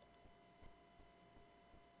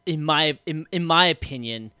 In my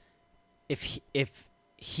opinion, if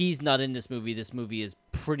he's not in this movie is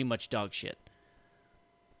pretty much dog shit.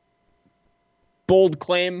 Bold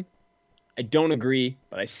claim. I don't agree,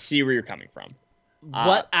 but I see where you're coming from.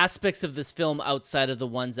 What aspects of this film, outside of the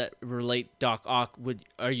ones that relate Doc Ock,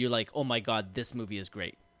 are you like, oh my god, this movie is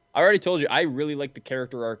great? I already told you, I really like the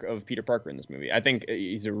character arc of Peter Parker in this movie. I think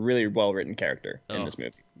he's a really well-written character in this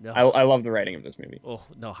movie. No. I love the writing of this movie. Oh,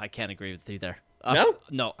 no, I can't agree with you there. No?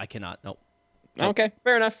 No, I cannot. No. Okay,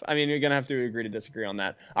 fair enough. I mean, you're going to have to agree to disagree on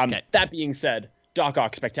that. Okay. That being said, Doc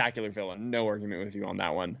Ock, spectacular villain. No argument with you on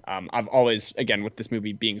that one. I've always, again, with this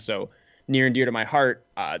movie being so near and dear to my heart,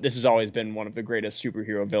 this has always been one of the greatest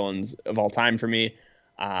superhero villains of all time for me.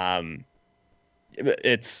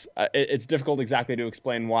 It's difficult exactly to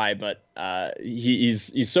explain why, but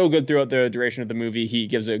he's so good throughout the duration of the movie. He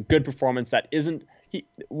gives a good performance that isn't.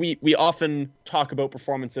 We often talk about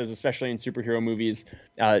performances, especially in superhero movies,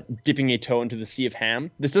 dipping a toe into the sea of ham.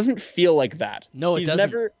 This doesn't feel like that. No, it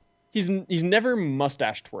doesn't. He's never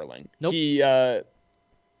mustache twirling. Nope.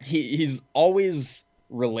 He's always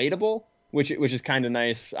relatable, which is kind of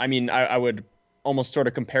nice. I mean, I would almost sort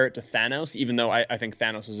of compare it to Thanos, even though I think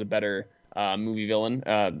Thanos is a better movie villain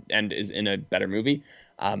and is in a better movie,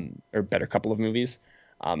 or better couple of movies.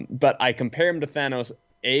 But I compare him to Thanos,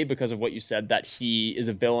 because of what you said, that he is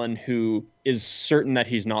a villain who is certain that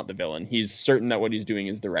he's not the villain. He's certain that what he's doing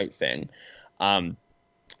is the right thing.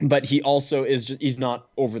 But he also he's not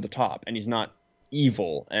over the top, and he's not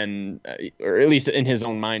evil, and or at least in his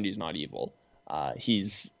own mind, he's not evil.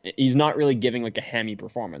 He's not really giving like a hammy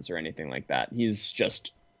performance or anything like that. He's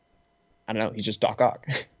just, I don't know, he's just Doc Ock.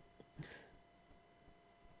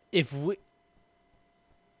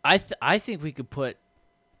 I think we could put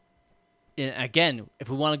in, again, if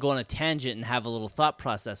we want to go on a tangent and have a little thought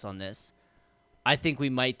process on this, I think we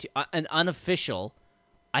might an unofficial.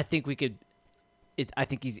 I think we could. I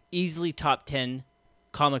think he's easily top 10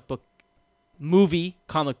 comic book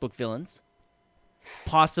villains,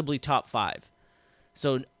 possibly top 5.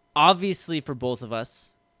 So obviously for both of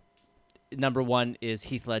us, number 1 is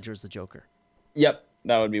Heath Ledger's the Joker. Yep,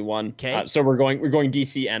 that would be one. Okay, so we're going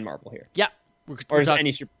DC and Marvel here. Yeah, or is it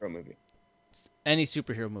any superhero movie? Any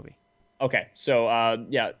superhero movie. Okay, so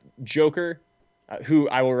Joker, who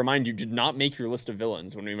I will remind you did not make your list of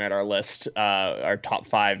villains when we made our list, our top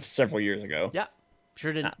 5 several years ago. Yeah,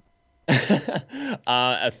 sure didn't.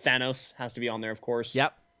 Thanos has to be on there, of course.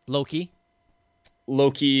 Yep. Loki,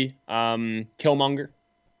 Killmonger.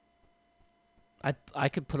 I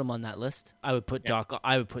could put him on that list. I would put Doc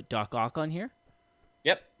Ock on here.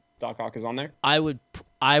 Yep, Doc Ock is on there. I would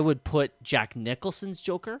put Jack Nicholson's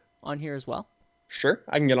Joker on here as well. Sure,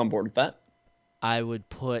 I can get on board with that. I would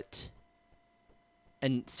put,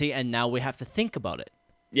 and now we have to think about it.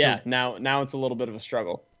 Yeah, so, now it's a little bit of a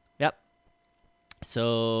struggle. Yep.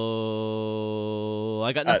 So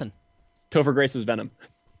I got nothing. Topher Grace's Venom.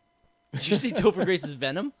 Did you see Topher Grace's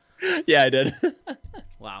Venom? Yeah, I did.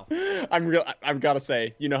 Wow. I've got to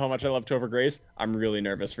say, you know how much I love Topher Grace? I'm really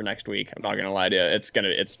nervous for next week. I'm not going to lie to you. It's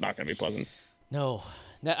not going to be pleasant. No.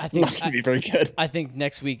 I think it's not going to be very good. I think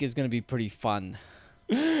next week is going to be pretty fun.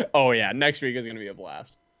 Oh, yeah. Next week is going to be a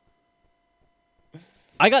blast.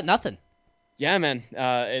 I got nothing. Yeah, man.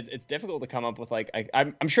 It's difficult to come up with like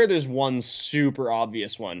I'm sure there's one super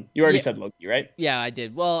obvious one. You already said Loki, right? Yeah, I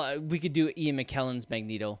did. Well, we could do Ian McKellen's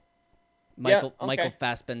Magneto, Michael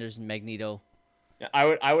Fassbender's Magneto. Yeah,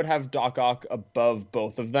 I would have Doc Ock above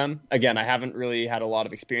both of them. Again, I haven't really had a lot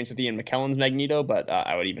of experience with Ian McKellen's Magneto, but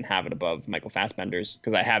I would even have it above Michael Fassbender's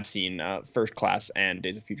because I have seen First Class and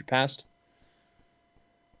Days of Future Past.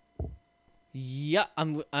 Yeah,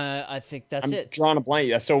 I think that's it. Drawing a blank.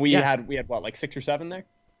 Yeah, so we had what, like 6 or 7 there?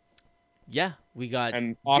 Yeah, we got.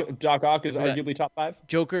 And Doc Ock is arguably top 5.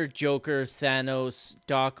 Joker, Thanos,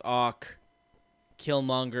 Doc Ock,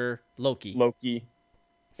 Killmonger, Loki.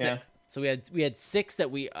 Yeah. So we had 6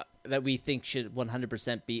 that we think should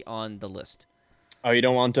 100% be on the list. Oh, you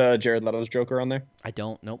don't want Jared Leto's Joker on there? I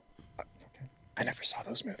don't. Nope. Okay. I never saw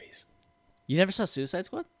those movies. You never saw Suicide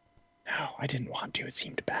Squad? No, I didn't want to. It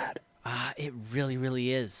seemed bad. It really,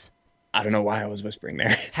 really is. I don't know why I was whispering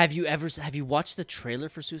there. Have you watched the trailer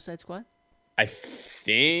for Suicide Squad? I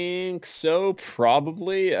think so,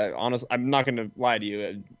 probably. Honestly, I'm not going to lie to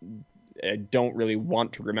you. I don't really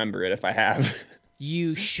want to remember it if I have.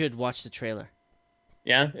 You should watch the trailer.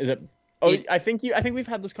 Yeah? Is it? Oh, I think we've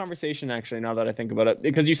had this conversation actually. Now that I think about it,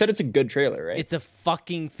 because you said it's a good trailer, right? It's a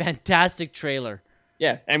fucking fantastic trailer.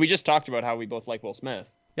 Yeah, and we just talked about how we both like Will Smith.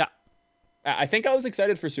 Yeah. I think I was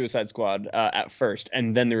excited for Suicide Squad at first,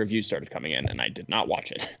 and then the reviews started coming in, and I did not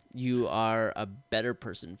watch it. You are a better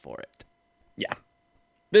person for it. Yeah.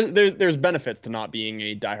 There's benefits to not being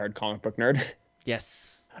a diehard comic book nerd.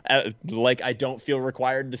 Yes. Like, I don't feel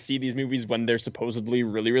required to see these movies when they're supposedly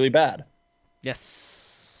really, really bad.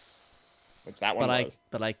 Yes. Which that one was.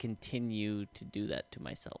 But I continue to do that to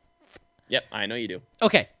myself. Yep, I know you do.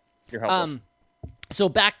 Okay. You're helpless. So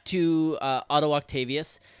back to Otto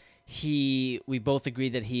Octavius. We both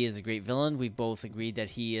agreed that he is a great villain. We both agreed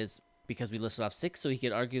that he is, because we listed off 6, so he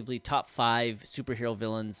could arguably top 5 superhero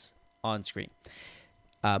villains on screen.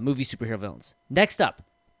 Movie superhero villains. Next up.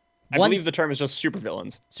 I believe the term is just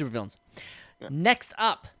supervillains. Supervillains. Yeah. Next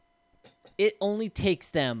up, it only takes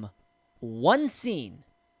them one scene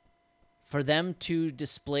for them to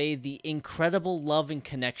display the incredible love and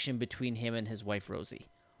connection between him and his wife, Rosie.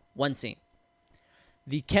 One scene.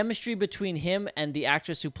 The chemistry between him and the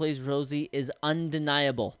actress who plays Rosie is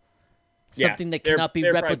undeniable. Something that cannot be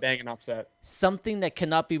replicated. Something that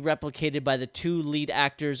cannot be replicated by the 2 lead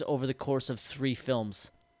actors over the course of 3 films.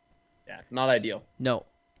 Yeah, not ideal. No,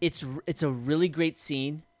 it's a really great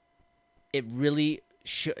scene. It really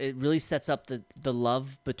sets up the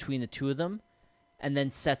love between the 2 of them, and then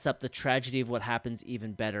sets up the tragedy of what happens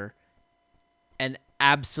even better. And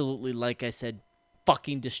absolutely, like I said,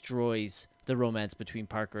 fucking destroys the romance between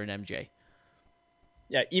Parker and MJ.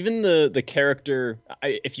 Yeah, even the character,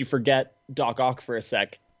 if you forget Doc Ock for a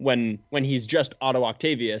sec, when he's just Otto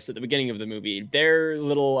Octavius at the beginning of the movie, their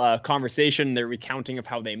little conversation, their recounting of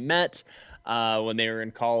how they met when they were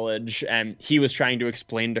in college, and he was trying to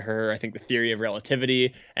explain to her, I think, the theory of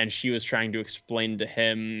relativity, and she was trying to explain to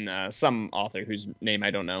him some author whose name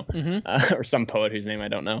I don't know, or some poet whose name I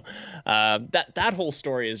don't know. That whole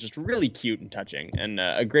story is just really cute and touching, and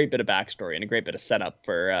a great bit of backstory and a great bit of setup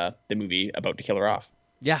for the movie about to kill her off.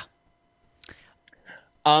 Yeah.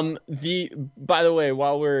 By the way,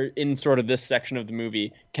 while we're in sort of this section of the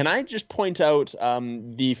movie, can I just point out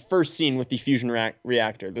the first scene with the fusion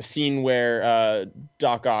reactor, the scene where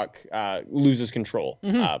Doc Ock loses control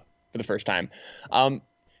for the first time.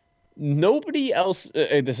 Nobody else,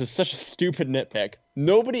 this is such a stupid nitpick,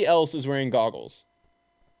 nobody else is wearing goggles.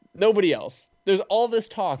 Nobody else. There's all this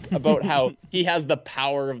talk about how he has the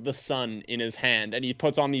power of the sun in his hand, and he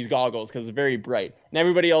puts on these goggles because it's very bright. And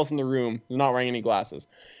everybody else in the room is not wearing any glasses.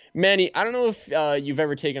 Manny, I don't know if you've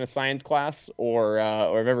ever taken a science class or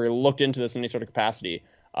have ever looked into this in any sort of capacity,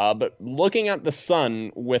 but looking at the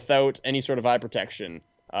sun without any sort of eye protection,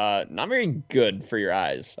 not very good for your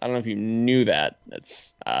eyes. I don't know if you knew that.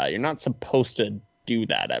 It's you're not supposed to do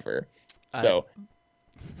that ever. So...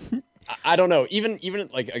 I don't know. Even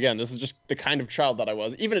like, again, this is just the kind of child that I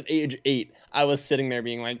was. Even at age 8, I was sitting there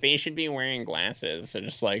being like, they should be wearing glasses. So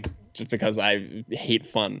just because I hate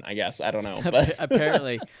fun, I guess. I don't know. But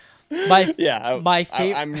apparently,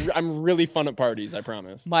 I'm really fun at parties. I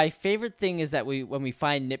promise. My favorite thing is that when we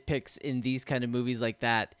find nitpicks in these kind of movies like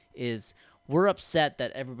that is we're upset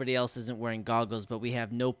that everybody else isn't wearing goggles, but we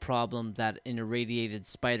have no problem that an irradiated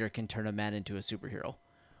spider can turn a man into a superhero.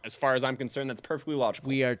 As far as I'm concerned, that's perfectly logical.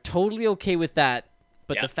 We are totally okay with that,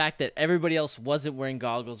 but the fact that everybody else wasn't wearing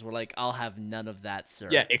goggles, we're like, I'll have none of that, sir.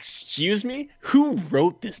 Yeah, excuse me? Who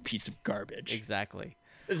wrote this piece of garbage? Exactly.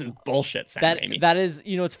 This is bullshit, Sam Raimi. That is,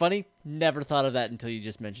 it's funny. Never thought of that until you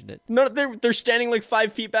just mentioned it. No, they're standing like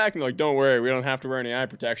 5 feet back and like, don't worry, we don't have to wear any eye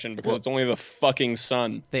protection because it's only the fucking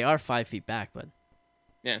sun. They are 5 feet back, bud.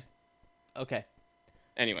 Yeah. Okay.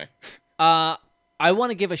 Anyway. I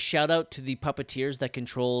want to give a shout out to the puppeteers that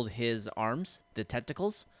controlled his arms, the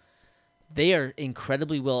tentacles. They are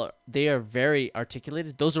incredibly well. They are very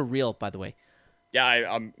articulated. Those are real, by the way. Yeah,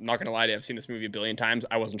 I'm not going to lie to you. I've seen this movie a billion times.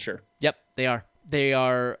 I wasn't sure. Yep, they are. They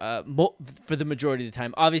are for the majority of the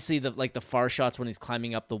time. Obviously, the far shots when he's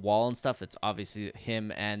climbing up the wall and stuff. It's obviously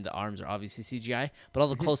him, and the arms are obviously CGI. But all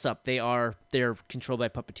the close up, they're controlled by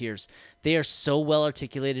puppeteers. They are so well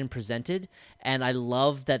articulated and presented, and I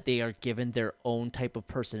love that they are given their own type of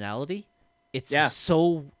personality. It's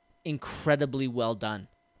so incredibly well done.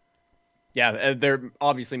 Yeah, they're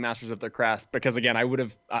obviously masters of their craft because, again,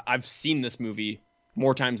 I've seen this movie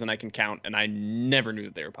more times than I can count, and I never knew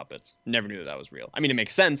that they were puppets. Never knew that was real. I mean, it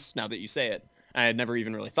makes sense now that you say it. I had never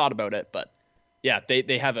even really thought about it, but yeah,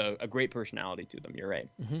 they have a great personality to them. You're right.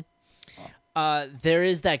 Mm-hmm. There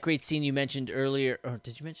is that great scene you mentioned earlier. Or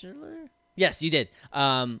did you mention it earlier? Yes, you did.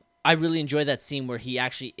 I really enjoy that scene where he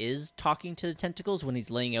actually is talking to the tentacles when he's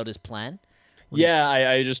laying out his plan. Yeah,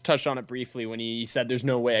 I just touched on it briefly when he said there's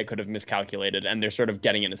no way I could have miscalculated, and they're sort of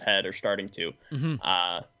getting in his head or starting to.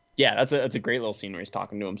 Mm-hmm. Yeah, that's a great little scene where he's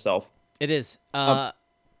talking to himself. It is. Go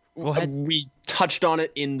ahead. We touched on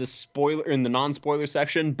it in the non-spoiler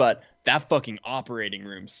section, but that fucking operating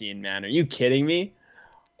room scene, man, are you kidding me?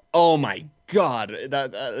 Oh my god,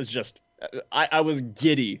 that is just. I was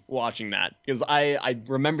giddy watching that because I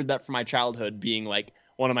remembered that from my childhood being like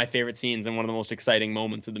one of my favorite scenes and one of the most exciting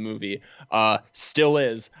moments of the movie. Still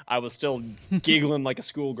is. I was still giggling like a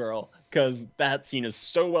schoolgirl because that scene is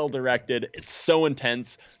so well directed. It's so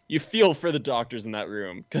intense. You feel for the doctors in that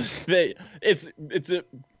room because it's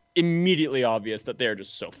immediately obvious that they're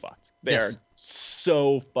just so fucked. They are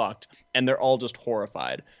so fucked, and they're all just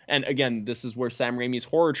horrified. And again, this is where Sam Raimi's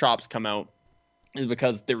horror chops come out. Is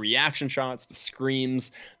because the reaction shots, the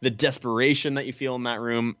screams, the desperation that you feel in that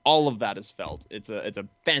room, all of that is felt. It's a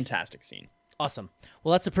fantastic scene. Awesome.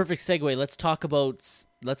 Well, that's a perfect segue. Let's talk about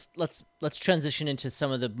let's transition into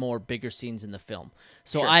some of the more bigger scenes in the film.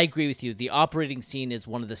 So sure. I agree with you. The operating scene is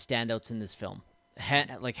one of the standouts in this film.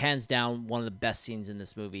 Hands down, one of the best scenes in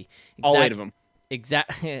this movie. All 8 of them.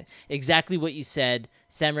 Exactly what you said.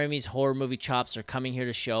 Sam Raimi's horror movie chops are coming here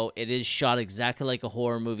to show. It is shot exactly like a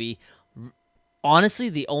horror movie. Honestly,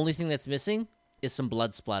 the only thing that's missing is some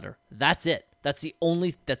blood splatter. That's it. That's the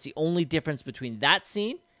only difference between that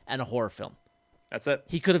scene and a horror film. That's it.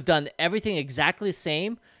 He could have done everything exactly the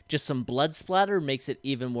same, just some blood splatter makes it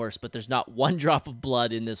even worse, but there's not one drop of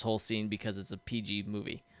blood in this whole scene because it's a PG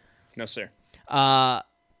movie. No, sir.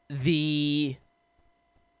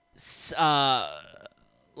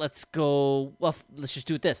 Let's go, well, let's just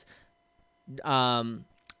do it this.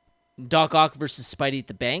 Doc Ock versus Spidey at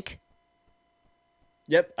the bank.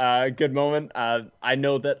 Yep, good moment. I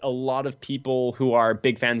know that a lot of people who are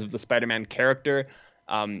big fans of the Spider-Man character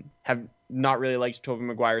have not really liked Tobey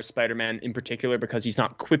Maguire's Spider-Man in particular because he's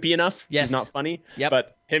not quippy enough. Yes. He's not funny. Yep.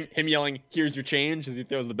 But him yelling, "Here's your change," as he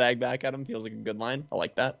throws the bag back at him feels like a good line. I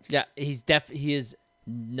like that. Yeah, he is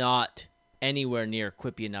not anywhere near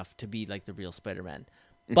quippy enough to be like the real Spider-Man.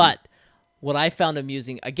 Mm-hmm. But what I found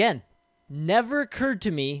amusing, again, never occurred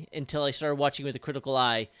to me until I started watching with a critical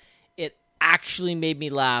eye. It actually made me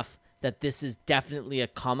laugh that this is definitely a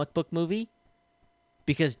comic book movie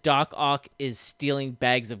because Doc Ock is stealing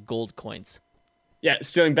bags of gold coins. Yeah,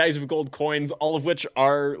 stealing bags of gold coins, all of which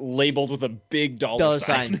are labeled with a big dollar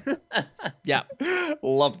sign. Yeah.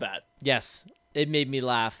 Love that. Yes, it made me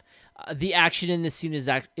laugh. The action in this scene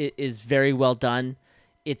is very well done.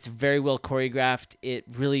 It's very well choreographed. It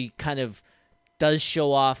really kind of does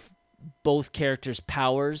show off both characters'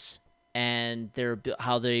 powers and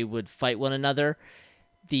how they would fight one another.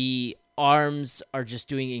 The arms are just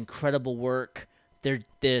doing incredible work. The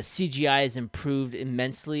CGI is improved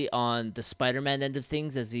immensely on the Spider-Man end of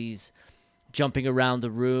things as he's jumping around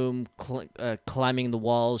the room, climbing the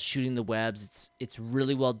walls, shooting the webs. It's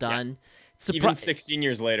really well done. Yeah. Even 16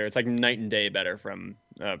 years later, it's like night and day better from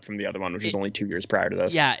the other one, which is only 2 years prior to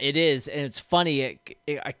this. Yeah, it is, and it's funny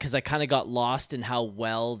because I kind of got lost in how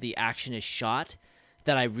well the action is shot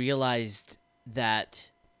that I realized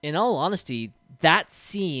that, in all honesty, that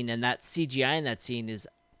scene and that CGI in that scene is,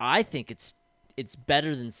 I think it's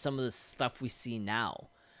better than some of the stuff we see now.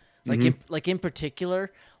 Like in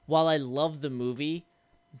particular, while I love the movie,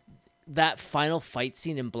 that final fight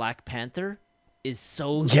scene in Black Panther is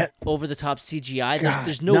so over the top CGI. God,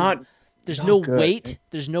 there's no there's no weight.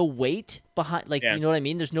 There's no weight behind, like, you know what I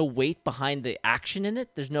mean? There's no weight behind the action in it.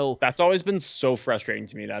 There's no. That's always been so frustrating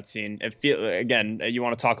to me, that scene. Again, you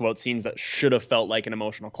want to talk about scenes that should have felt like an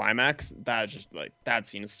emotional climax. That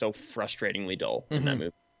scene is so frustratingly dull in that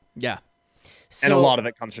movie. Yeah. So, and a lot of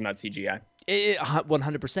it comes from that CGI.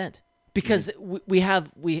 100%. Because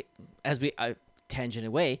as we tangent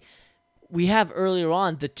away, we have earlier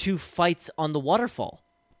on the two fights on the waterfall.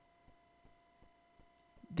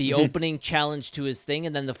 The opening challenge to his thing,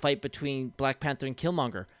 and then the fight between Black Panther and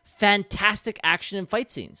Killmonger. Fantastic action and fight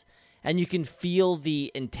scenes. And you can feel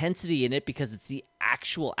the intensity in it because it's the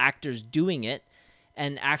actual actors doing it,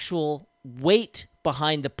 and actual weight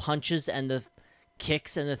behind the punches and the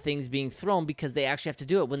kicks and the things being thrown, because they actually have to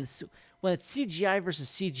do it. When it's CGI versus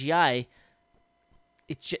CGI,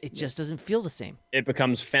 it just doesn't feel the same. It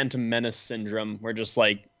becomes Phantom Menace syndrome, where just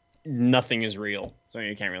like nothing is real, so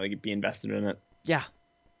you can't really be invested in it. Yeah.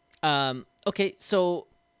 Okay, so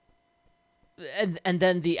and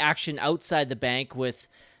then the action outside the bank with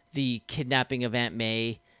the kidnapping of Aunt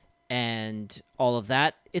May and all of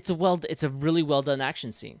that. It's a really well done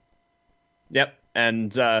action scene. Yep,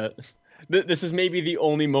 and this is maybe the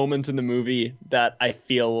only moment in the movie that I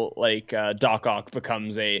feel like Doc Ock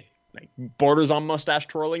becomes borders on mustache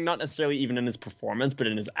twirling, not necessarily even in his performance, but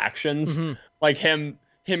in his actions. Like him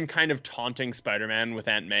kind of taunting Spider-Man with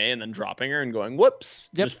Aunt May and then dropping her and going, whoops.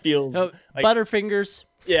 Just feels like Butterfingers.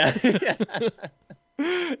 Yeah.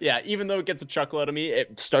 Yeah, even though it gets a chuckle out of me,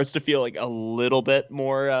 it starts to feel like a little bit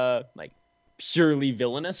more purely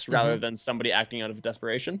villainous rather than somebody acting out of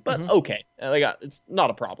desperation. But okay, it's not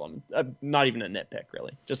a problem. Not even a nitpick,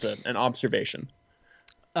 really. Just an observation.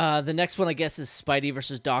 The next one, I guess, is Spidey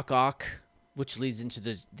versus Doc Ock, which leads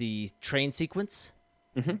into the train sequence.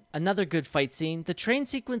 Another good fight scene. The train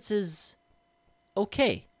sequence is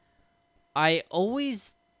okay. I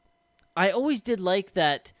always did like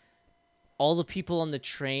that all the people on the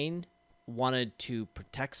train wanted to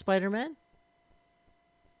protect Spider-Man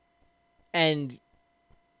and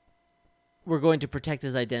were going to protect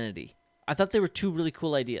his identity. I thought they were two really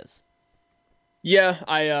cool ideas. Yeah,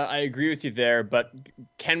 I agree with you there, but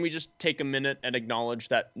can we just take a minute and acknowledge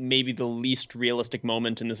that maybe the least realistic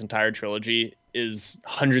moment in this entire trilogy is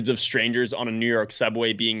hundreds of strangers on a New York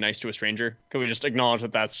subway being nice to a stranger? Can we just acknowledge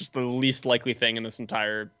that that's just the least likely thing in this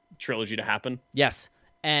entire trilogy to happen? Yes,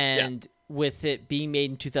 and with it being made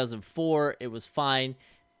in 2004, it was fine.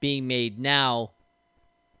 Being made now,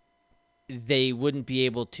 they wouldn't be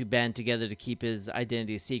able to band together to keep his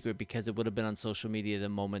identity a secret because it would have been on social media the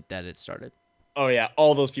moment that it started. Oh, yeah.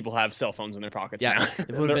 All those people have cell phones in their pockets now.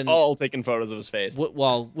 They're all taking photos of his face.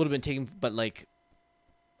 Well, would have been taken, but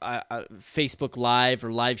Facebook Live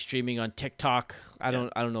or live streaming on TikTok. I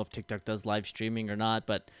don't know if TikTok does live streaming or not,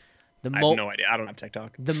 but I have no idea. I don't have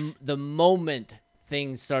TikTok. The moment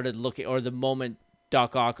things started looking, or the moment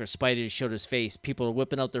Doc Ock or Spidey showed his face, people are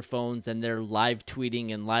whipping out their phones and they're live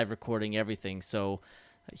tweeting and live recording everything. So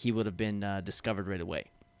he would have been discovered right away.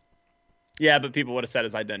 Yeah, but people would have said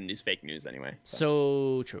his identity is fake news anyway.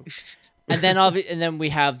 So true. And then we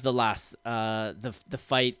have the last the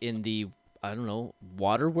fight in the, I don't know,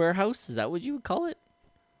 water warehouse. Is that what you would call it?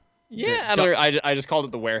 Yeah, I just called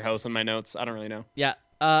it the warehouse in my notes. I don't really know. Yeah,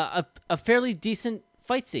 a fairly decent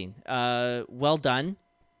fight scene. Well done.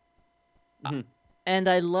 And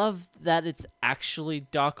I love that it's actually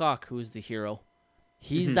Doc Ock who is the hero.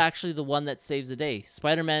 He's actually the one that saves the day.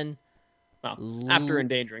 Spider-Man. Well, after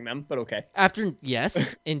endangering them, but okay.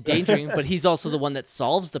 Yes, endangering, but he's also the one that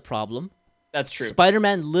solves the problem. That's true.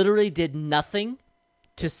 Spider-Man literally did nothing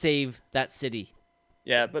to save that city.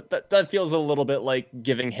 Yeah, but that feels a little bit like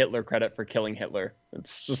giving Hitler credit for killing Hitler.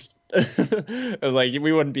 It's just like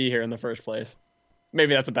we wouldn't be here in the first place.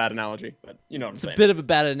 Maybe that's a bad analogy, but you know what I'm saying. It's a bit of a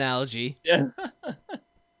bad analogy. Yeah.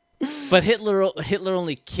 But Hitler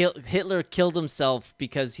killed himself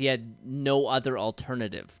because he had no other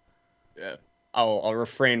alternative. Yeah, I'll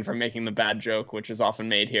refrain from making the bad joke, which is often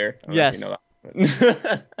made here. Yes, you know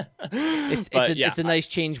that. It's a nice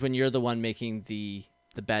change when you're the one making the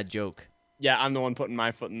bad joke. Yeah, I'm the one putting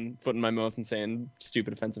my foot in my mouth and saying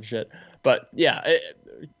stupid, offensive shit. But yeah,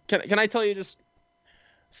 can I tell you just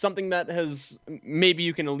something that has maybe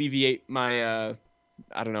you can alleviate my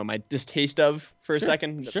my distaste of for a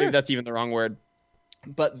second. Sure. Maybe that's even the wrong word.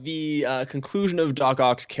 But the conclusion of Doc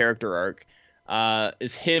Ock's character arc.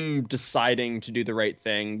 Is him deciding to do the right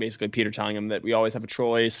thing. Basically, Peter telling him that we always have a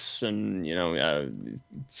choice, and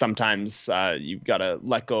sometimes you've got to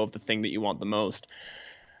let go of the thing that you want the most.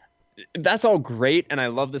 That's all great, and I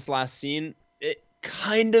love this last scene. It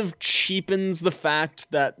kind of cheapens the fact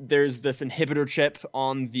that there's this inhibitor chip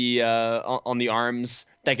on the arms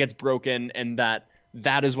that gets broken, and that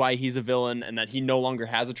is why he's a villain, and that he no longer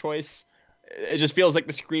has a choice. It just feels like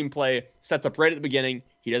the screenplay sets up right at the beginning.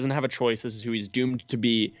 He doesn't have a choice. This is who he's doomed to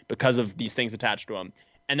be because of these things attached to him.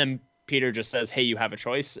 And then Peter just says, hey, you have a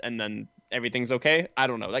choice, and then everything's okay. I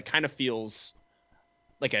don't know. That kind of feels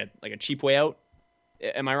like a cheap way out.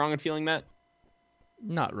 Am I wrong in feeling that?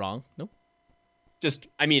 Not wrong. Nope. Just,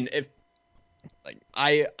 I mean, if like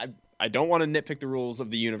I don't want to nitpick the rules of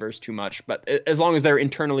the universe too much, but as long as they're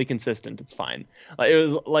internally consistent, it's fine. It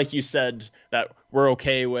was like you said that we're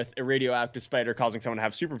okay with a radioactive spider causing someone to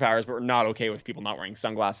have superpowers, but we're not okay with people not wearing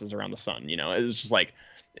sunglasses around the sun. You know, it's just like,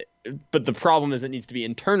 but the problem is it needs to be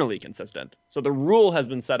internally consistent. So the rule has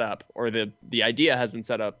been set up, or the idea has been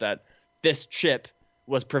set up, that this chip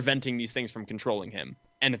was preventing these things from controlling him,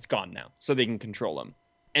 and it's gone now, so they can control him.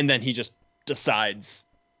 And then he just decides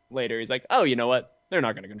later, he's like, oh, you know what? They're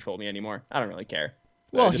not going to control me anymore. I don't really care.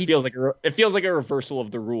 Well, it feels like a reversal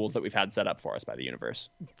of the rules that we've had set up for us by the universe.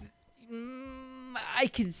 I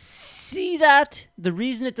can see that. The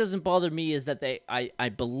reason it doesn't bother me is that I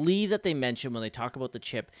believe that they mention when they talk about the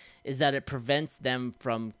chip is that it prevents them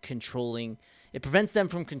from controlling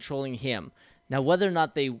him. Now, whether or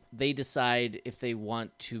not they decide if they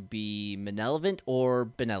want to be malevolent or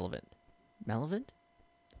benevolent. Malevolent?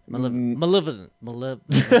 Malevolent.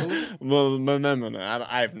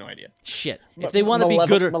 I have no idea. Shit. If they want to be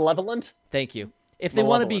good or... Malevolent? Thank you. If they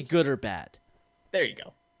want to be good or bad. There you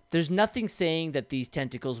go. There's nothing saying that these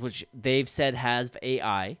tentacles, which they've said has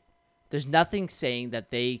AI, there's nothing saying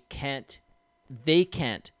that they can't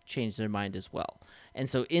change their mind as well. And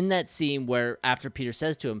so in that scene where after Peter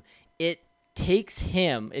says to him, it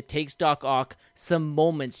takes Doc Ock some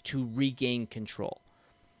moments to regain control.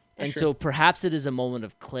 And so perhaps it is a moment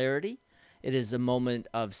of clarity. It is a moment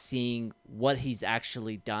of seeing what he's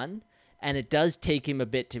actually done. And it does take him a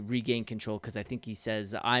bit to regain control, because I think he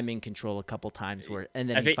says, I'm in control a couple times. And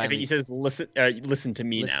then I think he says, listen to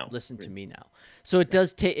me now. Listen to me now. So it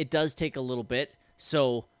does take a little bit.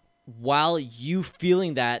 So while you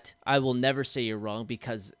feeling that, I will never say you're wrong,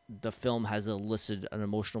 because the film has elicited an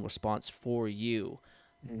emotional response for you.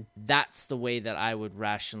 Mm-hmm. That's the way that I would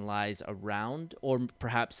rationalize around, or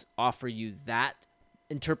perhaps offer you that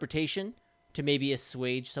interpretation to maybe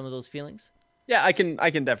assuage some of those feelings. Yeah, I can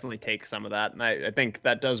definitely take some of that, and I think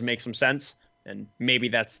that does make some sense. And maybe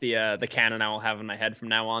that's the canon I will have in my head from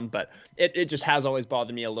now on. But it just has always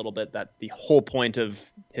bothered me a little bit that the whole point of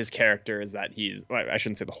his character is that I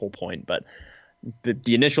shouldn't say the whole point, but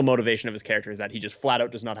the initial motivation of his character is that he just flat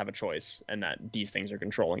out does not have a choice, and that these things are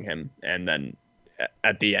controlling him. And then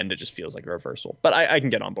at the end, it just feels like a reversal. But I can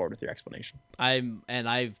get on board with your explanation.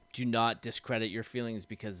 I do not discredit your feelings,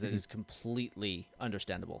 because it is completely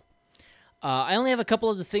understandable. I only have a couple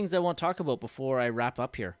of the things I want to talk about before I wrap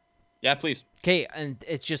up here. Yeah, please. Okay, and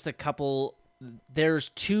it's just a couple. There's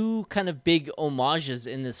two kind of big homages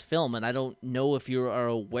in this film, and I don't know if you are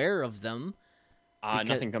aware of them.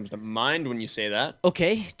 Nothing comes to mind when you say that.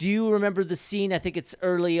 Okay, do you remember the scene? I think it's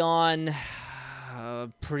early on.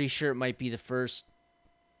 Pretty sure it might be the first.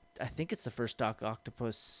 I think it's the first Doc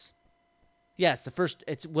Octopus. Yeah, it's the first.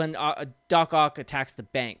 It's when Doc Ock attacks the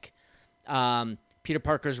bank. Peter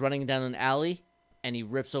Parker's running down an alley, and he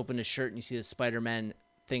rips open his shirt, and you see the Spider-Man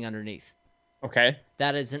thing underneath. Okay.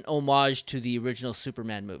 That is an homage to the original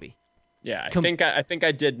Superman movie. Yeah, I think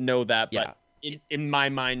I did know that, but in my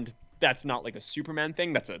mind, that's not like a Superman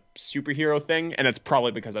thing. That's a superhero thing, and it's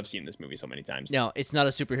probably because I've seen this movie so many times. No, it's not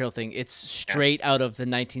a superhero thing. It's straight out of the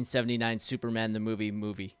 1979 Superman the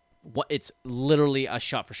movie. It's literally a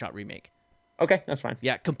shot-for-shot remake. Okay, that's fine.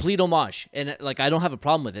 Yeah, complete homage. And I don't have a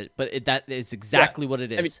problem with it, but that is exactly what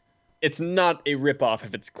it is. I mean, it's not a ripoff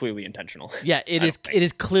if it's clearly intentional. Yeah, it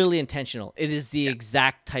is clearly intentional. It is the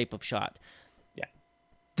exact type of shot. Yeah.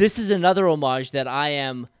 This is another homage that I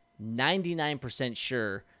am 99%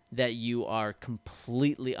 sure that you are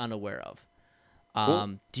completely unaware of.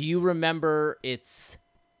 Cool. Do you remember it's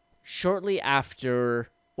shortly after...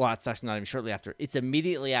 Well, it's actually not even shortly after. It's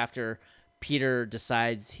immediately after Peter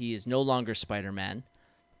decides he is no longer Spider-Man,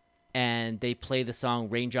 and they play the song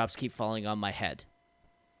Raindrops Keep Falling on My Head.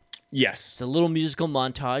 Yes. It's a little musical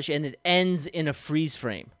montage, and it ends in a freeze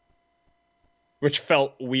frame. Which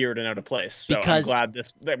felt weird and out of place. So I'm glad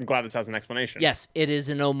this has an explanation. Yes, it is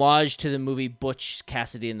an homage to the movie Butch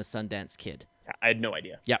Cassidy and the Sundance Kid. I had no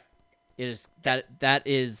idea. Yeah. It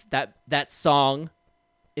is that song,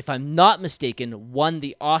 if I'm not mistaken, won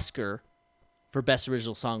the Oscar for Best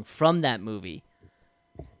Original Song from that movie.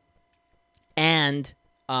 And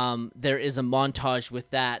there is a montage with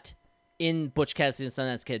that in Butch Cassidy and the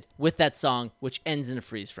Sundance Kid with that song, which ends in a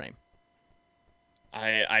freeze frame.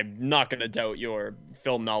 I'm not going to doubt your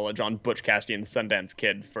film knowledge on Butch Cassidy and the Sundance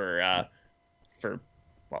Kid for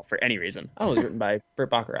any reason. Oh, it was written by Burt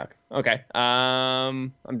Bacharach. Okay.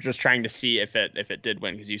 I'm just trying to see if it did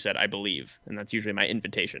win, because you said I believe, and that's usually my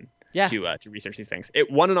invitation to research these things. It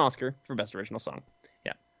won an Oscar for Best Original Song.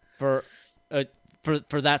 Yeah. For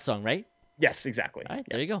that song, right? Yes, exactly. All right,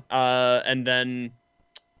 there you go. And then,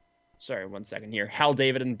 sorry, 1 second here. Hal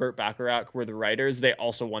David and Burt Bacharach were the writers. They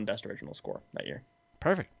also won Best Original Score that year.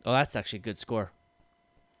 Perfect. Oh, that's actually a good score.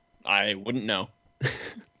 I wouldn't know.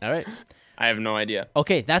 All right. I have no idea.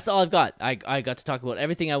 Okay, that's all I've got. I got to talk about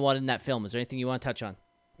everything I wanted in that film. Is there anything you want to touch on?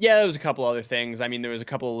 Yeah, there was a couple other things. I mean, there was a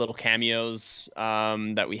couple of little cameos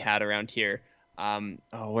that we had around here.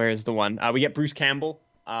 Where is the one? We get Bruce Campbell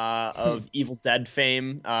of Evil Dead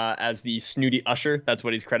fame as the Snooty Usher. That's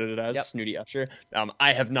what he's credited as, yep. Snooty Usher.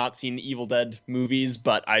 I have not seen the Evil Dead movies,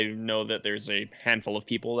 but I know that there's a handful of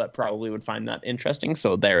people that probably would find that interesting,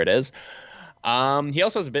 so there it is. He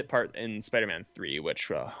also has a bit part in Spider-Man 3,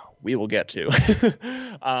 which we will get to.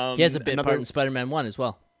 He has a bit part in Spider-Man 1 as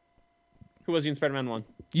well. Who was he in Spider-Man 1?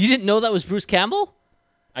 You didn't know that was Bruce Campbell?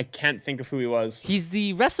 I can't think of who he was. He's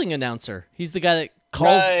the wrestling announcer. He's the guy that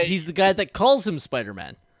calls. Right. He's the guy that calls him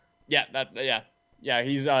Spider-Man. Yeah, yeah.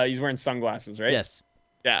 He's wearing sunglasses, right? Yes.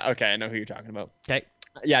 Yeah. Okay, I know who you're talking about. Okay.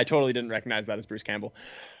 Yeah, I totally didn't recognize that as Bruce Campbell.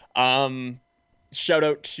 Shout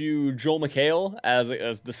out to Joel McHale as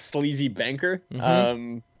the sleazy banker.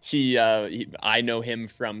 Mm-hmm. I know him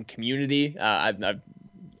from Community.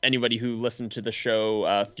 Anybody who listened to the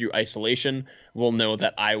show through isolation will know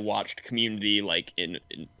that I watched Community like in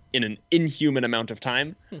an inhuman amount of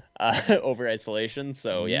time over isolation.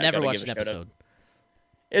 So yeah, never watched an episode.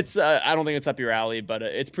 It's I don't think it's up your alley, but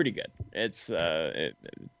it's pretty good. It's I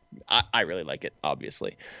really like it.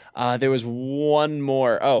 Obviously, there was one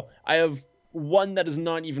more. Oh, I have one that is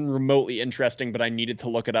not even remotely interesting, but I needed to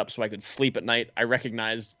look it up so I could sleep at night. I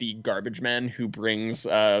recognized the garbage man who brings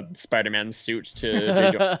Spider-Man's suit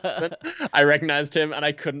to I recognized him, and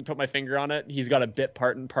I couldn't put my finger on it. He's got a bit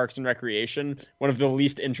part in Parks and Recreation, one of the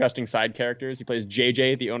least interesting side characters. He plays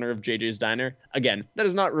JJ, the owner of JJ's Diner. Again, that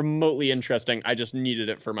is not remotely interesting. I just needed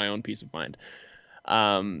it for my own peace of mind.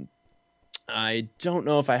 I don't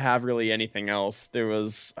know if I have really anything else.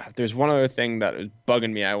 There's one other thing that was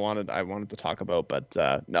bugging me. I wanted to talk about, but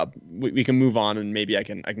no, we can move on, and maybe I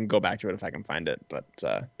can go back to it if I can find it. But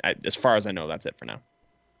as far as I know, that's it for now.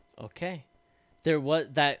 Okay, there was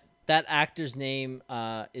that actor's name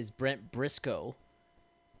is Brent Briscoe,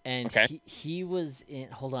 and okay. he was in.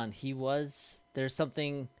 Hold on, there's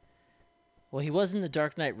something. Well, he was in The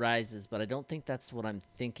Dark Knight Rises, but I don't think that's what I'm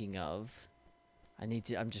thinking of.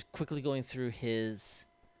 I'm just quickly going through his,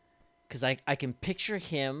 because I can picture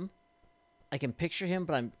him.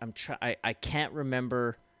 But I can't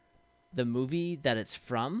remember the movie that it's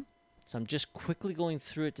from. So I'm just quickly going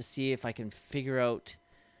through it to see if I can figure out.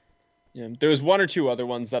 Yeah, there was one or two other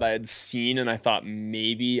ones that I had seen, and I thought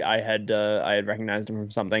maybe I had recognized him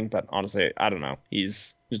from something, but honestly, I don't know.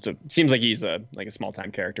 He's seems like he's a small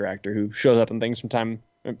time character actor who shows up in things from time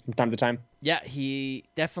to time. Yeah, he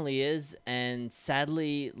definitely is, and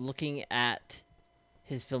sadly, looking at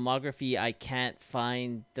his filmography, I can't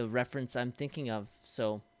find the reference I'm thinking of,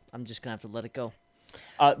 so I'm just gonna have to let it go.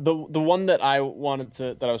 The one that I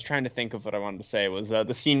was trying to think of what I wanted to say was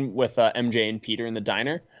the scene with MJ and Peter in the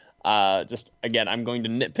diner. Just again, I'm going to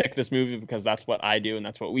nitpick this movie because that's what I do and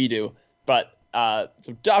that's what we do. But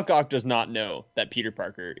so Doc Ock does not know that Peter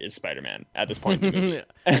Parker is Spider-Man at this point in the movie.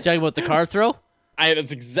 You're talking about the car throw?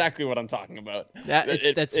 That's exactly what I'm talking about.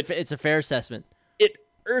 It's a fair assessment. It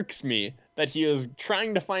irks me that he is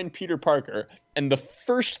trying to find Peter Parker, and the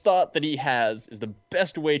first thought that he has is the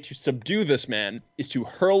best way to subdue this man is to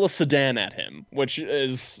hurl a sedan at him, which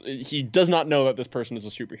is he does not know that this person is a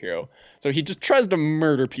superhero. So he just tries to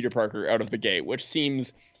murder Peter Parker out of the gate, which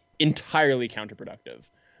seems entirely counterproductive.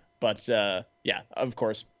 But yeah, of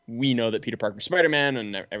course, we know that Peter Parker's Spider-Man,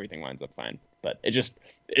 and everything winds up fine. But it's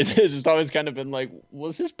just always kind of been like,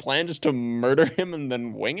 was his plan just to murder him and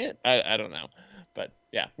then wing it? I don't know. But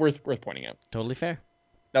yeah, worth pointing out. Totally fair.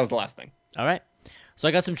 That was the last thing. All right. So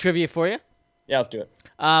I got some trivia for you. Yeah, let's do it.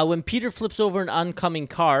 When Peter flips over an oncoming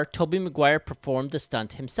car, Tobey Maguire performed the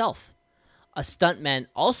stunt himself. A stuntman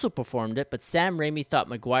also performed it, but Sam Raimi thought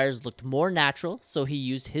Maguire's looked more natural, so he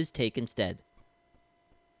used his take instead.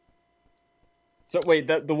 So wait,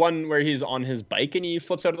 the one where he's on his bike and he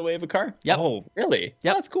flips out of the way of a car? Yep. Oh, really?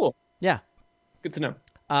 Yep. Oh, that's cool. Yeah. Good to know.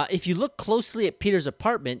 If you look closely at Peter's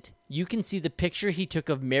apartment, you can see the picture he took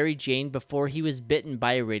of Mary Jane before he was bitten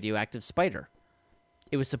by a radioactive spider.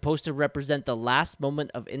 It was supposed to represent the last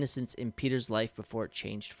moment of innocence in Peter's life before it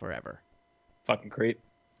changed forever. Fucking creep.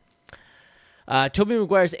 Tobey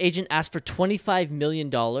Maguire's agent asked for $25 million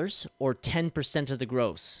or 10% of the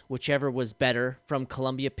gross, whichever was better, from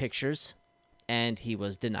Columbia Pictures, and he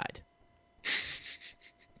was denied.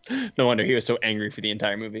 No wonder he was so angry for the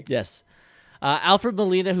entire movie. Yes. Alfred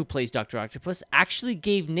Molina, who plays Dr. Octopus, actually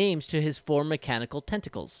gave names to his 4 mechanical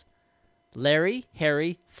tentacles: Larry,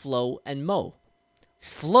 Harry, Flo, and Mo.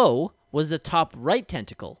 Flo was the top right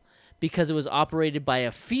tentacle because it was operated by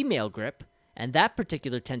a female grip, and that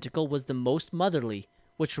particular tentacle was the most motherly,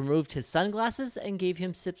 which removed his sunglasses and gave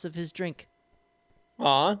him sips of his drink.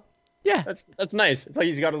 Aw. Yeah. That's nice. It's like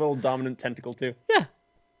he's got a little dominant tentacle, too. Yeah.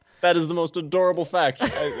 That is the most adorable fact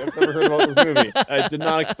I've ever heard about this movie. I did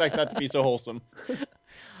not expect that to be so wholesome.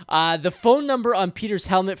 The phone number on Peter's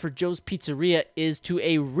helmet for Joe's Pizzeria is to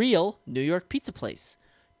a real New York pizza place.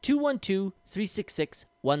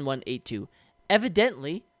 212-366-1182.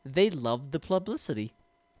 Evidently, they loved the publicity.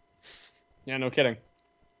 Yeah, no kidding.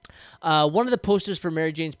 One of the posters for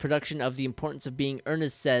Mary Jane's production of The Importance of Being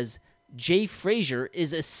Earnest says, Jay Fraser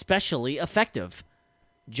is especially effective.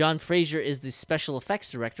 John Fraser is the special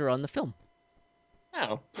effects director on the film.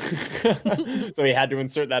 Oh. So he had to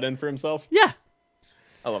insert that in for himself? Yeah.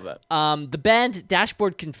 I love that. The band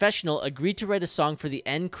Dashboard Confessional agreed to write a song for the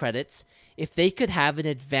end credits if they could have an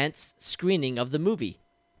advanced screening of the movie.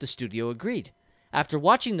 The studio agreed. After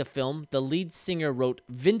watching the film, the lead singer wrote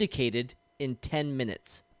Vindicated in 10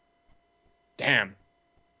 minutes. Damn.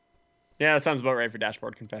 Yeah, that sounds about right for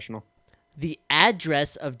Dashboard Confessional. The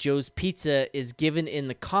address of Joe's Pizza is given in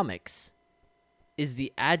the comics is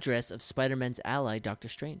the address of Spider-Man's ally, Doctor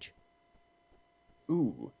Strange.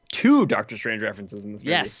 Ooh. 2 Doctor Strange references in this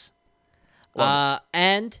movie. Yes.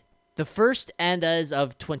 And the first, and as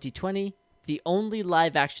of 2020, the only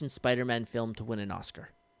live-action Spider-Man film to win an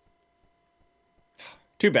Oscar.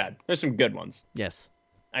 Too bad. There's some good ones. Yes.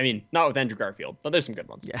 I mean, not with Andrew Garfield, but there's some good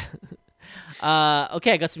ones. Yeah.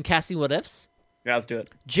 Okay, I got some casting what-ifs. Yeah, let's do it.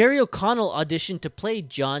 Jerry O'Connell auditioned to play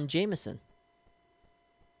John Jameson.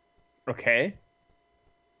 Okay.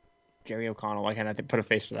 Jerry O'Connell. Why can't I put a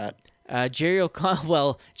face to that? Jerry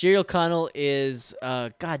O'Connell is,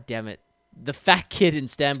 God damn it, the fat kid in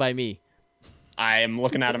Stand By Me. I am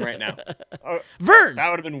looking at him right now. Vern! That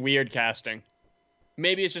would have been weird casting.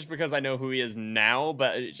 Maybe it's just because I know who he is now,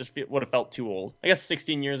 but it just would have felt too old. I guess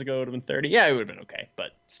 16 years ago it would have been 30. Yeah, it would have been okay,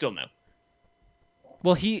 but still no.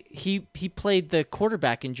 Well, he played the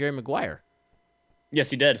quarterback in Jerry Maguire. Yes,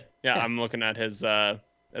 he did. Yeah. I'm looking at his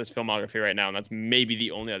filmography right now, and that's maybe the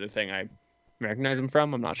only other thing I recognize him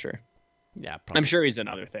from. I'm not sure. Yeah, probably. I'm sure he's in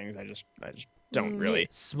other things. I just don't really.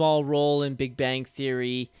 Small role in Big Bang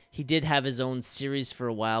Theory. He did have his own series for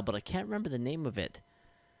a while, but I can't remember the name of it.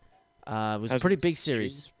 It was a pretty big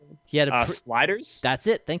series. He had a Sliders. That's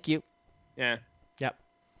it. Thank you. Yeah. Yep.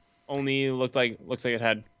 Only looks like it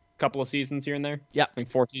had a couple of seasons here and there. Yep. Like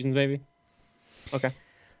 4 seasons maybe. Okay.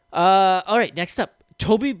 All right. Next up,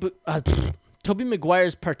 Tobey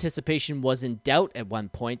Maguire's participation was in doubt at one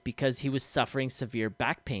point because he was suffering severe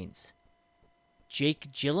back pains.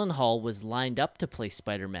 Jake Gyllenhaal was lined up to play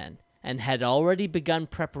Spider-Man and had already begun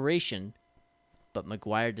preparation, but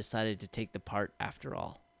Maguire decided to take the part after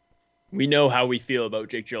all. We know how we feel about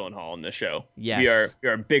Jake Gyllenhaal in this show. Yes. We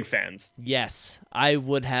are big fans. Yes. I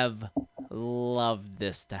would have loved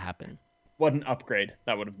this to happen. What an upgrade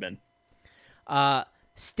that would have been.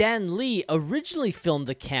 Stan Lee originally filmed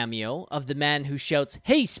the cameo of the man who shouts,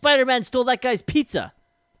 "Hey, Spider-Man stole that guy's pizza!"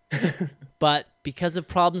 But because of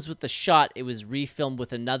problems with the shot, it was refilmed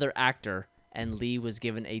with another actor, and Lee was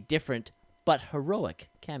given a different but heroic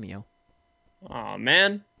cameo. Oh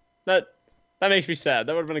man, that makes me sad.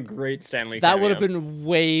 That would have been a great Stan Lee cameo. That would have been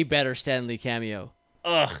way better Stan Lee cameo.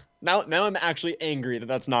 Ugh. Now I'm actually angry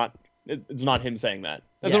it's not him saying that.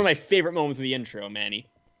 That's one of my favorite moments of the intro, Manny.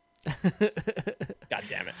 God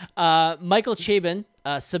damn it. Michael Chabon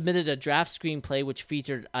submitted a draft screenplay which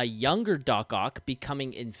featured a younger Doc Ock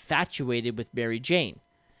becoming infatuated with Mary Jane.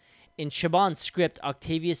 In Chabon's script,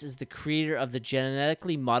 Octavius is the creator of the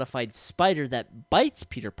genetically modified spider that bites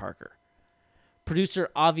Peter Parker. Producer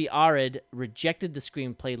Avi Arad rejected the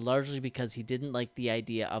screenplay largely because he didn't like the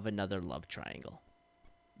idea of another love triangle.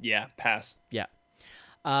 Yeah, pass. Yeah.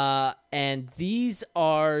 And these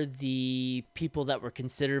are the people that were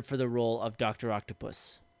considered for the role of Dr.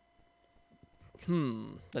 Octopus.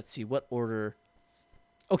 Let's see, what order?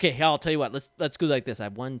 Okay, I'll tell you what. Let's go like this. I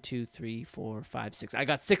have 1, 2, 3, 4, 5, 6. I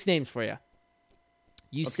got 6 names for you.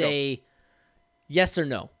 Let's say yes or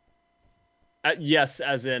no. Yes,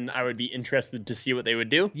 as in I would be interested to see what they would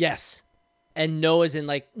do. Yes. And no as in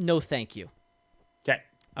like, no thank you. Okay.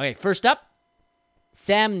 Okay, first up,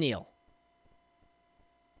 Sam Neill.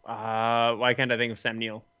 Why can't I think of Sam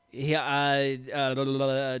Neill? Yeah,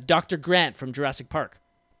 Dr. Grant from Jurassic Park.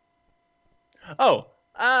 Oh,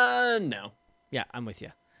 no. Yeah, I'm with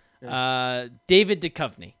you. Yeah. David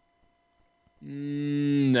Duchovny.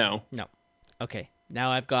 No. No. Okay,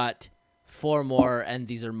 now I've got 4 more, and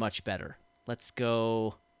these are much better. Let's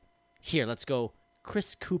go here. Let's go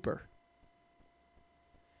Chris Cooper.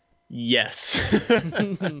 Yes.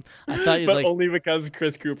 I thought you'd but only because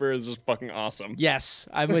Chris Cooper is just fucking awesome. Yes,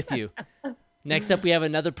 I'm with you. Next up, we have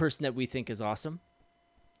another person that we think is awesome.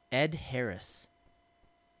 Ed Harris.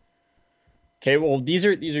 Okay, well, these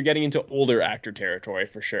are getting into older actor territory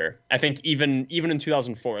for sure. I think even in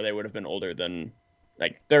 2004, they would have been older than,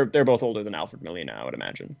 like, they're both older than Alfred Molina, I would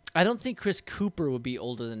imagine. I don't think Chris Cooper would be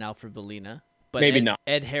older than Alfred Molina, but maybe not.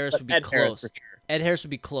 Ed Harris would be close. Harris for sure. Ed Harris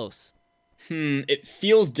would be close. It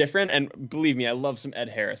feels different, and believe me, I love some Ed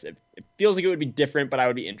Harris. It feels like it would be different, but I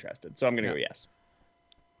would be interested, so I'm gonna go yes.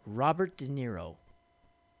 Robert De Niro.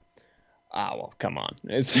 Well, come on.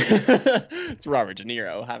 It's it's Robert De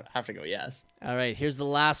Niro. Have to go yes. All right, here's the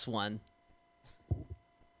last one.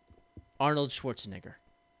 Arnold Schwarzenegger.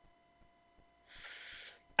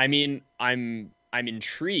 I mean, I'm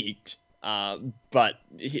intrigued, but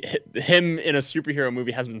him in a superhero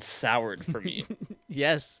movie has been soured for me.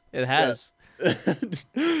 Yes, it has.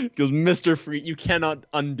 Because Mr. Freeze, you cannot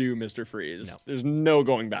undo Mr. Freeze. No. There's no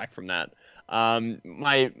going back from that.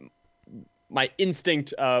 My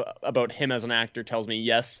instinct about him as an actor tells me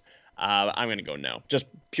yes. I'm going to go no, just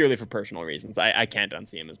purely for personal reasons. I can't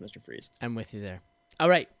unsee him as Mr. Freeze. I'm with you there. All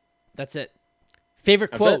right, that's it.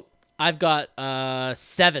 Favorite quote? I've got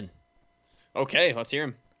 7. Okay, let's hear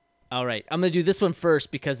him. All right, I'm going to do this one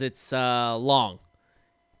first because it's long.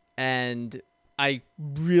 And I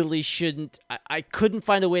really shouldn't. I couldn't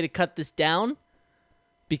find a way to cut this down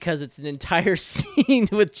because it's an entire scene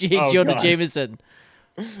with Jonah Jameson.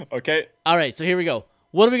 Okay. All right, so here we go.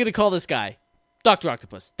 What are we going to call this guy? Dr.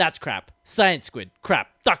 Octopus. That's crap. Science Squid. Crap.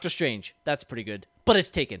 Doctor Strange. That's pretty good. But it's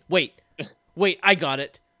taken. Wait, I got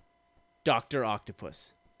it. Dr.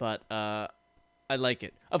 Octopus. But I like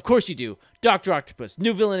it. Of course you do. Dr. Octopus.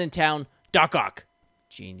 New villain in town. Doc Ock.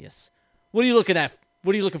 Genius. What are you looking at?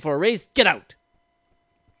 What are you looking for? A raise? Get out.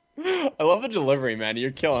 I love the delivery, man.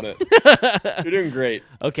 You're killing it. You're doing great.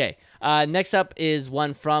 Okay. Next up is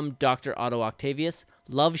one from Dr. Otto Octavius.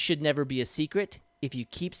 Love should never be a secret. If you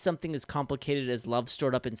keep something as complicated as love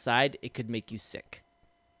stored up inside, it could make you sick.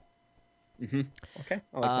 Mm-hmm. Okay.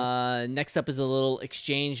 I like that. Next up is a little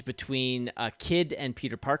exchange between a kid and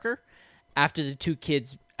Peter Parker. After the two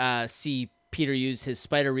kids see Peter use his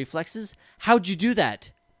spider reflexes, how'd you do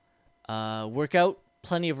that? Work out,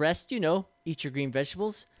 plenty of rest, eat your green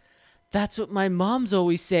vegetables. That's what my mom's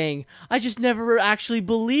always saying. I just never actually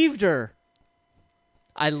believed her.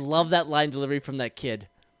 I love that line delivery from that kid.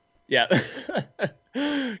 Yeah.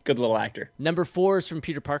 Good little actor. Number 4 is from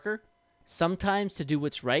Peter Parker. Sometimes to do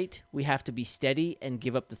what's right, we have to be steady and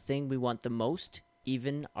give up the thing we want the most,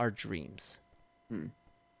 even our dreams. A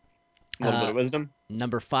little bit of wisdom.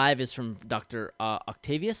 Number 5 is from Dr.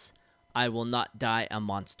 Octavius. I will not die a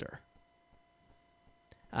monster.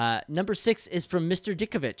 Number 6 is from Mr.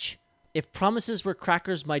 Dickovich. If promises were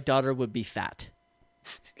crackers, my daughter would be fat.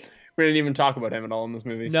 We didn't even talk about him at all in this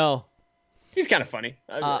movie. No. He's kind of funny.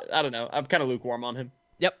 I don't know. I'm kind of lukewarm on him.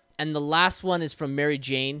 Yep. And the last one is from Mary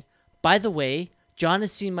Jane. By the way, John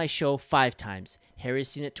has seen my show 5 times. Harry's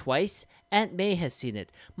seen it twice. Aunt May has seen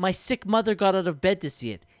it. My sick mother got out of bed to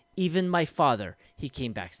see it. Even my father. He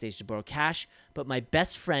came backstage to borrow cash, but my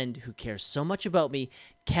best friend, who cares so much about me,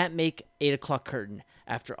 can't make 8 o'clock curtain.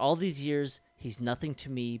 After all these years, he's nothing to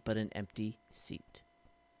me but an empty seat.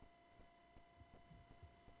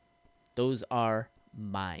 Those are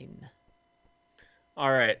mine.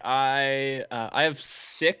 All right, I have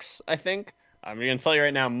 6, I think. I'm going to tell you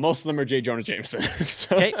right now, most of them are J. Jonah Jameson.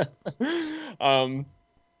 Okay.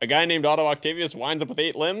 A guy named Otto Octavius winds up with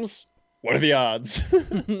 8 limbs. What are the odds?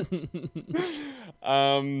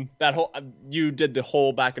 That whole you did the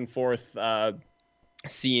whole back and forth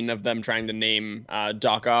scene of them trying to name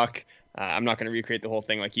Doc Ock. I'm not going to recreate the whole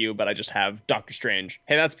thing like you, but I just have Doctor Strange.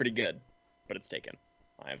 Hey, that's pretty good, but it's taken.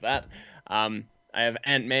 I have that. I have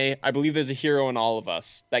Aunt May. I believe there's a hero in all of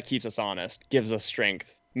us that keeps us honest, gives us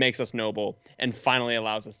strength, makes us noble, and finally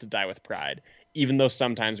allows us to die with pride, even though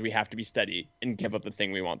sometimes we have to be steady and give up the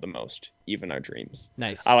thing we want the most, even our dreams.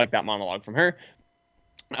 Nice. I like that monologue from her.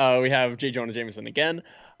 We have J. Jonah Jameson again.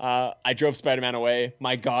 I drove Spider-Man away.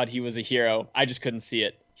 My God, he was a hero. I just couldn't see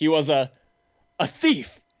it. He was a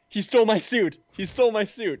thief. He stole my suit. He's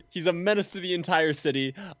a menace to the entire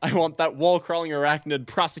city. I want that wall-crawling arachnid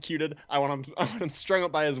prosecuted. I want him strung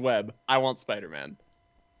up by his web. I want Spider-Man.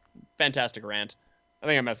 fantastic rant. I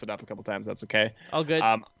think I messed it up a couple times. That's okay. All good.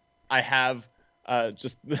 I have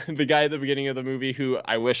just the guy at the beginning of the movie who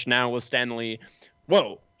I wish now was Stan Lee.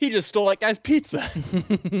 Whoa, he just stole that guy's pizza.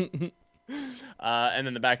 And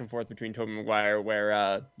then the back and forth between Tobey Maguire,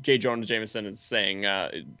 where J. Jonah Jameson is saying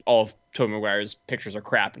all of Tobey Maguire's pictures are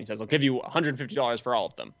crap, and he says, "I'll give you $150 for all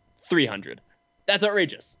of them." $300. That's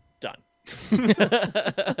outrageous. Done.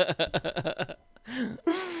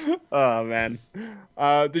 Oh man.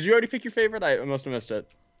 Did you already pick your favorite? I must have missed it.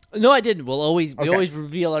 No, I didn't. We always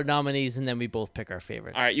reveal our nominees and then we both pick our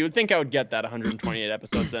favorites. All right, you would think I would get that 128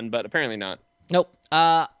 episodes in, but apparently not. Nope.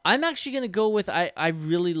 I'm actually gonna go with I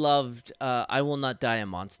really loved I Will Not Die a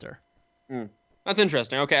Monster. That's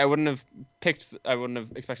interesting. Okay, I wouldn't have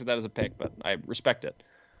expected that as a pick, but I respect it.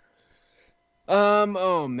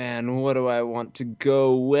 Oh man, what do I want to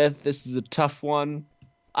go with? This is a tough one.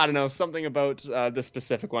 I don't know, something about this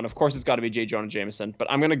specific one. Of course, it's got to be J. Jonah Jameson, but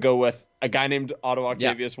I'm going to go with a guy named Otto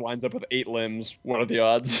Octavius winds up with 8 limbs. What are the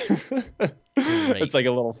odds? It's like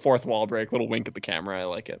a little fourth wall break, little wink at the camera. I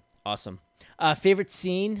like it. Awesome. Favorite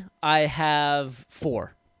scene? I have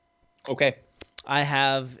 4. Okay. I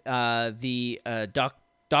have the Doc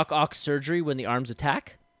Ock surgery when the arms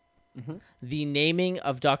attack. Mm-hmm. The naming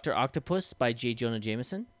of Dr. Octopus by J. Jonah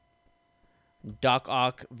Jameson. Doc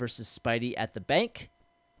Ock versus Spidey at the bank.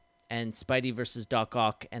 And Spidey versus Doc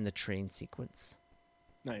Ock and the train sequence.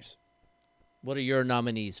 Nice. What are your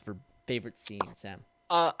nominees for favorite scene, Sam?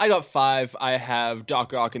 I got 5. I have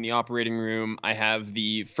Doc Ock in the operating room. I have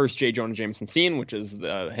the first J. Jonah Jameson scene, which is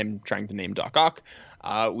him trying to name Doc Ock.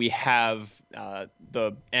 We have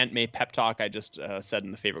the Aunt May pep talk I just said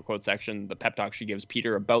in the favorite quote section, the pep talk she gives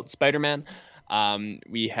Peter about Spider-Man.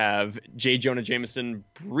 We have J. Jonah Jameson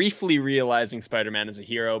briefly realizing Spider-Man is a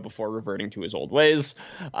hero before reverting to his old ways.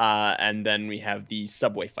 And then we have the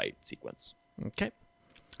subway fight sequence. Okay.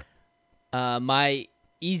 My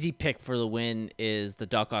easy pick for the win is the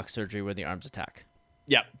Doc Ock surgery where the arms attack.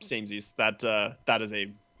 Yeah, samesies. That is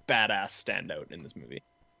a badass standout in this movie.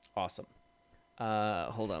 Awesome.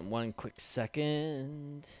 Hold on one quick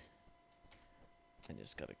second. I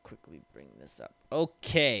just got to quickly bring this up.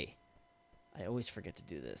 Okay. I always forget to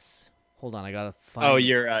do this. Hold on, I gotta find. Oh,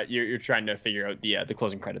 you're trying to figure out the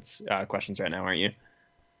closing credits questions right now, aren't you?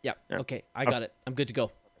 Yeah. Okay, I got it. I'm good to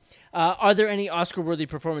go. Are there any Oscar-worthy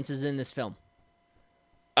performances in this film?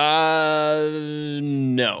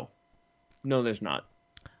 No, there's not.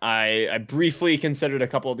 I briefly considered a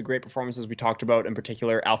couple of the great performances we talked about, in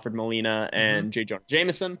particular Alfred Molina and J. Jonah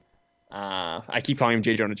Jameson. I keep calling him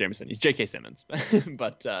J. Jonah Jameson. He's J.K. Simmons,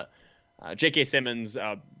 but J.K. Simmons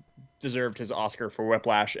deserved his Oscar for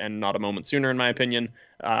Whiplash and Not a Moment Sooner, in my opinion.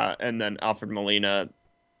 And then Alfred Molina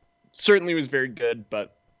certainly was very good,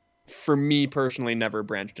 but for me personally, never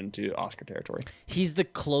branched into Oscar territory. He's the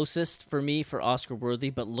closest for me for Oscar worthy,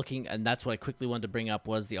 but and that's what I quickly wanted to bring up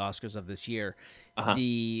was the Oscars of this year.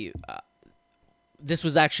 This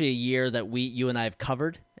was actually a year that you and I have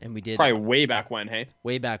covered, and we did probably way back when. Hey,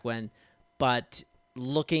 way back when. But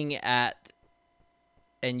looking at,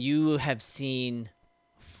 and you have seen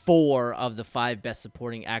 4 of the 5 best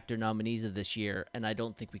supporting actor nominees of this year, and I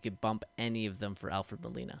don't think we could bump any of them for Alfred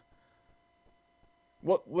Molina.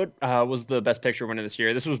 What was the best picture winner this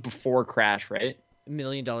year? This was before Crash, right? $1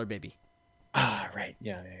 Million Baby. Ah, right.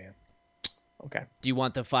 Yeah. Okay. Do you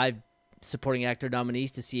want the 5 supporting actor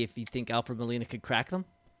nominees to see if you think Alfred Molina could crack them?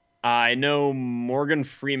 I know Morgan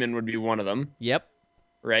Freeman would be one of them. Yep.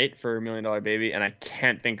 Right, for $1 Million Baby, and I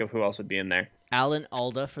can't think of who else would be in there. Alan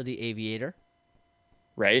Alda for The Aviator.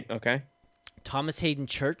 Right, okay. Thomas Hayden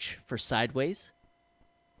Church for Sideways.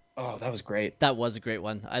 Oh, that was great. That was a great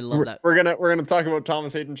one. I love that. We're gonna talk about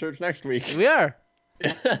Thomas Hayden Church next week. We are.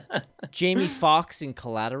 Jamie Foxx in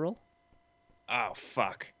Collateral. Oh,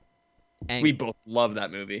 fuck. And, we both love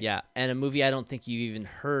that movie. Yeah, and a movie I don't think you even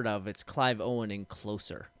heard of. It's Clive Owen in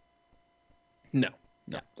Closer. No,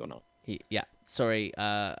 don't know. Sorry,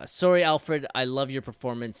 Alfred. I love your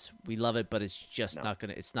performance. We love it, but it's just not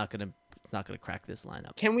gonna crack this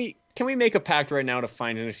lineup. Can we make a pact right now to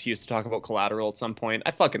find an excuse to talk about Collateral at some point?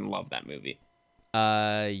 I fucking love that movie.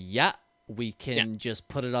 Yeah, we can just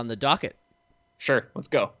put it on the docket. Sure, let's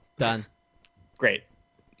go. Done. Great.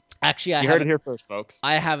 Actually, you heard it here first, folks.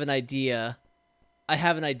 I have an idea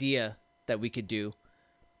that we could do.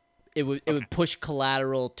 It would push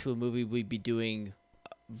Collateral to a movie we'd be doing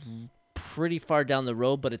pretty far down the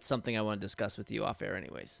road, but it's something I want to discuss with you off air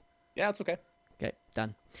anyways. Yeah, it's okay. Okay,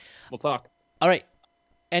 done. We'll talk. All right.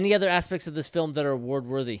 Any other aspects of this film that are award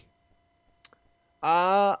worthy?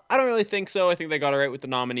 I don't really think so. I think they got it right with the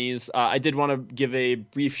nominees. I did want to give a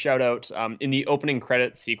brief shout out. In the opening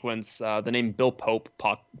credit sequence, the name Bill Pope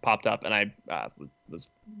popped up, and I was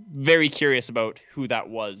very curious about who that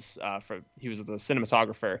was. He was the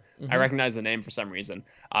cinematographer. I recognized the name for some reason.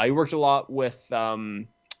 He worked a lot with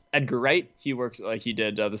Edgar Wright. He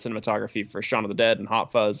did the cinematography for Shaun of the Dead and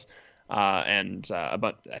Hot Fuzz, and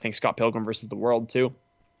I think Scott Pilgrim versus the World too.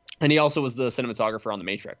 And he also was the cinematographer on The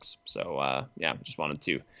Matrix. So, just wanted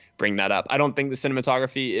to bring that up. I don't think the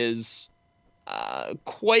cinematography is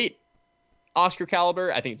quite Oscar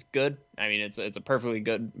caliber. I think it's good. I mean, it's a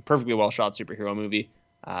perfectly well shot superhero movie.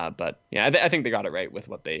 But yeah, I think they got it right with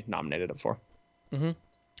what they nominated it for.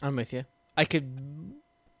 I'm with you. I could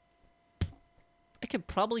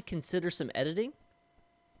probably consider some editing.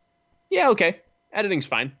 Yeah, okay. Editing's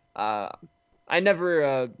fine. I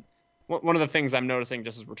never. One of the things I'm noticing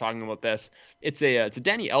just as we're talking about this, it's a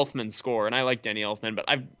Danny Elfman score, and I like Danny Elfman, but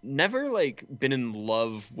I've never been in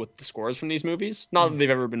love with the scores from these movies. Not that they've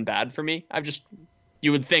ever been bad for me.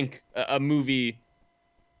 You would think a movie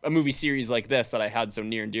series like this that I had so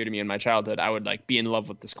near and dear to me in my childhood, I would be in love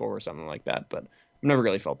with the score or something like that, but I've never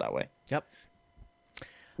really felt that way. Yep.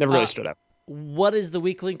 Never really stood out. What is the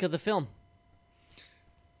weak link of the film?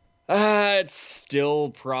 It's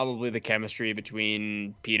still probably the chemistry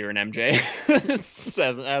between Peter and MJ.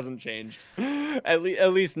 It hasn't changed. At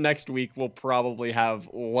least next week we'll probably have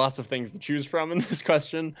lots of things to choose from in this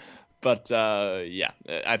question. But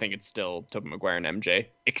I think it's still Tobey Maguire and MJ,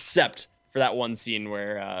 except for that one scene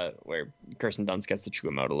where Kirstin Dunst gets to chew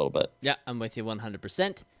him out a little bit. Yeah, I'm with you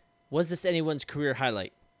 100%. Was this anyone's career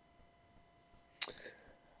highlight?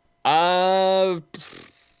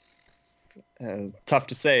 Tough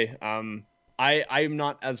to say. I'm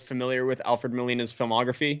not as familiar with Alfred Molina's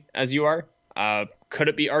filmography as you are. Could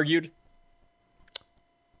it be argued?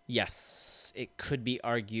 Yes, it could be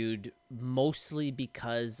argued, mostly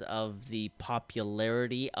because of the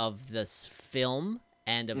popularity of this film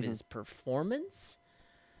and of his performance.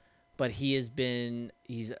 But he's an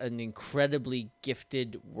incredibly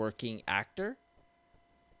gifted working actor.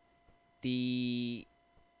 He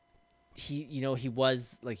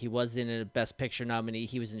was in a Best Picture nominee.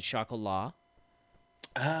 He was in Chocolat.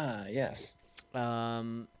 Ah, yes.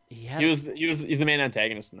 He's the main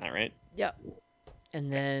antagonist in that, right? Yeah.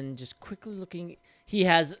 And then just quickly looking, he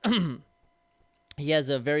has a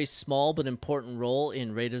very small but important role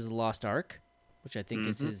in Raiders of the Lost Ark, which I think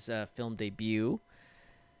is his film debut.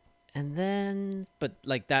 And then, but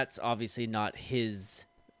that's obviously not his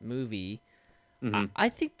movie. I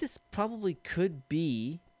think this probably could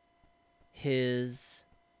be his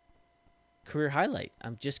career highlight.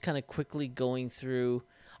 I'm just kind of quickly going through.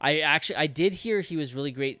 I did hear he was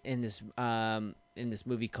really great in this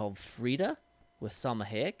movie called Frida with Salma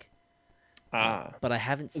Hayek. But I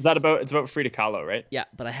haven't. Is that about? It's about Frida Kahlo, right? Yeah,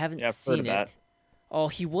 but I haven't seen it. That. Oh,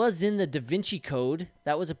 he was in the Da Vinci Code.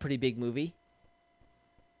 That was a pretty big movie.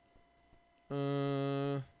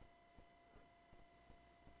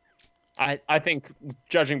 I think,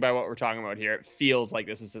 judging by what we're talking about here, it feels like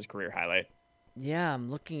this is his career highlight. Yeah,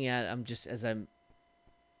 I'm looking at.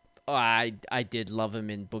 I did love him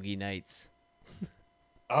in Boogie Nights.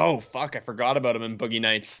 Oh fuck! I forgot about him in Boogie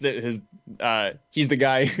Nights. He's the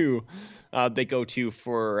guy who they go to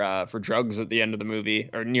for drugs at the end of the movie,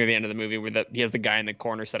 or near the end of the movie, where he has the guy in the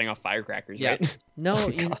corner setting off firecrackers. Yeah. Right?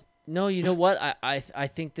 No, you know what? I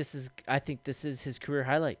think this is his career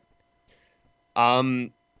highlight.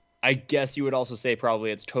 I guess you would also say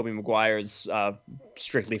probably it's Tobey Maguire's,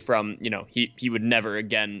 strictly from, he would never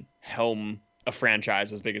again helm a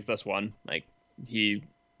franchise as big as this one.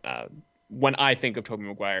 When I think of Tobey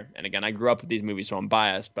Maguire, and again, I grew up with these movies, so I'm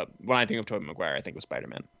biased, but when I think of Tobey Maguire, I think of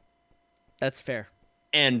Spider-Man. That's fair.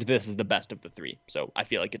 And this is the best of the three, so I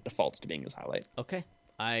feel like it defaults to being his highlight. Okay.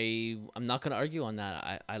 I'm not going to argue on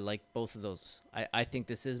that. I like both of those. I think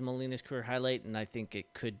this is Molina's career highlight, and I think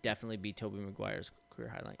it could definitely be Tobey Maguire's career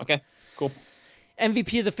highlight. Okay, cool.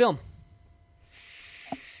 MVP of the film?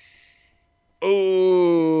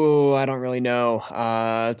 Oh, I don't really know.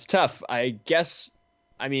 It's tough. I guess,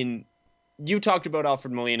 you talked about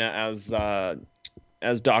Alfred Molina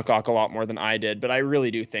as Doc Ock a lot more than I did, but I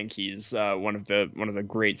really do think he's one of the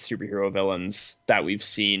great superhero villains that we've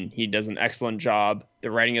seen. He does an excellent job. The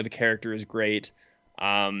writing of the character is great.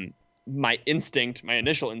 My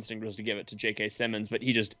initial instinct was to give it to J.K. Simmons, but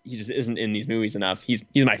he just isn't in these movies enough. He's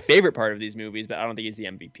my favorite part of these movies, but I don't think he's the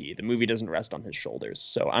MVP. The movie doesn't rest on his shoulders,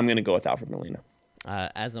 so I'm going to go with Alfred Molina.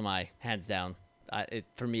 As am I, hands down.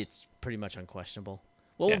 For me, it's pretty much unquestionable.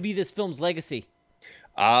 What would be this film's legacy?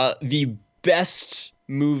 The best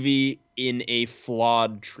movie in a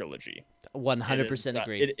flawed trilogy. 100%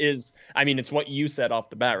 agree. It is. I mean, it's what you said off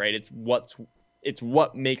the bat, right? It's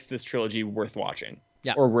what makes this trilogy worth watching,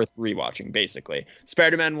 or worth rewatching. Basically,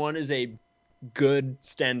 Spider-Man 1 is a good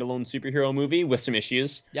standalone superhero movie with some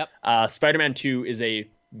issues. Yep. Spider-Man 2 is a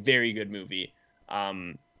very good movie.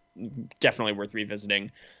 Definitely worth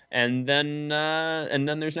revisiting. And then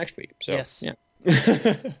there's next week. So yes.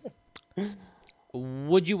 Yeah.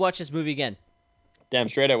 Would you watch this movie again? Damn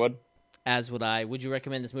straight I would. As would I. Would you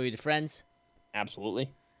recommend this movie to friends?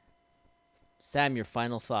 Absolutely. Sam, your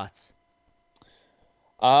final thoughts.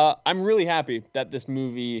 I'm really happy that this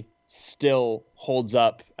movie still holds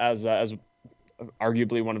up as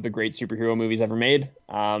arguably one of the great superhero movies ever made.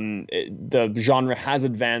 The genre has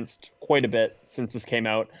advanced quite a bit since this came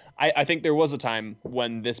out. I think there was a time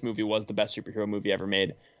when this movie was the best superhero movie ever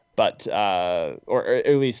made, but or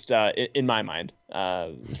at least in my mind,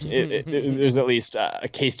 there's at least a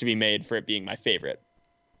case to be made for it being my favorite.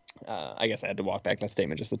 I guess I had to walk back that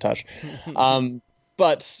statement just a touch.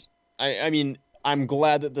 But I mean, I'm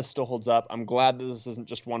glad that this still holds up. I'm glad that this isn't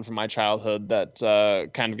just one from my childhood that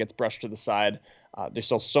kind of gets brushed to the side. There's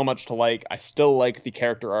still so much to like. I still like the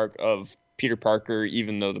character arc of Peter Parker,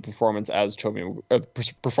 even though the performance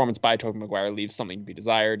by Tobey Maguire leaves something to be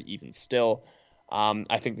desired, even still.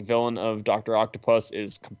 I think the villain of Dr. Octopus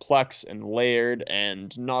is complex and layered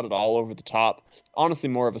and not at all over the top. Honestly,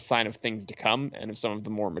 more of a sign of things to come and of some of the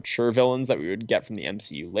more mature villains that we would get from the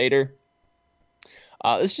MCU later.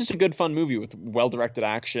 It's just a good, fun movie with well-directed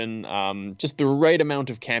action, just the right amount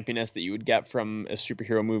of campiness that you would get from a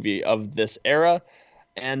superhero movie of this era.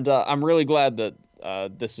 And I'm really glad that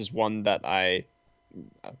this is one that I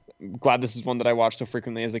watched so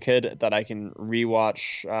frequently as a kid that I can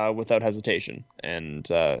rewatch without hesitation. And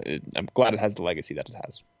I'm glad it has the legacy that it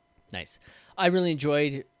has. Nice. I really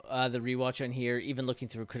enjoyed the rewatch on here. Even looking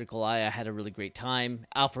through a critical eye, I had a really great time.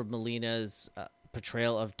 Alfred Molina's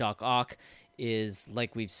portrayal of Doc Ock is,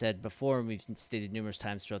 like we've said before, and we've stated numerous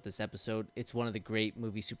times throughout this episode, it's one of the great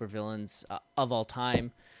movie supervillains of all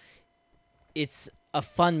time. It's a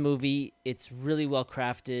fun movie. It's really well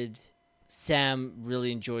crafted. Sam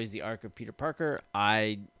really enjoys the arc of Peter Parker.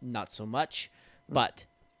 I not so much, but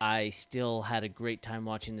I still had a great time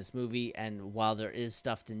watching this movie, and while there is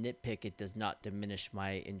stuff to nitpick, it does not diminish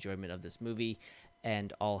my enjoyment of this movie,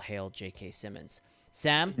 and all hail J.K. Simmons.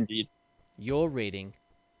 Sam, Indeed. Your rating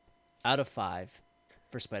out of 5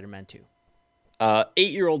 for Spider-Man 2.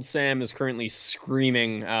 8-year-old Sam is currently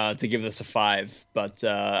screaming to give this a 5, but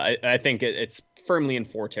I think it's firmly in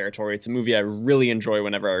 4 territory. It's a movie I really enjoy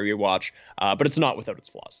whenever I rewatch, but it's not without its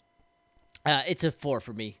flaws. It's a 4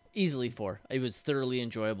 for me. Easily 4. It was thoroughly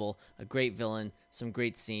enjoyable. A great villain, some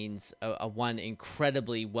great scenes, a one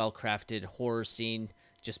incredibly well-crafted horror scene,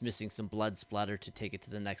 just missing some blood splatter to take it to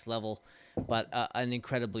the next level, but an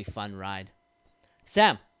incredibly fun ride.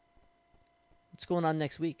 Sam, what's going on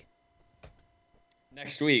next week?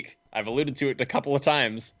 Next week, I've alluded to it a couple of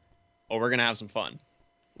times, we're going to have some fun.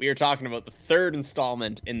 We are talking about the 3rd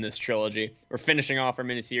installment in this trilogy. We're finishing off our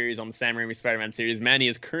miniseries on the Sam Raimi Spider-Man series. Manny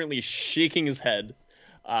is currently shaking his head.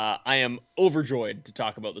 I am overjoyed to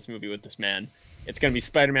talk about this movie with this man. It's going to be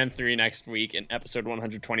Spider-Man 3 next week in episode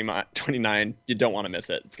 129. You don't want to miss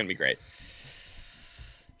it. It's going to be great.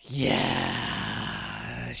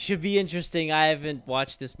 Yeah, should be interesting. I haven't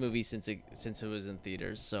watched this movie since it was in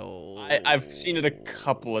theaters, so I've seen it a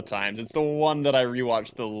couple of times. It's the one that I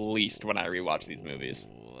rewatch the least when I rewatch these movies.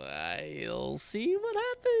 I'll see what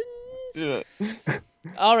happens. Yeah.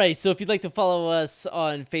 All right, so if you'd like to follow us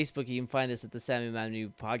on Facebook, you can find us at the Sam and Manny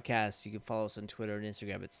Podcast. You can follow us on Twitter and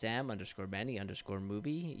Instagram at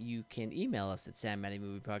Sam_Manny_movie. You can email us at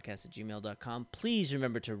SamMannyMoviePodcast@gmail.com. Please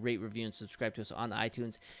remember to rate, review, and subscribe to us on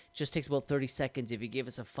iTunes. It just takes about 30 seconds. If you give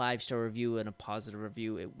us a 5-star review and a positive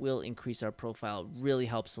review, it will increase our profile. It really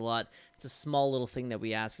helps a lot. It's a small little thing that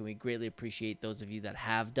we ask, and we greatly appreciate those of you that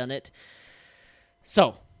have done it.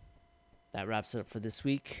 So, that wraps it up for this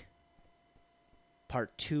week.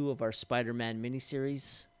 Part 2 of our Spider-Man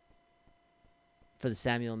miniseries. For the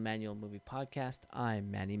Samuel and Manuel Movie Podcast, I'm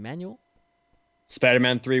Manny Manuel.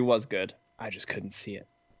 Spider-Man 3 was good. I just couldn't see it.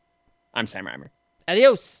 I'm Sam Reimer.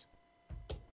 Adios!